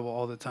in the Bible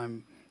all the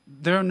time.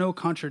 There are no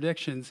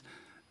contradictions.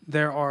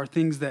 There are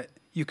things that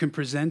you can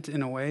present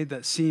in a way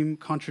that seem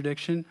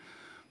contradiction.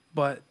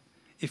 But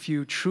if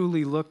you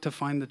truly look to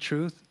find the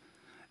truth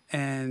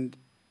and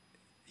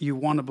you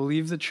want to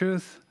believe the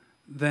truth,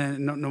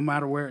 then no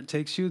matter where it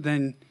takes you,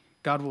 then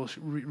God will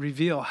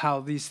reveal how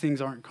these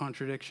things aren't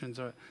contradictions.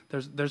 Or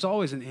there's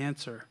always an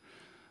answer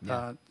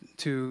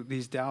to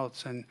these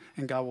doubts, and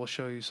God will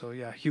show you. So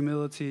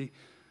humility,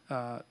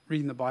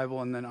 reading the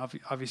Bible, and then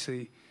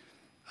obviously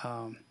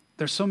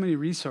there's so many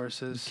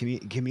resources.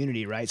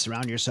 Community, right?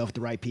 Surround yourself with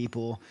the right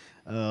people.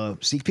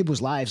 Seek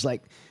people's lives.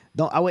 Like,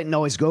 I wouldn't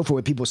always go for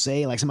what people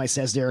say. Like, somebody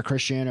says they're a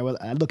Christian, or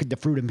I look at the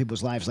fruit in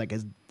people's lives. Like,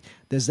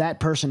 does that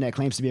person that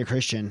claims to be a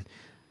Christian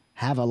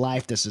have a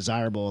life that's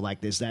desirable?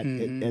 Like, is that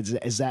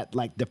is that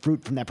like the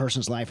fruit from that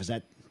person's life? Is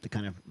that the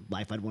kind of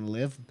life I'd want to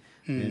live?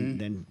 And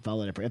then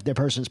follow it. If their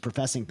person's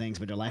professing things,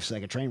 but their life's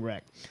like a train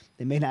wreck,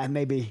 they may not.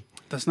 Maybe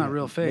that's not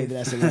real faith. Maybe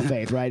that's a real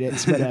faith, right?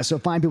 So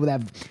find people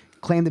that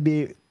claim to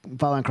be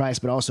following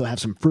Christ, but also have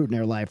some fruit in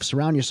their life.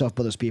 Surround yourself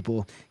with those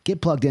people. Get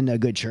plugged into a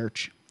good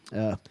church.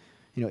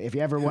 If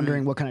you're ever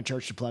wondering what kind of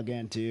church to plug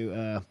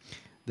into,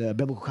 the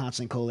Biblical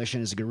Counseling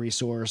Coalition is a good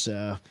resource.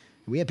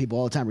 We have people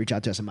all the time reach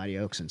out to us in Mighty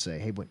Oaks and say,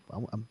 "Hey,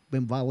 I've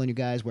been following you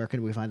guys. Where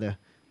can we find a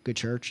good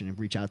church?" And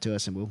reach out to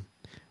us, and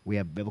we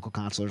have biblical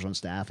counselors on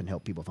staff and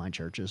help people find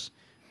churches.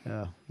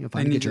 Find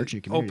a good church in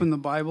your community. Open the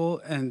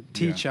Bible and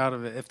teach out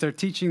of it. If they're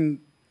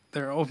teaching,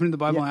 they're opening the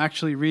Bible and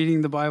actually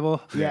reading the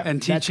Bible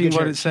and teaching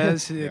what it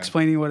says,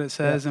 explaining what it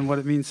says and what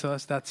it means to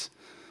us. That's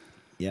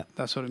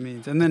what it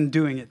means. And then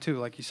doing it too,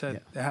 like you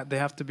said. They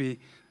have to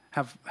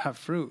have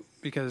fruit,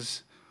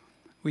 because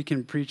we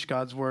can preach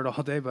God's word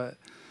all day, but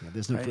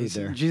there's no fruit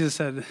there. Jesus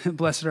said,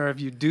 "Blessed are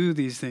if you do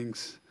these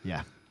things."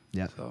 Yeah.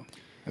 So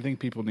I think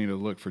people need to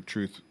look for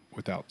truth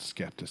without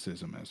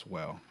skepticism as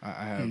well.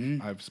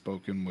 I've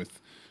spoken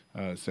with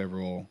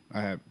several.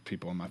 I have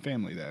people in my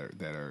family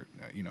that are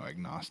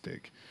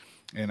agnostic,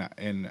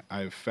 and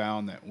I've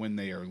found that when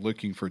they are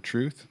looking for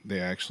truth,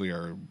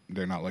 they're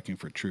not looking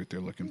for truth.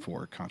 They're looking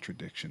for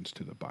contradictions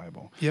to the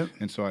Bible. Yep.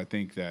 And so I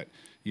think that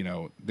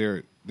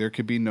there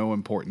could be no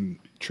important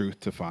truth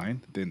to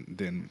find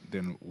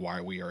than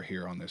why we are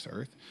here on this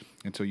earth.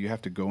 And so you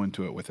have to go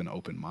into it with an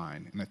open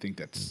mind. And I think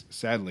that's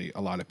sadly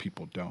a lot of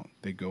people don't.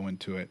 They go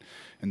into it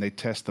and they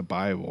test the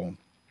Bible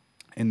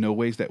in no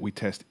ways that we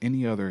test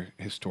any other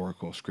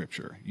historical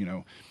scripture.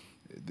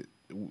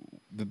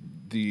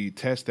 The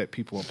test that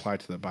people apply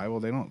to the Bible,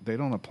 they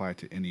don't apply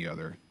to any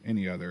other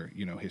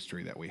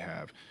history that we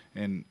have,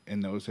 and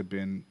those have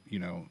been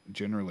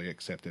generally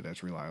accepted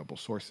as reliable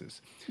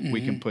sources.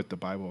 We can put the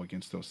Bible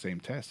against those same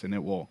tests, and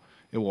it will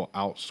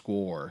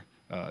outscore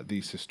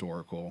these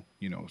historical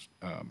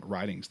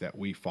writings that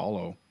we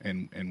follow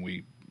and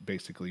we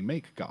basically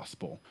make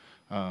gospel.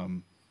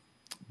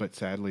 But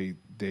sadly,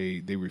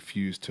 they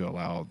refuse to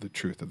allow the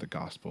truth of the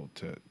gospel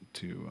to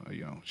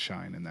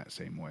shine in that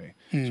same way.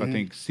 So I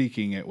think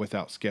seeking it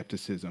without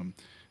skepticism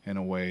in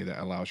a way that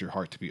allows your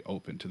heart to be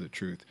open to the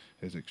truth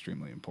is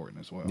extremely important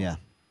as well. Yeah,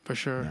 for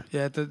sure.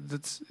 Yeah,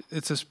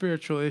 it's a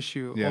spiritual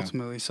issue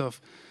ultimately. So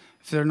if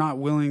they're not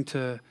willing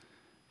to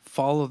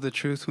follow the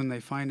truth when they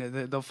find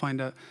it, they'll find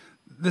out.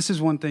 This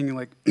is one thing.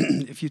 Like,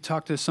 if you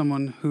talk to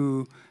someone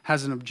who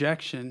has an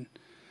objection,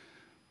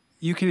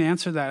 you can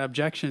answer that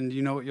objection. Do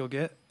you know what you'll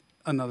get?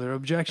 Another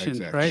objection,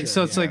 right? Sure,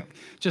 so it's like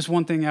just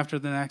one thing after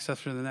the next.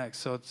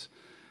 So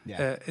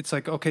it's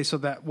like, okay, so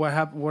that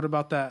what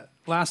about that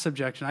last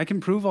objection? I can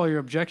prove all your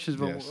objections,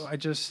 but I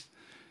just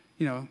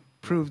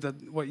prove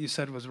that what you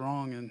said was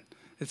wrong. And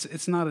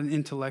it's not an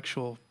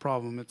intellectual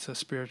problem. It's a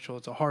spiritual.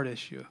 It's a heart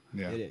issue.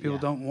 Yeah, people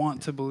don't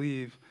want to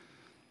believe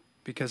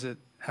because it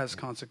has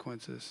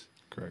consequences.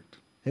 Correct.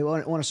 Hey, I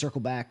want to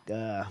circle back.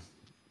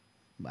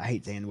 I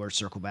hate saying the word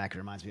 "circle back." It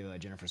reminds me of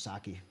Jennifer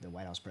Psaki, the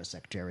White House press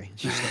secretary.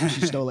 She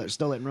stole it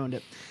and ruined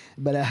it.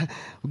 But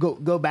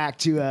go back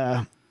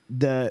to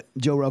the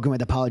Joe Rogan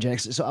with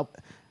apologetics. So,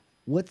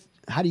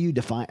 how do you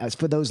define?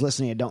 For those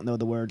listening that don't know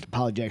the word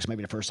apologetics,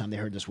 maybe the first time they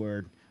heard this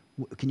word,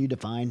 can you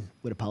define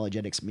what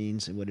apologetics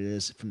means and what it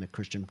is from the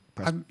Christian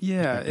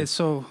perspective?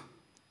 So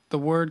the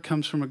word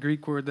comes from a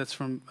Greek word that's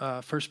from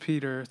 1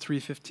 Peter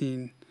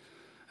 3:15.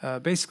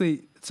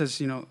 basically it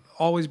says,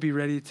 always be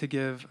ready to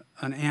give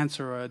an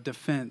answer or a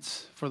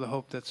defense for the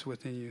hope that's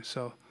within you.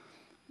 So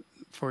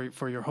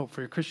for your hope,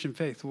 for your Christian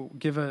faith,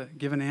 give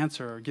an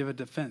answer or give a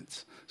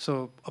defense.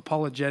 So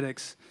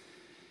apologetics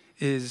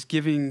is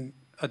giving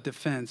a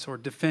defense or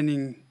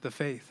defending the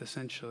faith,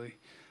 essentially,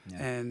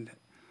 and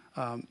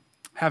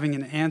having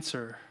an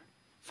answer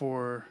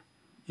for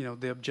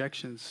the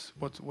objections.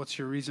 What's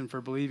your reason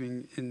for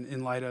believing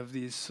in light of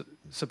these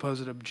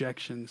supposed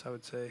objections? I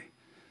would say.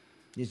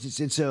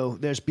 And so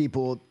there's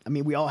people. I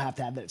mean, we all have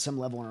to have that at some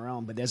level on our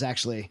own. But there's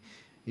actually,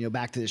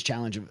 back to this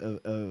challenge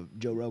of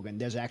Joe Rogan.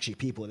 There's actually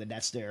people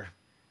that's their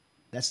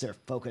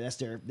focus.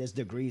 There's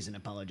degrees in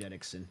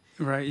apologetics and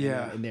right.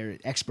 Yeah. And they're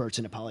experts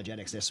in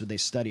apologetics. That's what they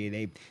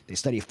study. They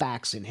study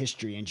facts and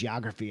history and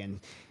geography and.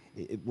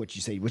 What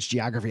you say, which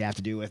geography have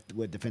to do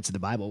with defense of the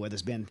Bible, where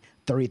there's been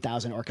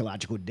 30,000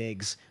 archaeological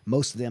digs,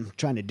 most of them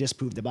trying to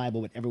disprove the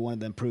Bible, but every one of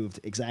them proved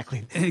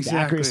exactly the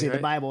accuracy of the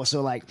Bible.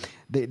 So like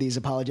these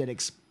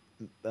apologetics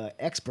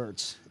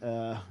experts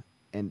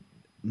and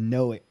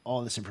know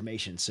all this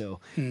information.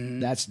 So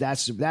that's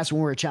when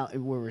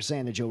we're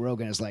saying that Joe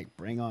Rogan is like,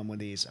 bring on one of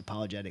these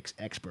apologetics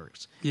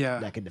experts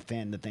that can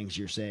defend the things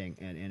you're saying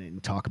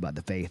and talk about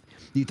the faith.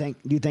 Do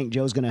you think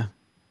Joe's gonna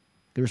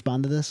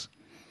respond to this?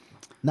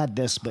 Not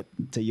this, but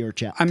to your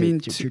challenge. I mean,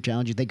 your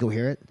challenge. You think he'll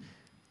hear it?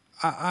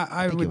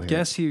 I would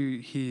guess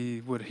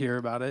he would hear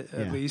about it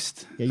at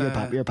least.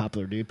 Yeah, you're a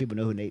popular dude. People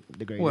know who Nate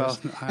the Great is. Well,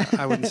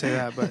 I wouldn't say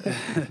that, but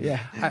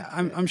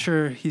I'm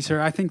sure he's heard.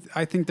 I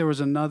think there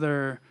was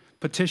another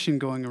petition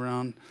going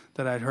around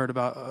that I'd heard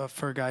about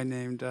for a guy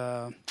named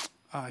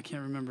I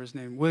can't remember his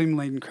name, William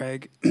Lane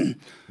Craig.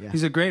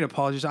 He's a great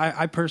apologist.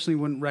 I personally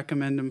wouldn't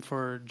recommend him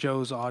for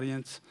Joe's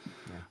audience.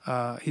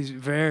 He's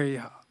very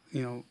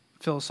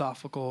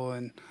philosophical,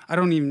 and I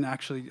don't even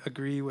actually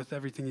agree with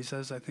everything he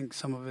says. I think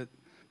some of it,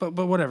 but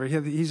whatever.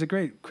 He's a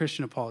great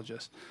Christian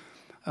apologist.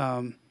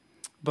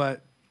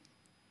 But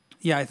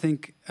yeah, I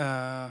think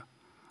I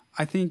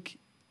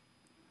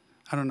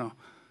don't know.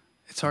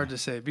 It's hard to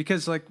say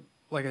because, like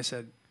I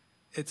said,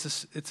 it's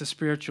a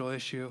spiritual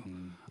issue.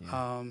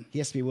 He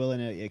has to be willing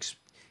to.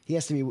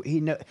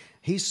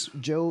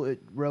 Joe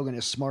Rogan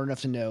is smart enough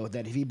to know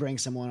that if he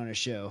brings someone on a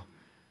show,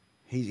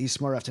 he's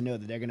smart enough to know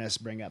that they're going to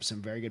bring up some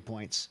very good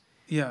points.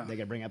 Yeah, they're going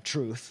to bring up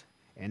truth,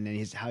 and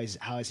then how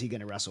is he going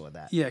to wrestle with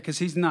that? Yeah, because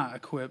he's not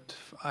equipped.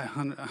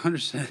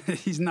 100%.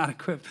 He's not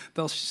equipped.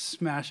 They'll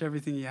smash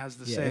everything he has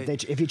to say.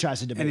 If he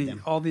tries to debate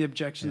them, all the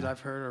objections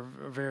I've heard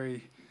are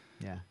very.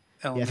 Yeah.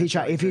 If he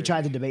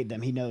tried to debate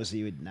them, he knows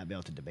he would not be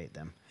able to debate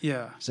them.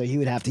 Yeah. So he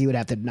would have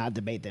to not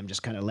debate them,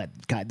 just kind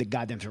of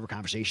guide them through a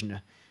conversation.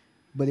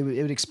 But it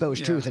would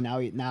expose truth,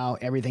 and now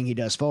everything he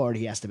does forward,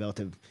 he has to be able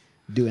to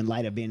do in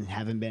light of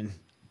having been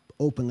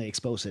openly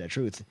exposed to that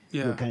truth.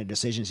 What kind of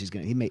decisions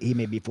he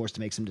may be forced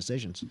to make some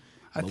decisions.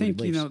 I think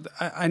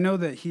I know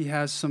that he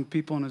has some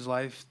people in his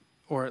life,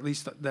 or at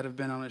least that have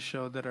been on his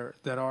show that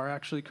are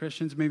actually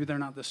Christians. Maybe they're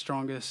not the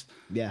strongest.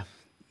 Yeah.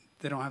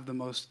 They don't have the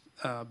most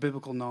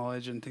biblical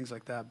knowledge and things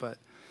like that, but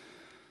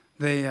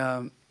they,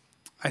 I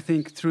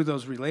think through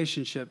those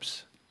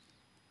relationships,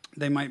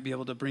 they might be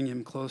able to bring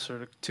him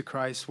closer to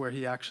Christ, where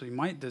he actually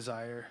might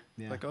desire.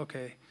 Yeah. Like,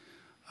 okay,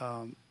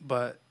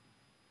 but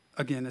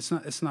again,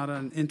 it's not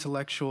an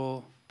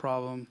intellectual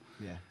problem.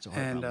 Yeah, it's a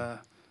hard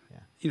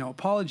problem.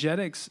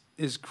 Apologetics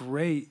is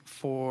great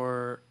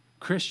for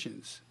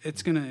Christians.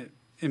 It's going to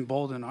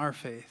embolden our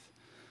faith.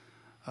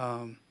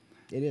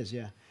 It is,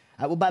 yeah.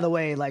 Well, by the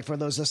way, like for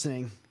those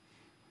listening,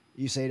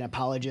 you say an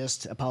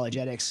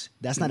apologetics.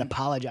 That's not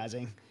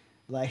apologizing,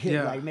 like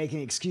making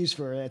an excuse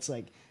for it. It's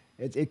like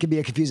it could be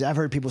a confusing. I've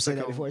heard people say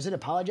that before. Is it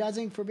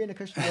apologizing for being a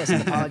Christian? No, it's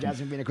not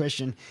apologizing for being a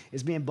Christian.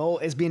 It's being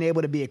bold. It's being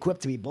able to be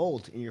equipped to be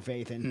bold in your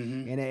faith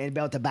and be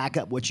able to back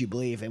up what you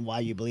believe and why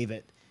you believe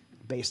it,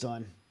 based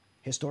on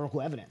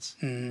historical evidence,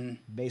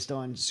 based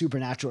on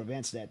supernatural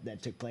events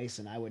that took place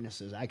and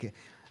eyewitnesses.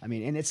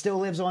 And it still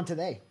lives on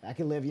today. I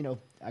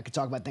could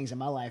talk about things in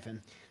my life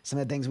and some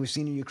of the things we've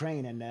seen in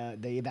Ukraine and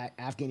the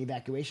Afghan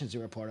evacuations we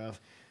were a part of.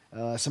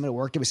 Some of the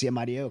work that we see at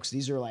Mighty Oaks.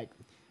 These are like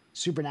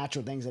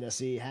supernatural things that I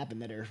see happen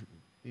that are,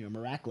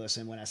 miraculous.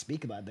 And when I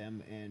speak about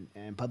them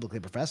and publicly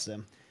profess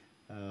them,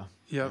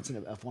 it's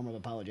a form of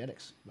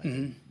apologetics.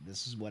 Like,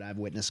 this is what I've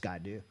witnessed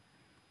God do.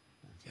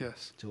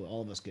 Yes. So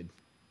all of us could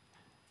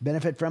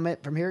benefit from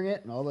hearing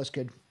it, and all of us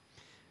could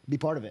be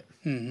part of it.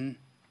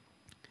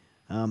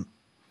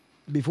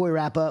 Before we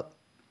wrap up,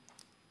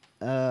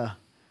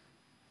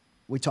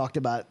 we talked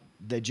about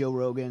the Joe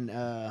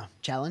Rogan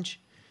challenge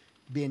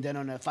being done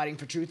on a Fighting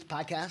for Truth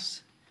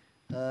podcast.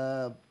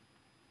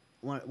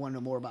 Want to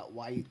know more about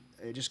why?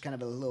 Just kind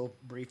of a little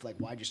brief, like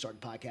why'd you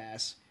start the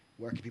podcast?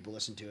 Where can people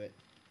listen to it?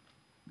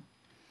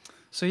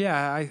 So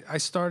I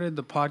started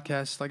the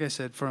podcast, like I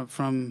said,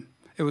 from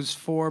it was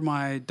for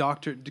my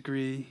doctorate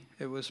degree.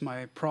 It was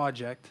my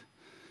project,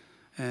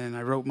 and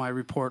I wrote my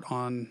report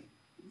on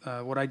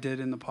what I did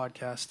in the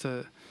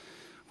podcast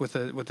with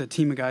a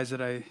team of guys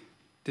that I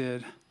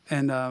did,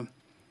 and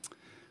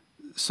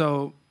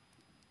so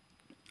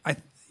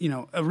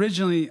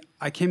originally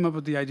I came up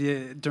with the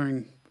idea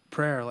during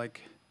prayer,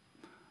 like,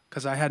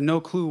 because I had no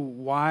clue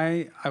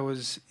why I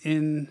was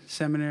in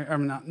seminary. I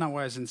mean, not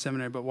why I was in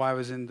seminary, but why I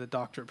was in the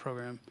doctorate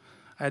program.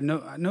 I had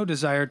no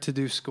desire to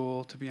do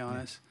school, to be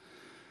honest.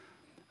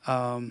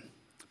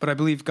 But I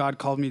believe God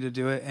called me to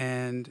do it.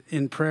 And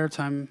in prayer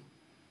time,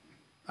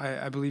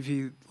 I believe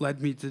he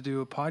led me to do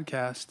a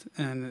podcast.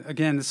 And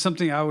again, it's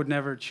something I would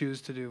never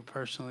choose to do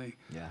personally.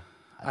 Yeah.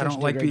 I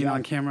don't like being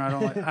on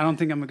camera. I don't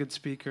think I'm a good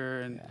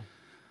speaker. And,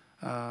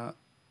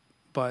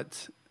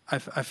 but I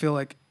feel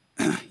like,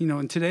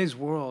 in today's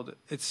world,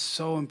 it's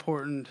so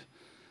important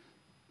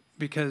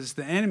because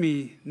the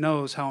enemy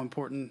knows how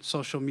important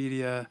social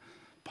media,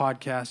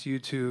 podcasts,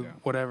 YouTube,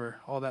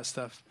 whatever, all that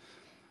stuff.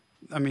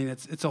 I mean,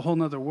 it's a whole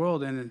nother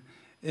world. And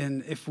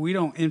if we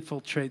don't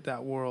infiltrate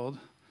that world,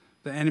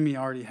 the enemy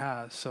already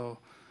has. So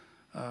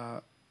I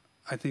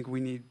think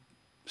we need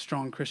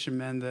strong Christian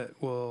men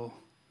that will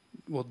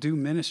do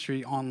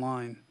ministry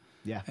online.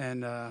 Yeah.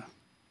 And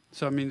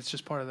so, I mean, it's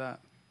just part of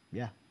that.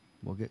 Yeah.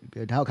 Well,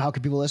 good. How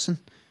can people listen?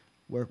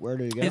 Where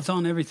do you go? It's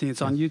on everything.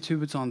 It's on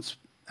YouTube. It's on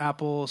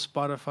Apple,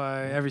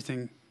 Spotify,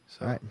 everything.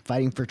 So. All right.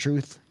 Fighting for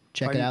Truth.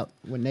 Check it out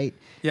with Nate.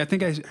 Yeah, I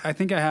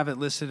think I have it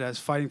listed as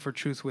Fighting for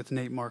Truth with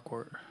Nate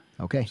Marquardt.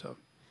 Okay. So.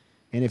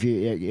 And if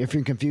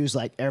you're confused,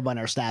 like everybody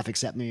on our staff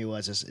except me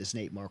is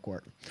Nate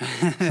Marquardt.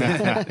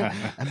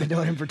 I've been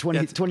knowing him for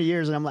 20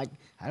 years, and I'm like,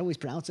 how do we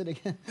pronounce it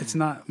again? It's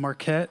not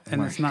Marquette,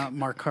 and it's not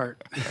Marquardt.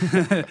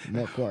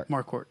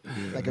 Marquardt.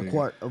 Like a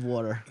quart of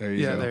water. There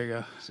you go. There you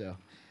go. So,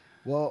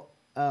 well,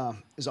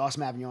 it's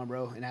awesome having you on,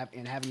 bro,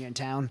 and having you in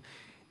town.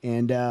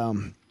 And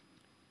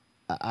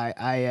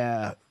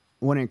I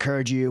want to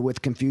encourage you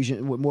with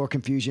more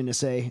confusion to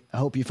say, I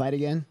hope you fight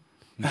again.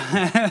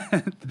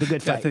 The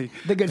good fight.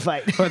 The good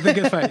fight. Oh, the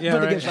good fight. Yeah,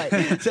 the right. good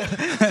fight. So,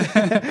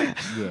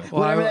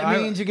 well, whatever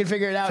that means, you can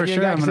figure it out. For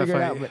sure, I'm going to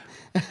fight.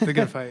 But the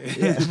good fight.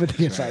 Yeah, but the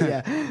good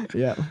fight.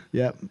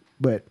 Yeah.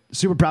 But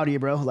super proud of you,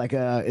 bro. Like,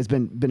 it's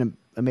been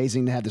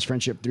amazing to have this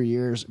friendship 3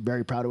 years.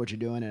 Very proud of what you're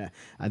doing, and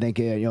I think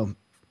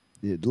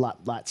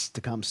lots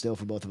to come still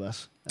for both of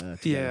us.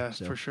 Together,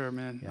 for sure,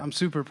 man. Yeah. I'm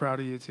super proud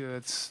of you too.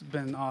 It's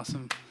been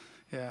awesome.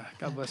 Yeah,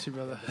 God bless you,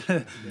 brother.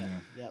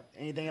 Yeah.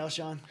 Anything else,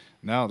 Sean?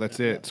 No,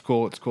 that's it. It's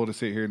cool. It's cool to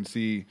sit here and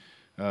see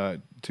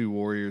two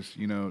warriors,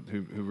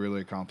 who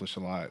really accomplished a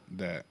lot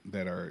that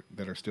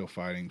are still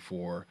fighting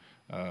for,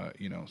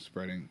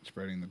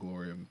 spreading the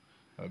glory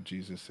of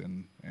Jesus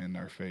and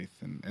our faith,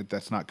 and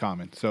that's not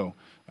common. So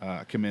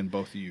I commend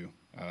both of you.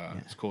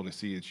 It's cool to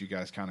see that you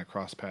guys kind of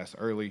cross paths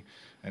early,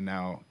 and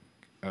now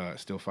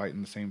still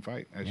fighting the same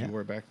fight as you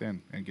were back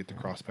then, and get to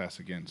cross paths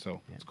again.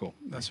 So it's cool.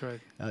 That's right.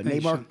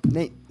 Nate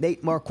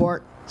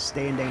Marquardt,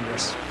 staying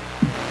dangerous.